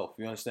myself.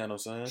 You understand what I'm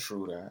saying?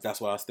 True that.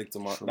 That's why I stick to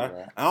my.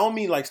 I don't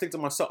mean like stick to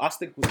myself. I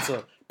stick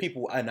to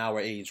people in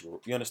our age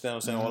group. You understand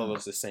what I'm saying? All of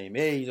us the same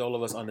age. All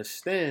of us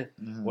understand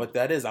what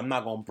that is. I'm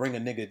not gonna bring a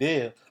nigga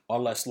there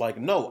unless like,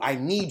 no, I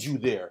need you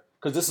there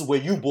because this is where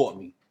you brought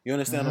me. You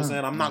understand what I'm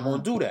saying? I'm not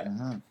gonna do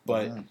that.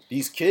 But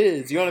these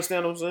kids, you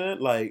understand what I'm saying?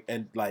 Like,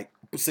 and like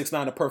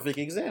 6ix9ine a perfect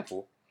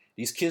example.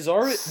 These kids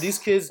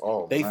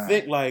they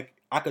think like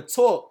I could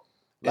talk.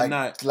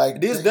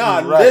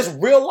 There's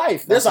real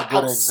life. There's an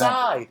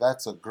outside.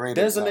 That's a great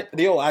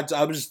example. I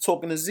was just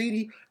talking to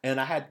Zeeti, and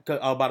I had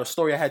about a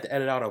story I had to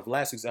edit out of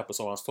last week's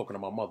episode. I was talking to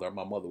my mother.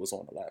 My mother was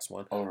on the last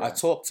one. Right. I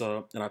talked to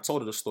her, and I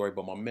told her the story,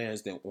 but my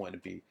mans didn't want to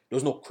be. There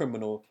was no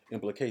criminal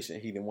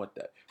implication. He didn't want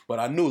that. But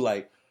I knew,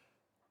 like,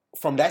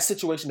 from that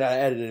situation that I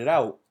edited it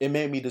out, it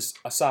made me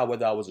decide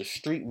whether I was a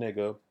street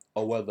nigga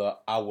or whether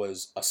I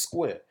was a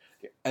square.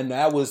 And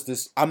I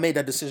made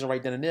that decision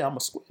right then and there. I'm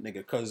a square nigga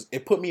because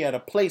it put me at a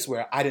place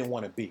where I didn't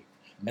want to be.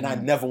 And I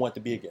never want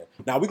to be again.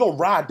 Now, we're going to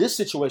ride this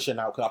situation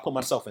out because I put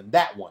myself in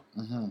that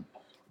one.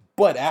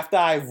 But after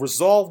I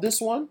resolve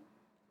this one,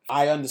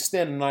 I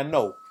understand and I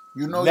know.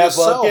 You know never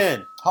yourself.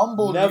 Again.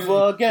 Humble.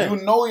 Never again.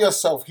 You know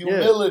yourself.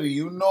 Humility.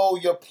 Yeah. You know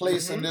your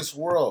place in this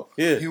world.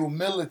 Yeah.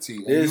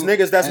 Humility. There's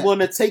niggas that's willing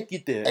to take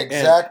you there.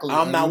 Exactly.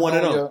 I'm not one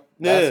of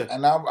them.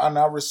 And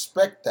I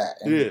respect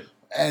that.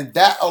 And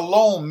that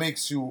alone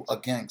makes you a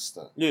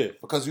gangster. Yeah.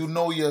 Because you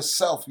know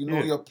yourself. You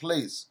know your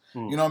place.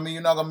 You know what I mean?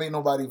 You're not going to make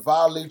nobody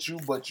violate you,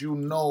 but you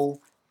know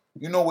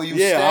where you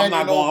stand.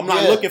 I'm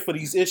not looking for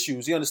these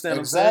issues. You understand what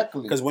I'm saying?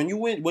 Because when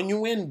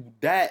you in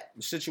that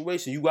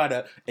situation, you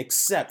gotta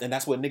accept, and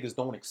that's what niggas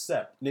don't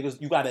accept.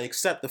 Niggas, you gotta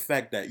accept the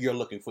fact that you're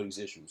looking for these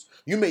issues.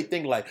 You may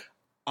think like,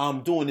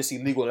 I'm doing this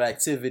illegal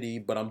activity,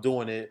 but I'm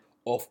doing it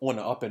on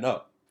the up and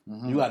up.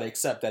 You gotta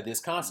accept that there's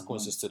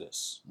consequences to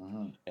this,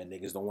 and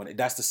niggas don't want it.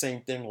 That's the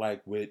same thing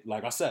like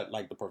I said,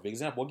 like the perfect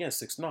example again,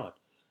 6ix9ine.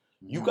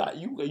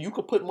 You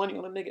could put money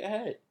on a nigga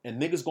head,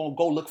 and niggas gonna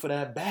go look for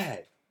that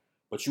bag.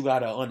 But you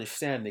gotta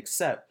understand and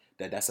accept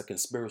that that's a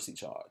conspiracy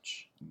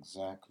charge.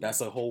 Exactly.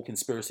 That's a whole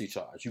conspiracy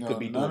charge. You could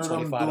be doing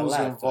 25 to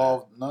life.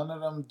 None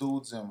of them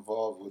dudes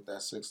involved with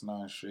that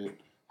 6ix9ine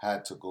shit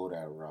had to go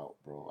that route,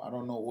 bro. I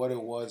don't know what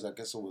it was. I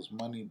guess it was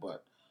money,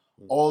 but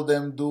all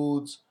them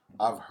dudes,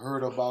 I've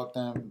heard about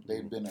them.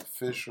 They've been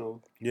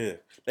official. Yeah.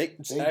 They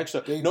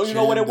you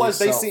know what it was?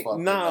 They see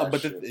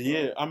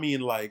I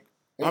mean like.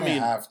 They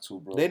didn't have to,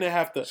 bro. They didn't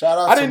have to. Shout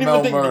out to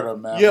Mel Murder,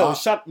 man. Yo,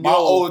 my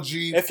OG.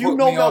 If you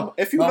know Mel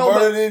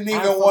Murder didn't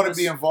even want to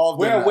be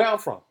involved in that. Where I'm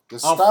from?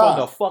 I'm from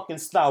the fucking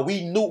style.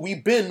 We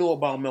been knew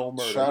about Mel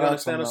Murder. Shout you out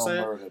understand to what I'm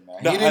saying? Mel Murder, man.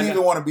 He didn't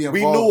even want to be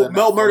involved. We knew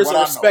Mel Murder's a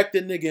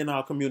respected nigga in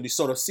our community.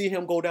 So to see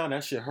him go down,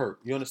 that shit hurt.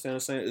 You understand what I'm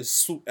saying?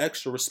 It's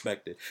extra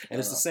respected,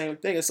 and it's the same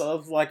thing. It's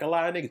like a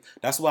lot of niggas.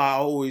 That's why I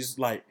always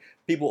like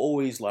people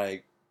always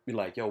like be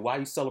like, yo, why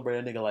you celebrate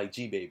a nigga like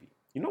G Baby?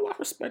 You know why I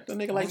respect a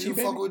nigga like G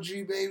Baby? You fuck with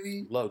G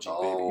Baby? Love G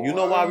Baby. You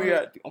know why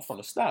I'm from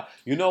the style.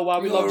 You know why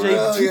we love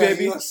G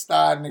Baby? You a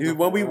star nigga. You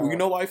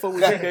know why we fuck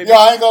with G Baby? Yo,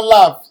 I ain't gonna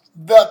lie,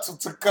 not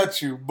to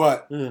cut you,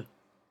 but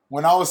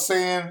when I was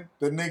saying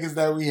the niggas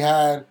that we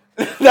had,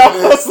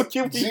 that was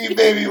G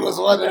Baby was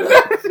one of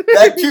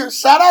them.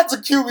 Shout out to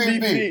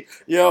QBB.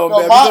 Yo,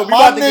 man,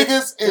 my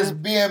niggas is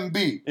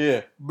BMB.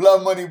 Yeah.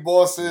 Blood Money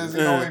Bosses,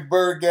 you know,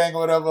 Bird Gang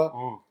or whatever.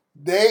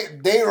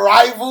 They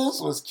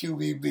rivals was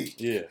QBB.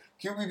 Yeah.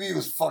 QBB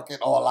was fucking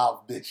all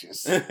out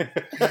bitches.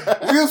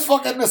 We was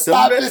fucking the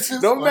star bitches.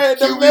 The male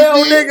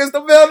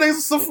niggas,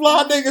 some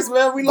fly niggas,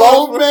 man. We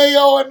love Bo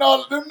Mayo and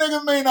all them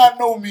niggas may not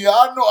know me.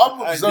 I know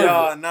I'm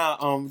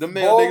observing. The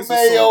male niggas. Bo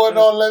Mayo and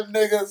all them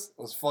niggas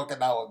was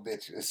fucking our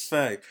bitches.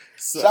 Thanks.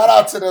 Shout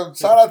out to them.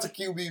 Shout out to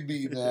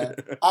QBB, man.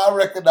 I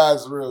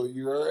recognize real.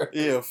 You heard?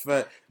 Yeah,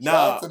 fact. Shout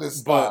out to the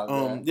style,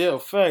 man. Yeah,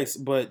 facts.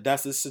 But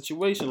that's the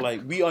situation.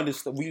 Like we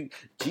understand.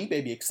 G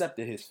Baby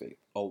accepted his fate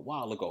a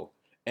while ago.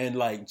 And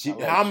like, no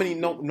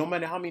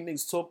matter how many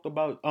niggas talked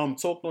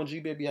on G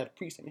Baby at the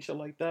precinct and shit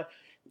like that,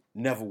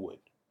 never would.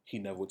 He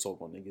never would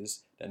talk on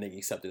niggas. That nigga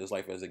accepted his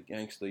life as a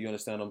gangster. You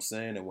understand what I'm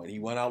saying? And when he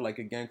went out like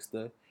a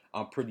gangster,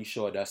 I'm pretty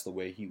sure that's the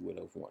way he would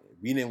have wanted.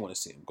 We didn't want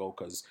to see him go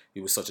because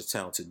he was such a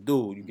talented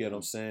dude. You get what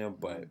I'm saying?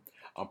 But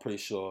I'm pretty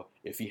sure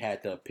if he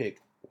had to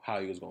pick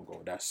how he was gonna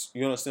go, that's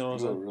you understand what I'm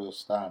saying? You're a real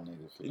style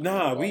nigga.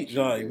 Nah,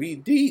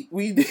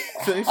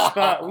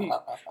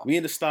 we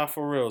in the style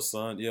for real,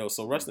 son. Yo,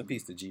 so rest in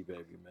peace to G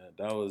Baby, man.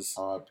 That was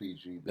R.I.P.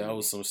 G Baby. That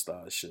was some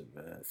style shit,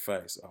 man.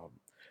 Facts.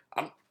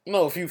 I don't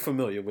know if you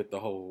familiar with the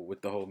whole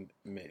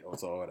mail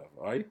or whatever,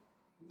 all right?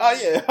 Oh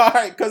yeah, all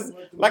right. Cause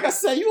like I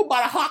said, you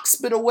about a hawk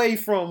spit away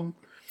from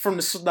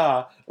the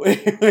star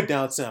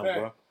downtown,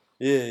 bro.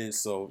 Yeah,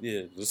 so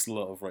yeah, just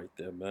love right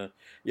there, man.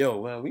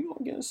 Yo, man, we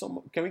gonna get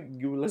some.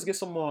 Let's get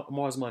some more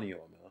Marz Money on,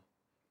 man.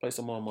 Play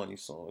some more money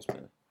songs,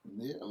 man.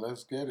 Yeah,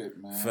 let's get it,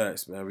 man.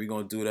 Facts, man. We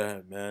gonna do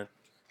that, man.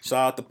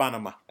 Shout out to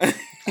Panama.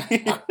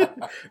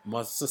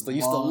 My sister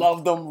used to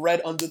love them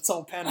red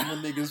undertone Panama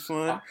niggas,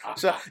 fun.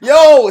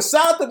 Yo,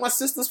 shout out to my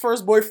sister's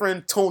first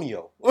boyfriend,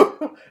 Tonio.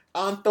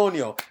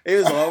 Antonio. He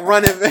was a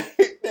running back,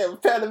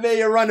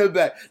 Panamanian running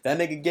back. That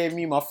nigga gave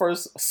me my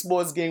first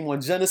sports game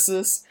on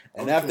Genesis.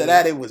 And after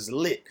that, it was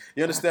lit.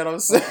 You understand what I'm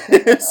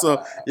saying?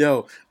 So,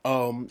 yo,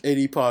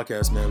 AD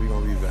Podcast, man, we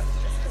gonna be back.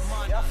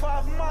 You're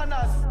five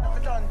manners,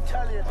 I'm done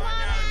tell you.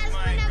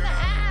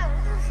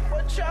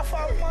 But you're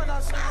five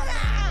manners, to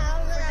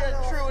get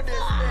through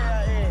this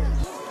there,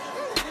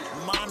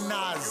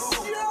 MANNAZ.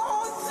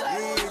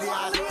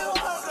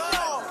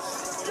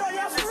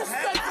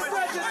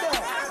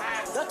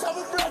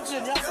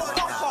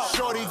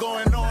 Shorty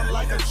going on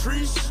like a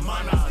tree.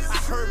 MANNAZ. I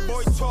heard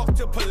boy talk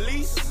to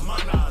police.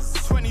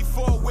 MANNAZ.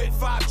 24 with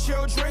 5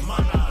 children.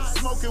 MANNAZ.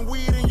 Smoking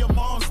weed in your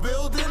mom's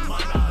building.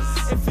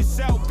 MANNAZ. If you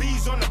sell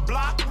bees on the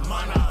block.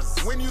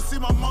 MANNAZ. When you see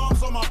my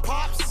mom's on my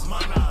pops.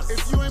 MANNAZ.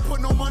 If you ain't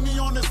put no money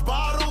on this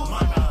bottle.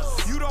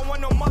 MANNAZ. You don't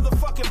want no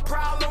motherfucking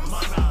problems.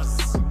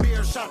 MANNAZ.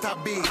 Beer shot a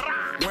beat.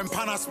 When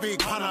Pana speak,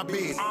 Pana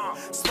beat.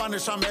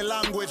 Spanish are my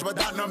language, but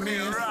that no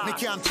mean me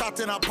can't chat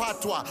in a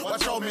patois.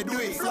 Watch how me do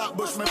it.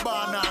 Flatbush me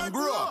born and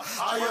grow.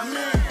 I am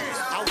me.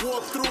 I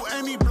walk through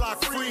any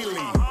block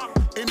freely.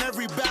 In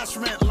every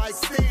bashment like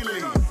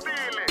Staley.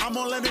 I'm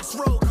on Lennox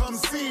Road, come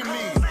see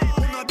me.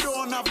 When I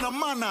don't have no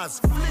manners,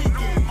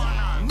 fleeky.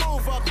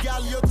 Move up,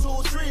 gal, you're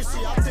too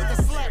treachy. I'll take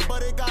a slack,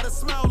 but it gotta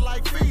smell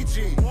like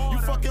Fiji. You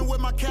fucking with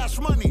my cash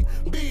money,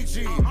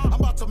 BG. I'm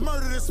about to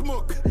murder this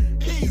mook,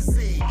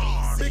 easy.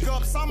 Big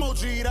up Samo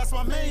G, that's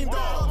my main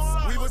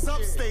dog. We was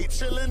upstate,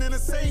 chilling in the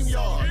same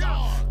yard.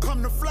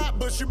 Come to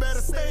Flatbush, you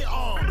better stay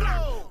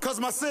on. Cause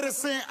my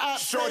citizen app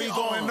shorty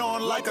going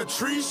on like a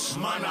tree.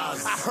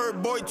 MANNAZ. I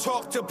heard boy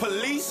talk to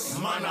police.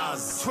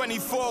 MANNAZ.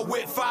 24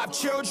 with 5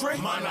 children.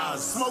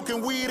 MANNAZ.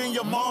 Smoking weed in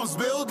your mom's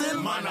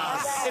building.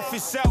 MANNAZ. If you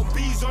sell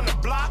bees on the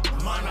block.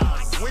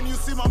 MANNAZ. When you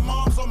see my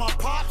mom's on my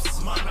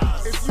pops.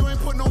 MANNAZ. If you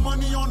ain't put no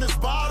money on this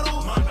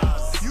bottle.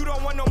 MANNAZ. You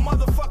don't want no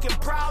motherfucking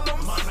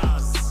problems.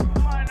 MANNAZ.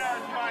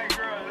 MANNAZ, my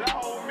girl,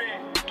 love me.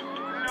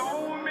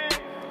 Love me.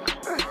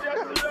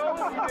 Just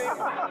love me.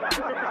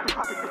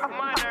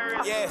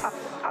 MANNAZ. Yeah.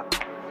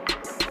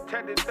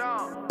 Take it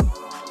down.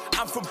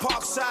 I'm from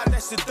Parkside,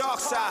 that's the dark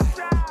side.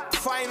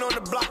 Fighting on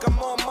the block, I'm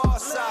on Marz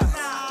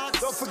side.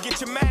 Don't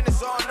forget your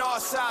manners on our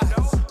side.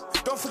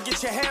 Don't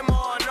forget your hammer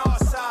on our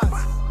side.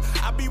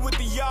 I be with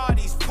the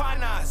yardies,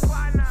 panas.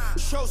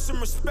 Show some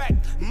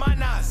respect,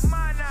 MANNAZ.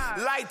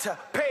 Lighter,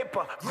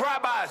 paper,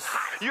 grabbers.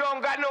 You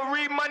don't got no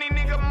read money,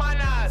 nigga,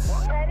 MANNAZ.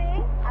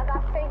 Ready? I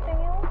got faith in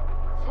you.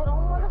 So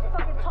don't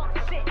motherfucking talk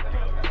shit.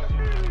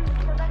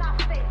 Cause I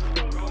got faith,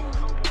 baby.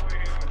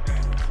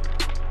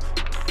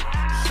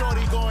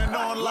 Shorty going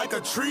on like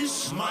a tree.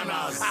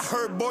 MANNAZ. I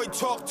heard boy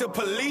talk to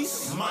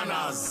police.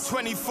 MANNAZ.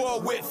 24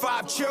 with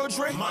 5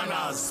 children.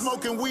 MANNAZ.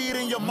 Smoking weed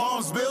in your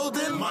mom's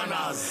building.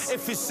 MANNAZ.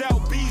 If you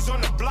sell bees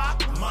on the block.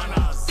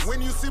 MANNAZ.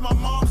 When you see my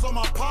mom's on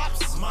my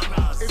pops.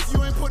 MANNAZ. If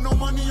you ain't put no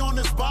money on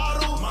this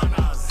bottle.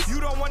 MANNAZ. You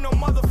don't want no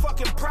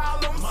motherfucking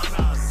problems.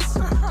 MANNAZ.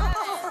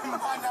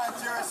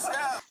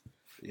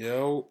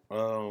 Yo,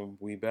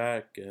 we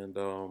back and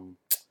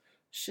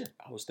shit.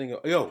 I was thinking,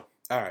 yo,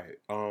 all right.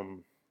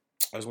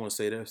 I just want to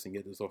say this and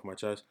get this off my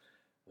chest.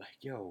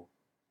 Like, yo,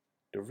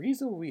 the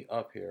reason we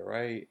up here,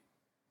 right,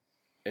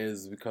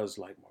 is because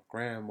like my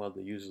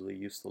grandmother usually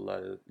used to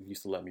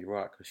let me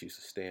rock because she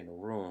used to stay in the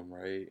room,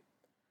 right?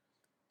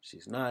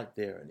 She's not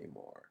there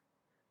anymore,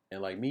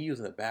 and like me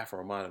using the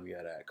bathroom reminded me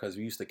of that because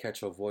we used to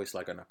catch her voice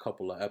like in a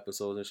couple of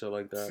episodes and shit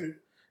like that.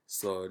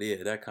 So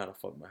yeah, that kind of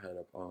fucked my head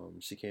up.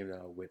 She came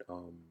down with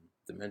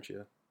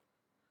dementia.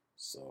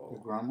 So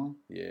Your grandma?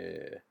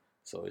 yeah.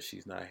 So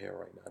she's not here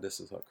right now.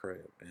 This is her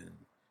crib, and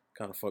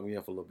kind of fucked me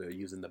up a little bit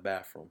using the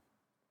bathroom.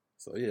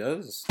 So yeah, I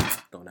was just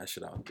throwing that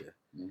shit out there.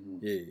 Mm-hmm.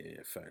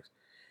 Yeah, facts.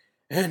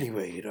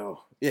 Anyway,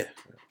 though, yeah,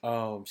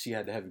 she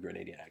had the heavy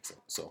Grenadian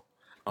accent, so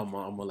I'm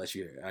gonna let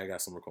you hear it. I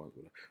got some recordings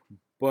with her,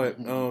 but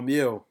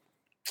yo,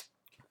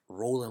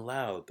 Rolling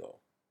Loud though.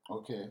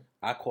 Okay.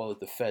 I call it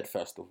the Fed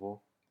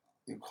Festival.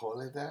 You call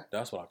it that?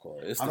 That's what I call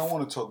it. I don't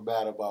want to talk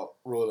bad about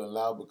Rolling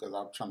Loud because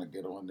I'm trying to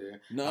get on there.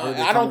 No,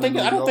 I don't think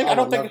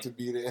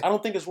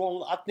it's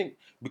Rolling. I think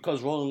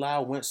because Rolling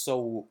Loud went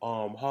so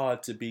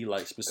hard to be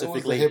like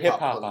specifically hip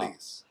hop.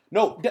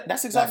 No,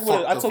 that's exactly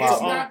what I told you.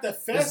 It's not the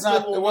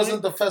festival. It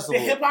wasn't the festival.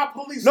 The hip hop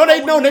police. No,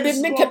 they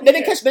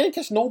didn't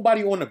catch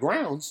nobody on the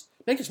grounds.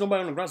 They didn't catch nobody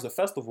on the grounds of the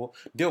festival.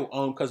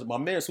 Because my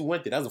man who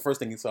went there, that was the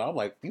first thing he saw. I'm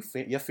like,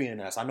 you're feeling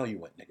ass. I know you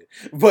went, nigga.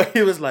 But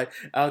he was like,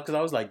 because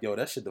I was like, yo,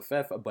 that shit the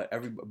Fed.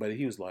 But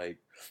he was like,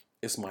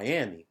 it's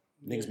Miami.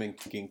 Niggas been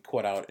getting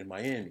caught out in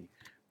Miami.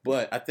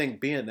 But I think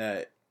being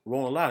that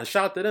Rolling Loud, and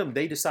shout out to them,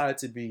 they decided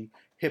to be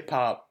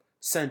hip-hop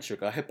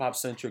centric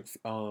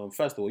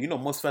festival. You know,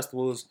 most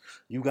festivals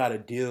you got to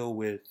deal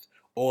with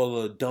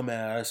all the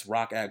dumbass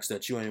rock acts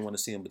that you ain't want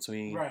to see in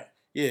between. Right.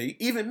 Yeah,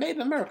 even Made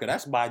in America,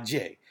 that's by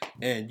Jay,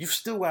 and you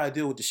still got to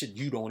deal with the shit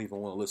you don't even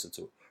want to listen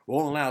to.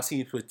 Rolling Loud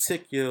seems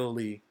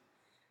particularly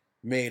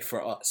made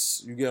for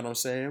us. You get what I'm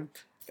saying?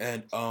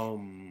 And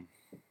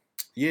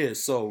Yeah,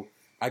 so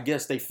I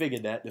guess they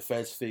figured that. The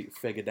feds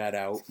figured that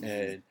out.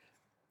 And,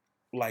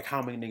 like,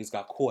 how many niggas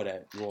got caught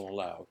at Rolling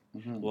Loud?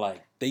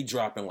 Like, they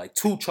dropping, like,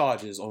 2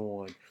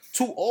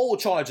 old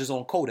charges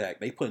on Kodak.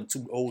 They putting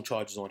 2 old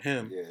charges on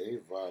him. Yeah, he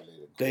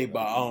violated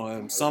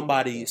Kodak.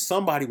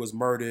 Somebody was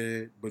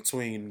murdered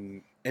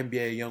between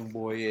NBA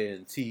Youngboy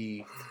and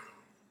T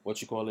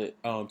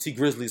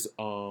Grizzly's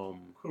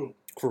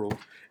crew.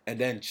 And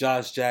then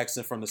Josh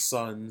Jackson from the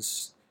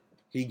Suns,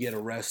 he get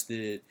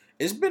arrested.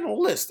 It's been a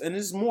list, and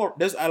there's more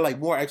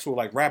actual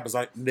like rappers.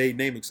 They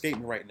name escape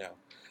me right now.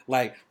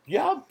 Like,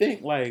 y'all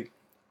think like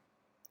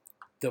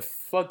the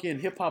fucking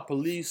hip hop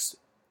police,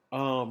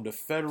 the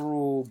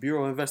Federal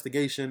Bureau of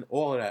Investigation,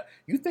 all of that.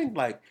 You think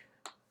like,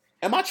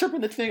 am I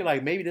tripping to think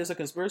like maybe there's a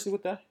conspiracy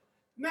with that?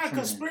 Not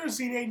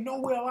conspiracy. They know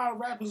where a lot of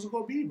rappers are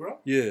gonna be, bro.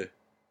 Yeah.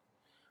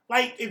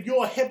 Like, if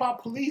you're a hip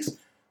hop police,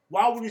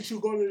 why wouldn't you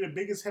go to the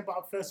biggest hip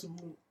hop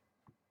festival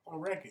on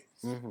record?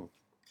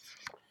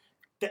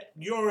 That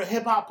you're a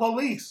hip hop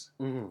police.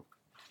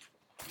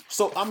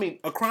 So I mean,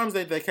 a crimes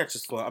that they catch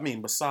us for. I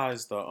mean,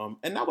 besides the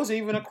and that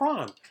wasn't even a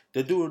crime.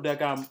 The dude that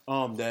got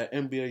that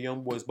NBA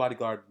Youngboy's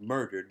bodyguard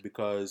murdered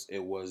because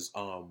it was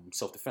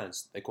self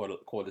defense. They called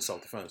it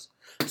self defense.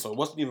 So it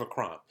wasn't even a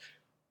crime,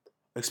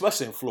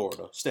 especially in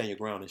Florida. Stand your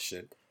ground and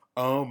shit.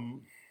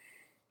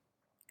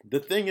 The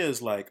thing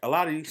is, like, a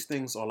lot of these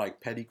things are like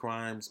petty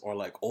crimes or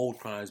like old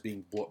crimes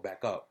being brought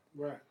back up.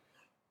 Right.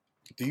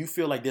 Do you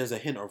feel like there's a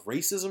hint of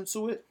racism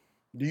to it?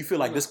 Do you feel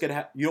like this could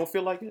happen? You don't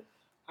feel like it?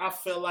 I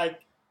feel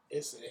like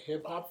it's a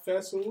hip hop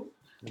festival.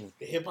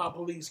 The hip hop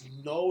police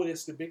know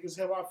it's the biggest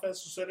hip hop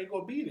festival, so they're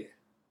gonna be there.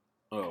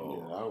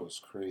 Oh, yeah, that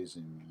was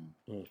crazy,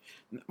 man.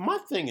 My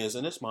thing is,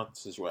 and this is my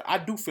situation, I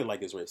do feel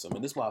like it's racism,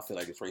 and this is why I feel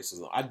like it's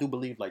racism. I do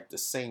believe like the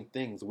same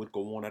things would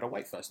go on at a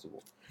white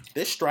festival.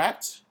 They're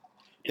strapped.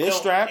 They're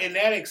strapped. In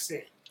that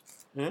extent.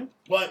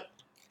 But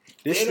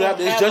they're strapped.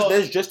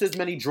 There's just as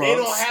many drugs. They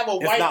don't have a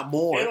white, if not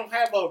more. They don't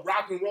have a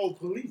rock and roll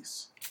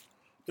police.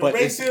 The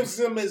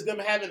racism is them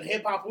having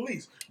hip hop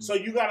police. So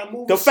you gotta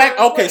move. The fact,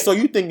 okay, so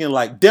you thinking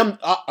like them?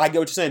 I get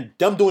what you're saying.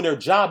 Them doing their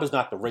job is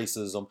not the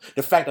racism.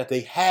 The fact that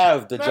they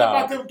have the job.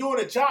 Not about them doing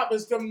the job.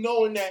 It's them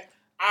knowing that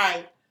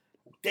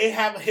they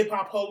have a hip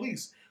hop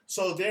police.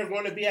 So they're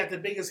going to be at the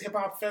biggest hip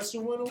hop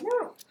festival in the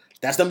world.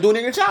 That's them doing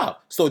their job.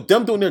 So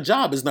them doing their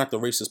job is not the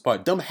racist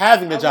part. Them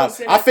having the job.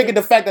 I figured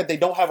the fact that they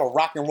don't have a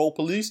rock and roll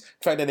police,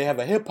 the fact that they have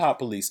a hip hop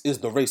police is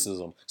the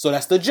racism. So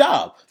that's the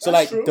job. So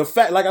that's like true. The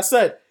fact, like I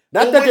said,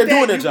 not that they're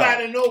doing their job.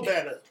 You gotta know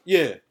better.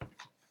 Yeah.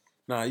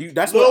 Nah,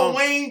 that's Lil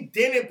Wayne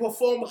didn't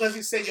perform because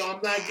he said, "Yo,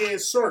 I'm not getting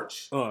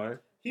searched." All right.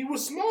 He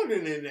was smarter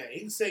than that.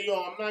 He said, "Yo,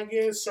 I'm not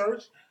getting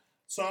searched,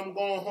 so I'm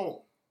going home."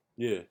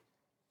 Yeah.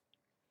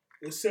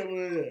 It's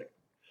similar to that.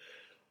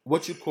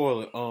 What you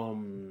call it?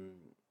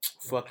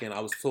 Fucking, I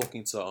was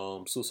talking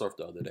to Sue Surf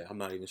the other day. I'm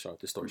not even sure if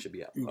this story should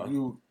be out.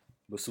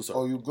 But Sue Surf.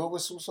 Oh, you good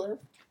with Sue Surf?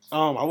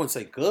 I wouldn't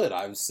say good.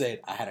 I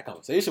said I had a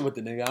conversation with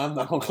the nigga. I'm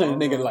not gonna claim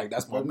the nigga like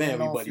that's my man,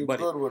 buddy.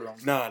 Good with him.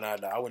 Nah.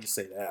 I wouldn't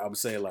say that. I would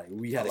say like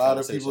we had a lot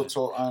conversation. Of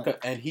people told,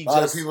 and he a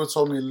lot of people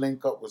told me to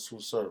link up with Sue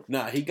Surf.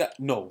 Nah, he got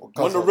no.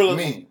 One of the real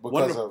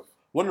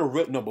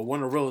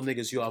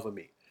niggas you ever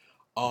meet.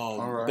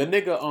 Right. The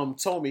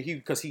nigga told me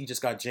because he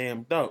just got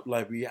jammed up.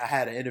 Like I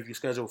had an interview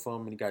scheduled for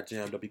him and he got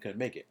jammed up. He couldn't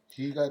make it.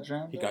 He got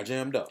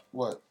jammed up?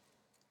 What?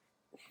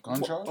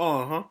 Gun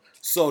charge?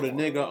 So the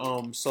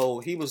nigga so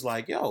he was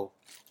like, yo,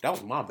 that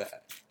was my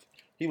bad.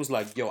 He was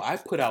like, yo, I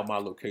put out my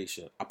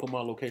location. I put my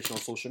location on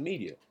social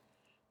media.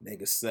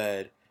 Nigga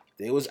said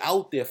they was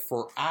out there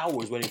for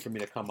hours waiting for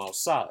me to come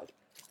outside.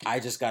 I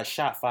just got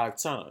shot 5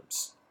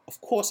 times. Of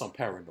course I'm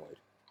paranoid.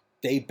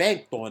 They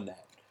banked on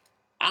that.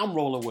 I'm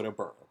rolling with a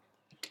burner.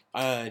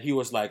 And he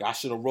was like, I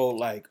should have rolled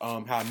like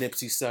how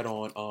Nipsey said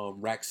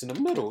on Racks in the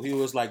Middle. He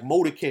was like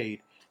motorcade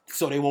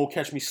so they won't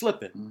catch me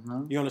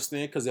slipping. You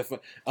understand? Because if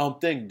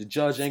the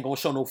judge ain't gonna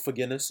show no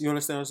forgiveness. You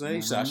understand what I'm saying?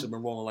 He said I should have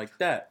been rolling like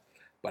that.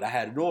 But I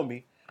had it on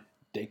me.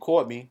 They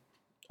caught me.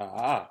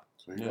 So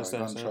you got a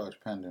gun charge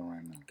pending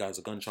right now. Guy's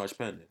a gun charge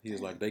pending. He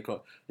was like, they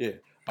caught. Yeah.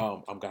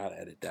 I'm gonna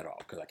edit that off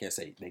because I can't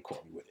say they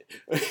caught me with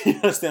it. You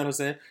understand what I'm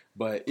saying?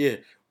 But yeah.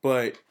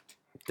 But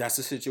that's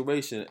the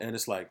situation, and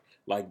it's like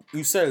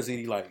you said,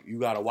 Zeeti, like you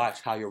gotta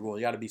watch how you're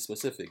rolling. You gotta be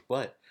specific.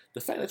 But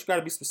the fact that you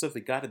gotta be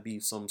specific gotta be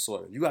some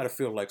sort of. You gotta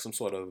feel like some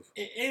sort of.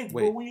 It is,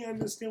 but we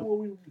understand what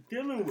we're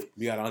dealing with.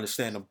 We gotta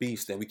understand the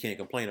beast, and we can't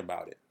complain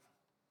about it.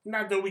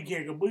 Not that we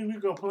can't complain.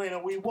 We complain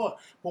all we want,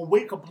 but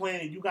we're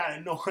complaining. You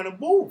gotta know how to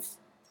move.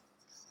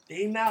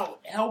 They not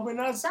helping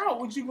us out.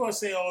 What you gonna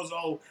say?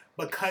 Oh,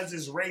 because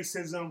it's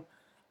racism,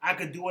 I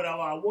could do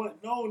whatever I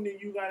want. No, then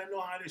you gotta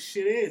know how this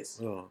shit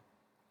is.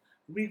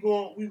 We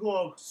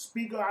gonna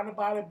speak out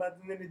about it, but at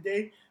the end of the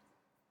day,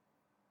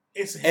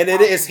 it's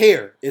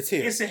here. It's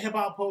here. It's a hip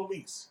hop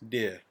police.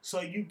 Yeah.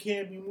 So you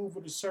can't be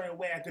moving a certain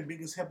way at the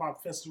biggest hip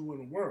hop festival in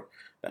the world.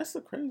 That's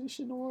the craziest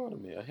shit in the world to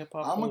me. A hip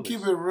hop. I'm gonna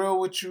keep it real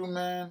with you,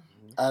 man.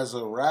 As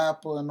a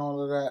rapper and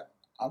all of that,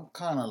 I'm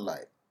kind of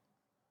like,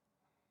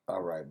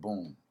 all right,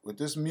 boom. With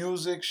this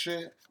music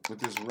shit, with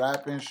this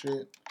rapping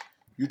shit,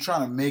 you're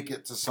trying to make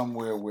it to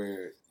somewhere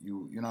where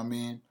you know what I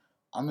mean?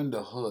 I'm in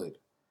the hood.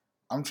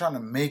 I'm trying to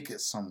make it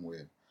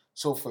somewhere.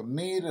 So for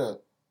me to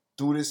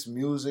do this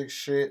music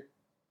shit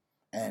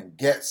and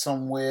get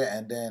somewhere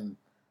and then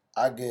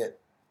I get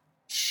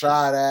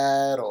shot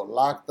at or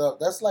locked up,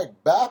 that's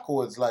like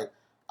backwards. Like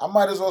I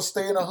might as well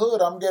stay in the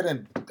hood. I'm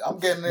getting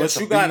But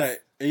you gotta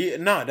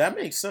that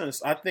makes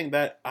sense. I think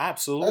that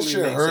absolutely that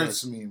shit makes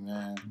hurts sense. me,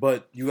 man.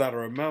 But you gotta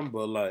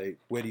remember like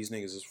where these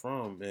niggas is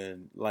from,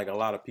 and like a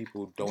lot of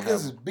people don't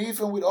Niggas is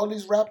beefing with all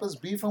these rappers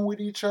beefing with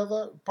each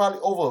other, probably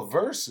over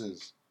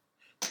verses.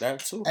 That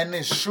too. And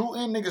then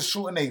niggas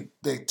shooting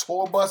they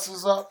tour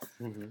buses up.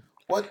 Mm-hmm.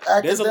 What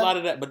there's a lot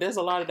of that, but there's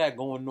a lot of that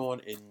going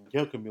on in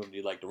your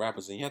community, like the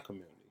rappers in your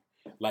community.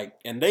 Like,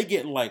 and they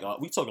getting like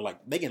we talking like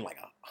they getting like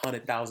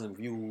 100,000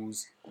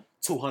 views,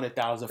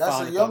 200,000. That's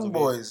the young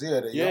boys,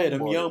 yeah.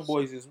 Them young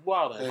boys is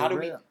wild.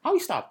 How we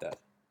stop that?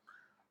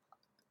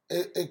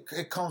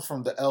 It comes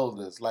from the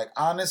elders. Like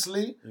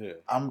honestly,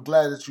 I'm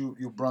glad that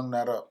you brung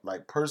that up.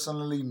 Like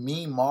personally,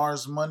 me,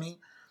 Marz Money,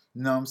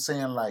 you know what I'm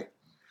saying? Like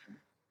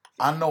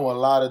I know a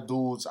lot of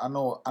dudes. I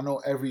know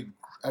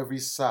every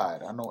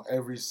side. I know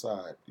every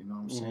side. You know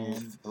what I'm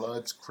saying?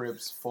 Bloods,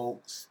 Crips,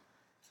 folks,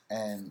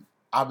 and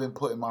I've been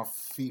putting my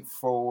feet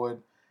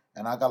forward,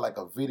 and I got like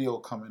a video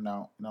coming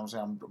out. You know what I'm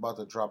saying? I'm about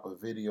to drop a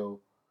video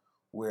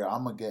where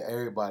I'm gonna get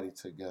everybody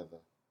together.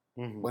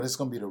 But it's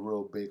gonna be the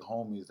real big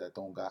homies that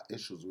don't got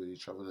issues with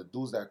each other. The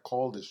dudes that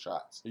call the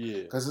shots.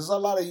 Yeah. Because there's a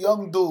lot of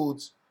young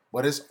dudes,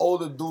 but it's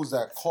older dudes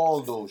that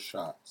call those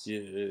shots.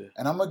 Yeah.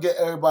 And I'm gonna get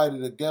everybody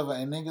together,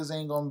 and niggas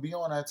ain't gonna be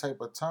on that type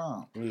of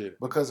time. Yeah.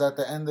 Because at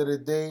the end of the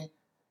day,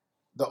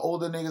 the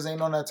older niggas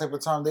ain't on that type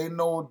of time. They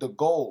know the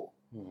goal.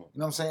 You know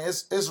what I'm saying?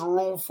 It's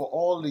room for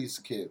all these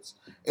kids.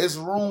 It's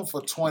room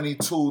for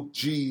 22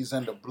 G's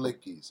and the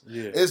Blickies.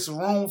 Yeah. It's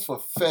room for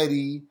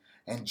Fetty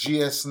and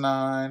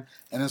GS9,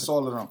 and it's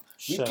all of them.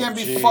 We can't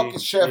be fucking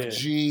Chef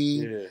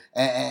G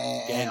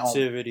and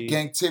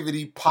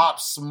Gangtivity,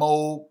 Pop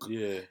Smoke,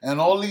 and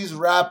all these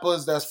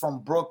rappers that's from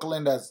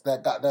Brooklyn that's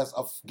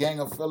gang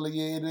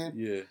affiliated.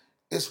 Yeah,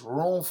 it's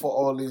room for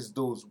all these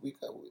dudes.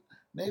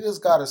 Niggas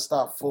gotta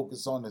stop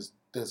focus on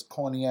this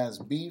corny ass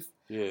beef,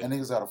 and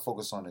niggas gotta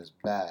focus on this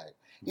bag.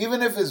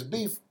 Even if it's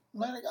beef,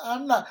 man,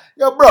 I'm not.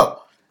 Yo, bro,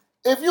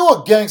 if you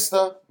a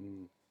gangster.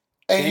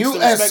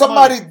 And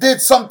somebody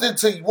did something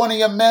to one of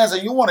your mans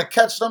and you want to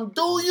catch them,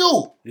 do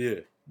you? Yeah.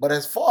 But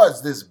as far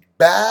as this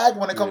bag,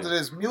 when it comes to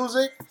this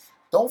music,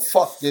 don't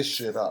fuck this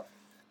shit up.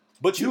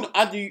 But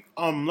let me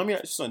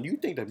ask you something. Do you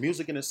think the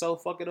music in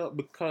itself fuck it up?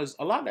 Because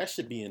a lot of that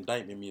shit be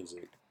indictment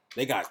music.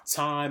 They got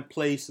time,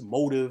 place,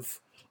 motive,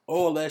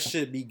 all that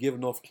shit be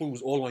giving off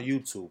clues all on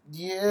YouTube.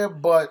 Yeah,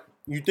 but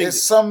you think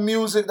there's some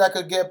music that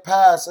could get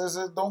past.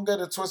 Don't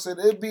get it twisted.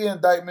 It be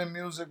indictment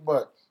music,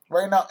 but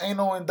right now, ain't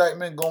no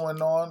indictment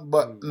going on,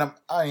 but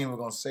I ain't even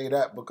gonna say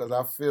that because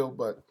I feel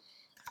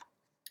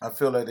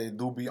that they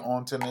do be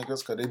on to niggas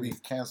because they be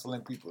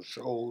canceling people's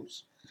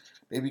shows.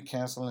 They be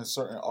canceling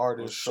certain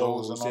artists'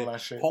 shows and all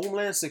that shit.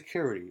 Homeland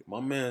Security, my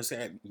man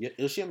said,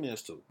 it's your man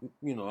too.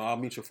 You know, I'll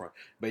meet your friend.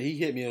 But he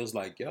hit me, it was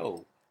like,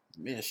 yo,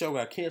 man, show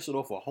got canceled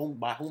off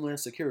by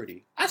Homeland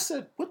Security. I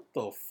said, what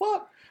the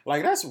fuck?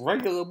 Like, that's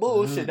regular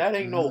bullshit. That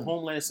ain't no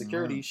Homeland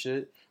Security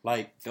shit.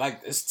 Like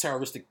it's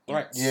terroristic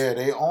threats. Yeah,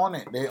 they on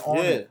it. They on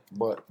it.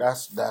 But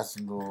that's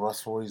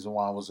the reason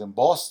why I was in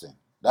Boston.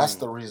 That's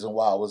the reason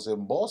why I was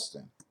in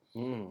Boston.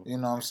 You know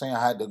what I'm saying?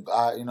 I had to,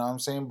 you know what I'm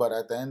saying? But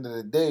at the end of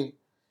the day,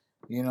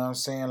 you know what I'm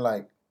saying?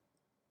 Like,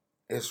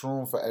 it's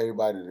room for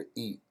everybody to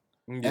eat.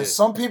 Yeah. And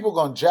some people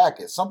gonna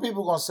jack it. Some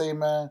people gonna say,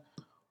 man,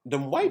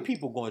 them white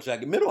people going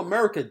jack it. Middle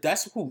America,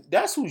 that's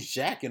who's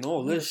jacking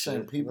all this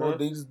shit. People, bro.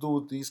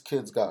 These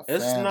kids got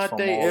fans It's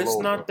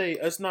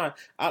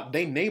not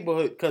they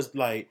neighborhood, because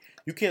like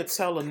you can't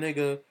tell a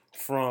nigga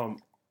from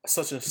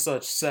such and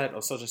such set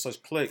or such and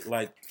such clique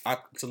like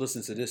to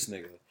listen to this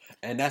nigga.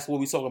 And that's what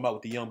we talking about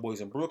with the young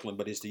boys in Brooklyn.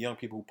 But it's the young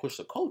people who push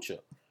the culture.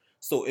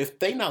 So if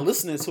they not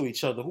listening to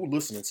each other, who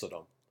listening to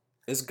them?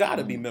 It's got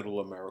to be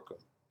Middle America,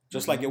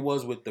 just like it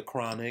was with the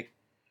Chronic.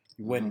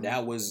 When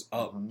that was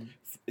up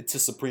to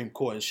Supreme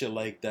Court and shit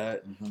like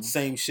that.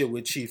 Same shit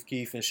with Chief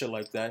Keef and shit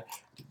like that.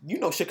 You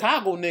know,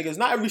 Chicago niggas,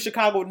 not every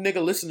Chicago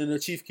nigga listening to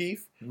Chief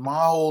Keef.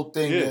 My whole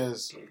thing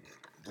is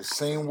the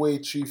same way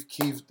Chief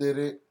Keef did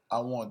it, I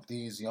want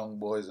these young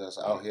boys that's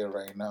out here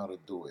right now to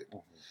do it.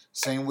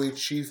 Same way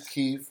Chief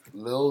Keef,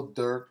 Lil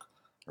Durk,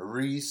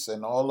 Reese,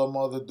 and all them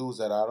other dudes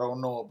that I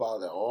don't know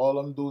about, that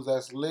all them dudes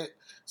that's lit,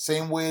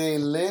 same way they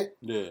lit.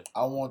 Yeah.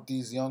 I want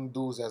these young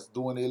dudes that's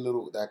doing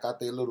that got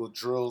their little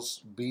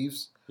drills,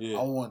 beefs. Yeah.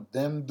 I want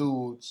them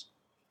dudes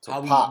to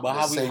pop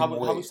the same way.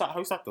 How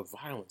we stop the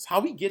violence? How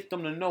we get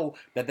them to know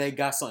that they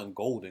got something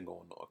golden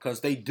going on?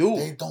 Because they do.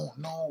 They don't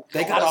know.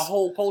 They got a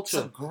whole culture.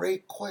 It's a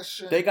great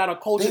question. They got a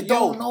culture. They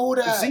don't know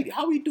that. Zeeti,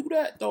 how we do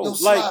that though?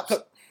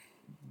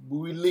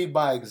 We lead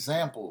by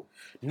example.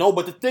 No,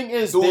 but the thing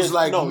is, dudes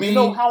like me, you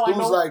know how I know?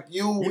 Dudes like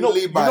you, we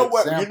lead by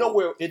example. You know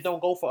where it don't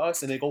go for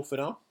us and it go for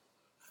them?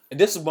 And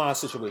this is my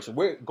situation.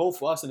 Where it go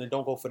for us and it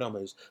don't go for them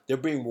is they're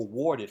being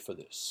rewarded for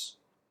this.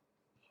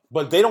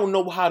 But they don't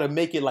know how to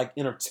make it like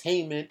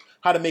entertainment,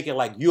 how to make it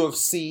like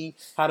UFC,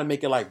 how to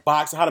make it like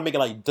boxing, how to make it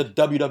like the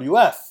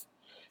WWF.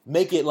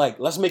 Make it like,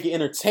 let's make it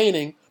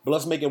entertaining, but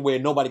let's make it where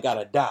nobody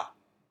gotta die.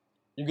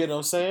 You get what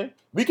I'm saying?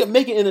 We can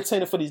make it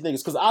entertaining for these niggas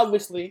because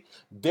obviously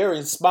they're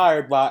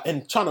inspired by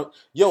and trying to,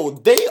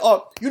 they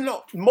are,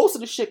 most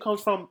of the shit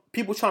comes from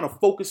people trying to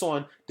focus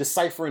on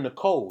deciphering the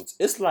codes.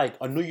 It's like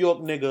a New York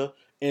nigga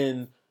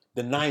in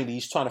the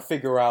 90s trying to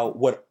figure out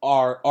what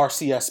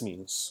RCS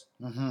means.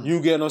 Mm-hmm. You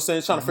get what I'm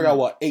saying? Trying to figure out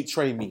what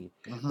 8-tray mean.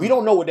 Mm-hmm. We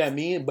don't know what that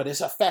means, but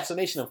it's a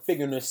fascination of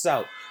figuring this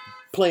out.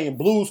 Playing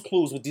Blues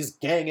Clues with this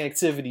gang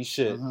activity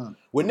shit. Mm-hmm.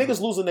 Where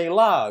niggas losing their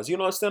lives. You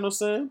know what I'm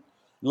saying?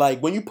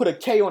 Like when you put a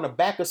K on the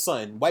back of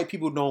something, white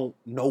people don't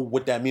know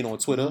what that mean on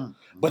Twitter.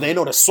 Mm-hmm. But they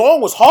know the song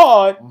was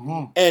hard.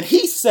 Mm-hmm. And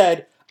he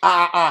said,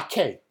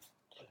 K.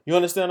 You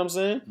understand what I'm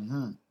saying?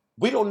 Mm-hmm.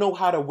 We don't know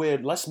how to wear,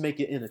 let's make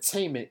it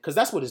entertainment. Because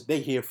that's what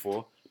they here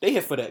for. They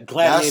here for that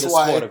gladiator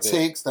sport of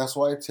it. That's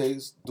why it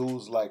takes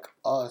dudes like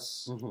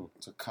us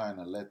to kind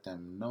of let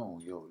them know,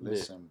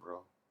 listen,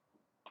 bro.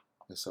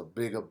 It's a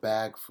bigger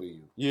bag for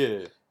you.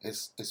 Yeah.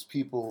 It's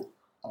people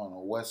on the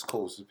West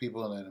Coast. It's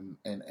people in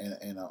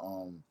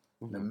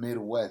the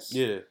Midwest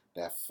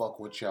that fuck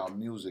with y'all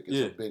music.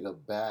 It's a bigger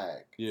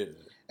bag. Yeah.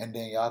 And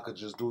then y'all could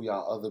just do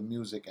y'all other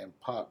music and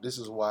pop. This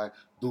is why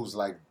dudes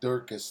like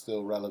Dirk is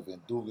still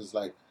relevant. Dude is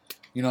like,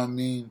 you know what I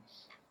mean?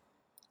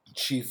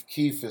 Chief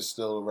Keef is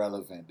still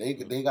relevant. They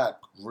got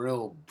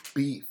real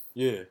beef.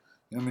 Yeah. You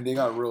know what I mean? They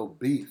got real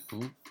beef.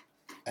 Mm-hmm.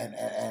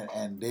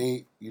 And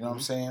they, you know what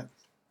I'm saying?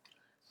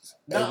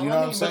 No, you know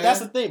what I'm saying? But that's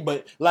the thing.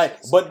 But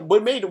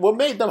what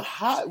made them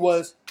hot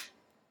was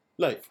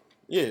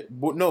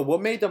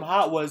what made them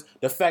hot was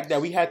the fact that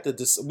we had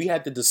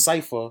to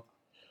decipher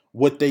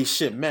what they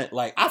shit meant.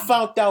 Like I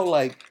found out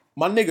like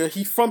my nigga,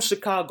 he from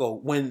Chicago.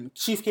 When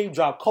Chief Keef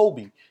dropped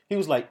Kobe, he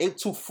was like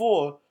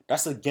 824,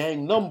 that's a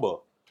gang number.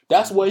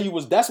 That's where he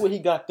was. That's where he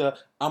got the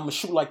 "I'ma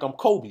shoot like I'm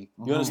Kobe."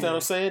 You understand what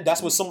I'm saying?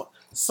 That's what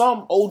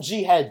some OG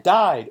had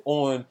died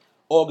on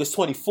August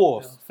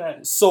 24th. Yeah,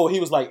 so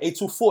he was like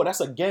 824. That's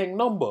a gang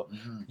number.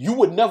 Mm-hmm. You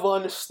would never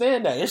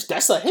understand that.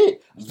 That's a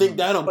hit. You think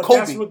that I'm Kobe.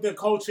 That's what the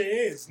culture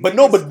is. But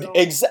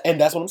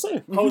and that's what I'm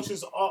saying.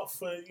 Culture's off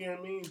for you know what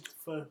I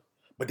mean.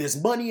 But there's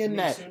money in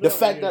that. The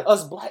fact that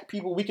us black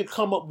people we can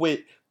come up with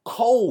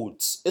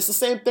codes. It's the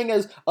same thing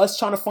as us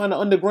trying to find the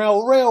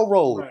Underground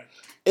Railroad. Right.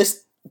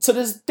 It's to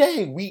this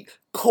day, we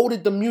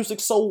coded the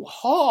music so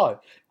hard,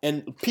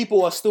 and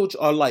people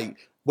are like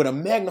with a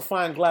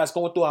magnifying glass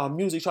going through our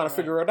music trying to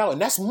figure it out,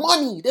 and that's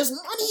money. There's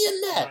money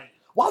in that. Right.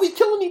 Why are we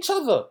killing each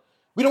other?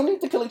 We don't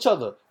need to kill each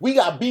other. We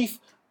got beef.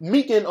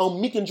 Meek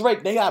and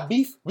Drake, they got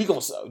beef.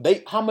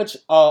 How much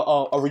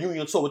a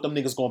reunion tour with them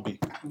niggas gonna be?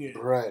 Yeah.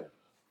 Right.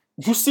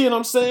 You see what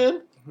I'm saying?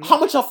 Mm-hmm. How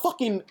much a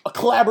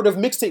collaborative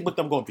mixtape with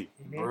them gonna be?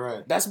 Mm-hmm.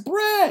 Right. That's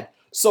bread.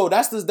 So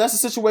that's the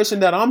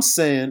situation that I'm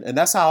saying, and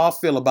that's how I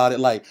feel about it.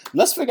 Like,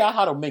 let's figure out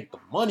how to make the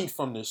money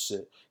from this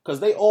shit. Because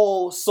they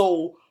all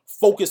so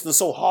focused and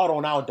so hard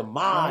on our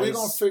demise. We're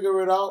going to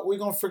figure it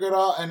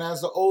out. And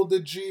as an older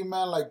G,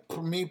 man, like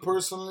me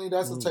personally,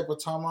 that's the type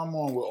of time I'm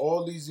on with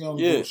all these young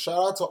dudes.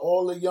 Shout out to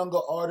all the younger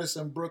artists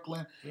in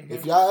Brooklyn. Mm-hmm.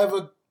 If y'all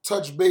ever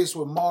touch base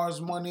with Marz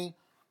Money,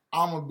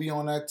 I'm going to be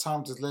on that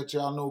time to let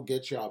y'all know,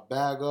 get y'all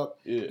bag up,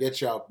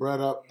 get y'all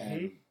bread up,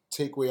 and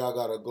take where y'all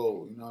gotta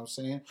go. You know what I'm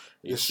saying?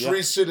 The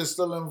street shit is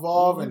still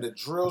involved, and the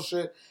drill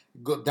shit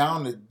go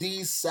down to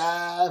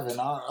D-Sav,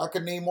 and I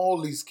can name all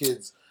these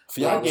kids.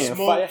 Y'all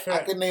getting I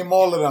can name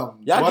all of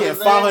them. Y'all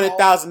getting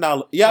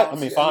 $500,000. Yeah, I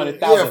mean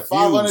 500,000 views.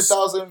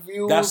 500,000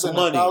 views. That's and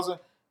money. 1,000.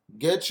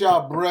 Get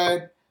y'all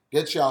bread.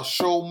 Get y'all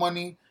show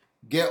money.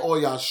 Get all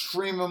y'all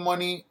streaming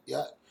money.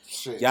 Yeah.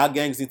 Shit. Y'all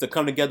gangs need to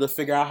come together,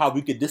 figure out how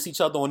we could diss each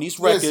other on these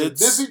records. Listen,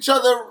 diss each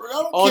other.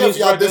 I don't care if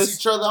y'all diss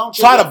each other. I don't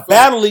Try to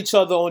battle each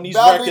other on these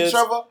records.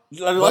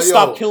 Let's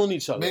stop killing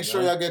each other. Make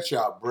sure y'all get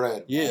y'all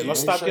bread. Yeah, let's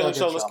stop killing each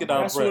other. Let's get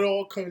our bread. That's what it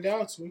all comes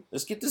down to.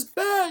 Let's get this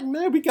bag,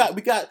 man. We got.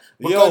 Because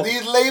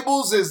these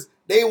labels is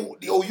you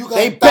got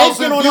they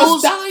 1,000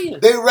 views. Dying.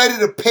 They ready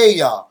to pay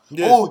y'all.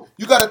 Yeah. Oh,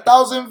 you got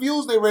 1,000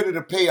 views. They ready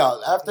to pay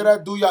y'all. After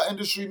that, do your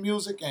industry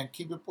music and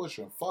keep it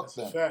pushing. Fuck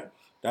them.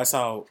 That's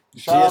how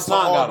GS9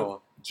 got on.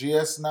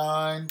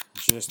 GS9,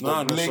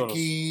 the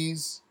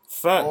Blickies,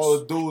 Facts. All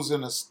the dudes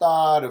in the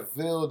Star, the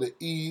Ville, the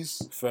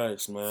East.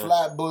 Facts, man.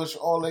 Flatbush,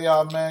 all of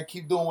y'all, man.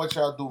 Keep doing what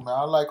y'all do, man.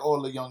 I like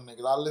all the young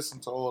niggas. I listen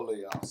to all of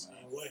y'all,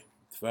 man.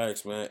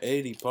 Facts, man.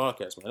 AD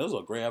podcast, man. That was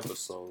a great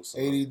episode. So.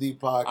 ADD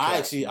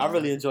podcast. I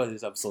really enjoyed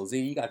this episode. Z,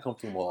 you gotta come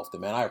through more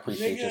often, man. I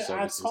appreciate your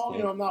services. I told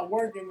you I'm not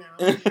working now.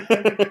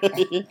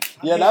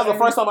 Yeah, that was the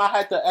first time I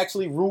had to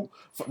actually root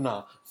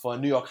for a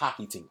New York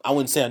hockey team. I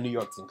wouldn't say a New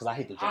York team because I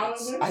hate the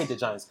Giants. I hate the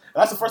Giants.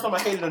 That's the first time I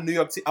hated a New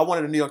York team. I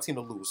wanted a New York team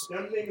to lose.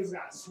 Them niggas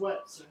got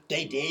swept.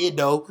 They did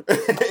though.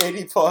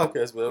 AD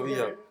podcast,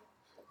 man.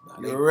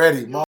 You're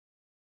ready,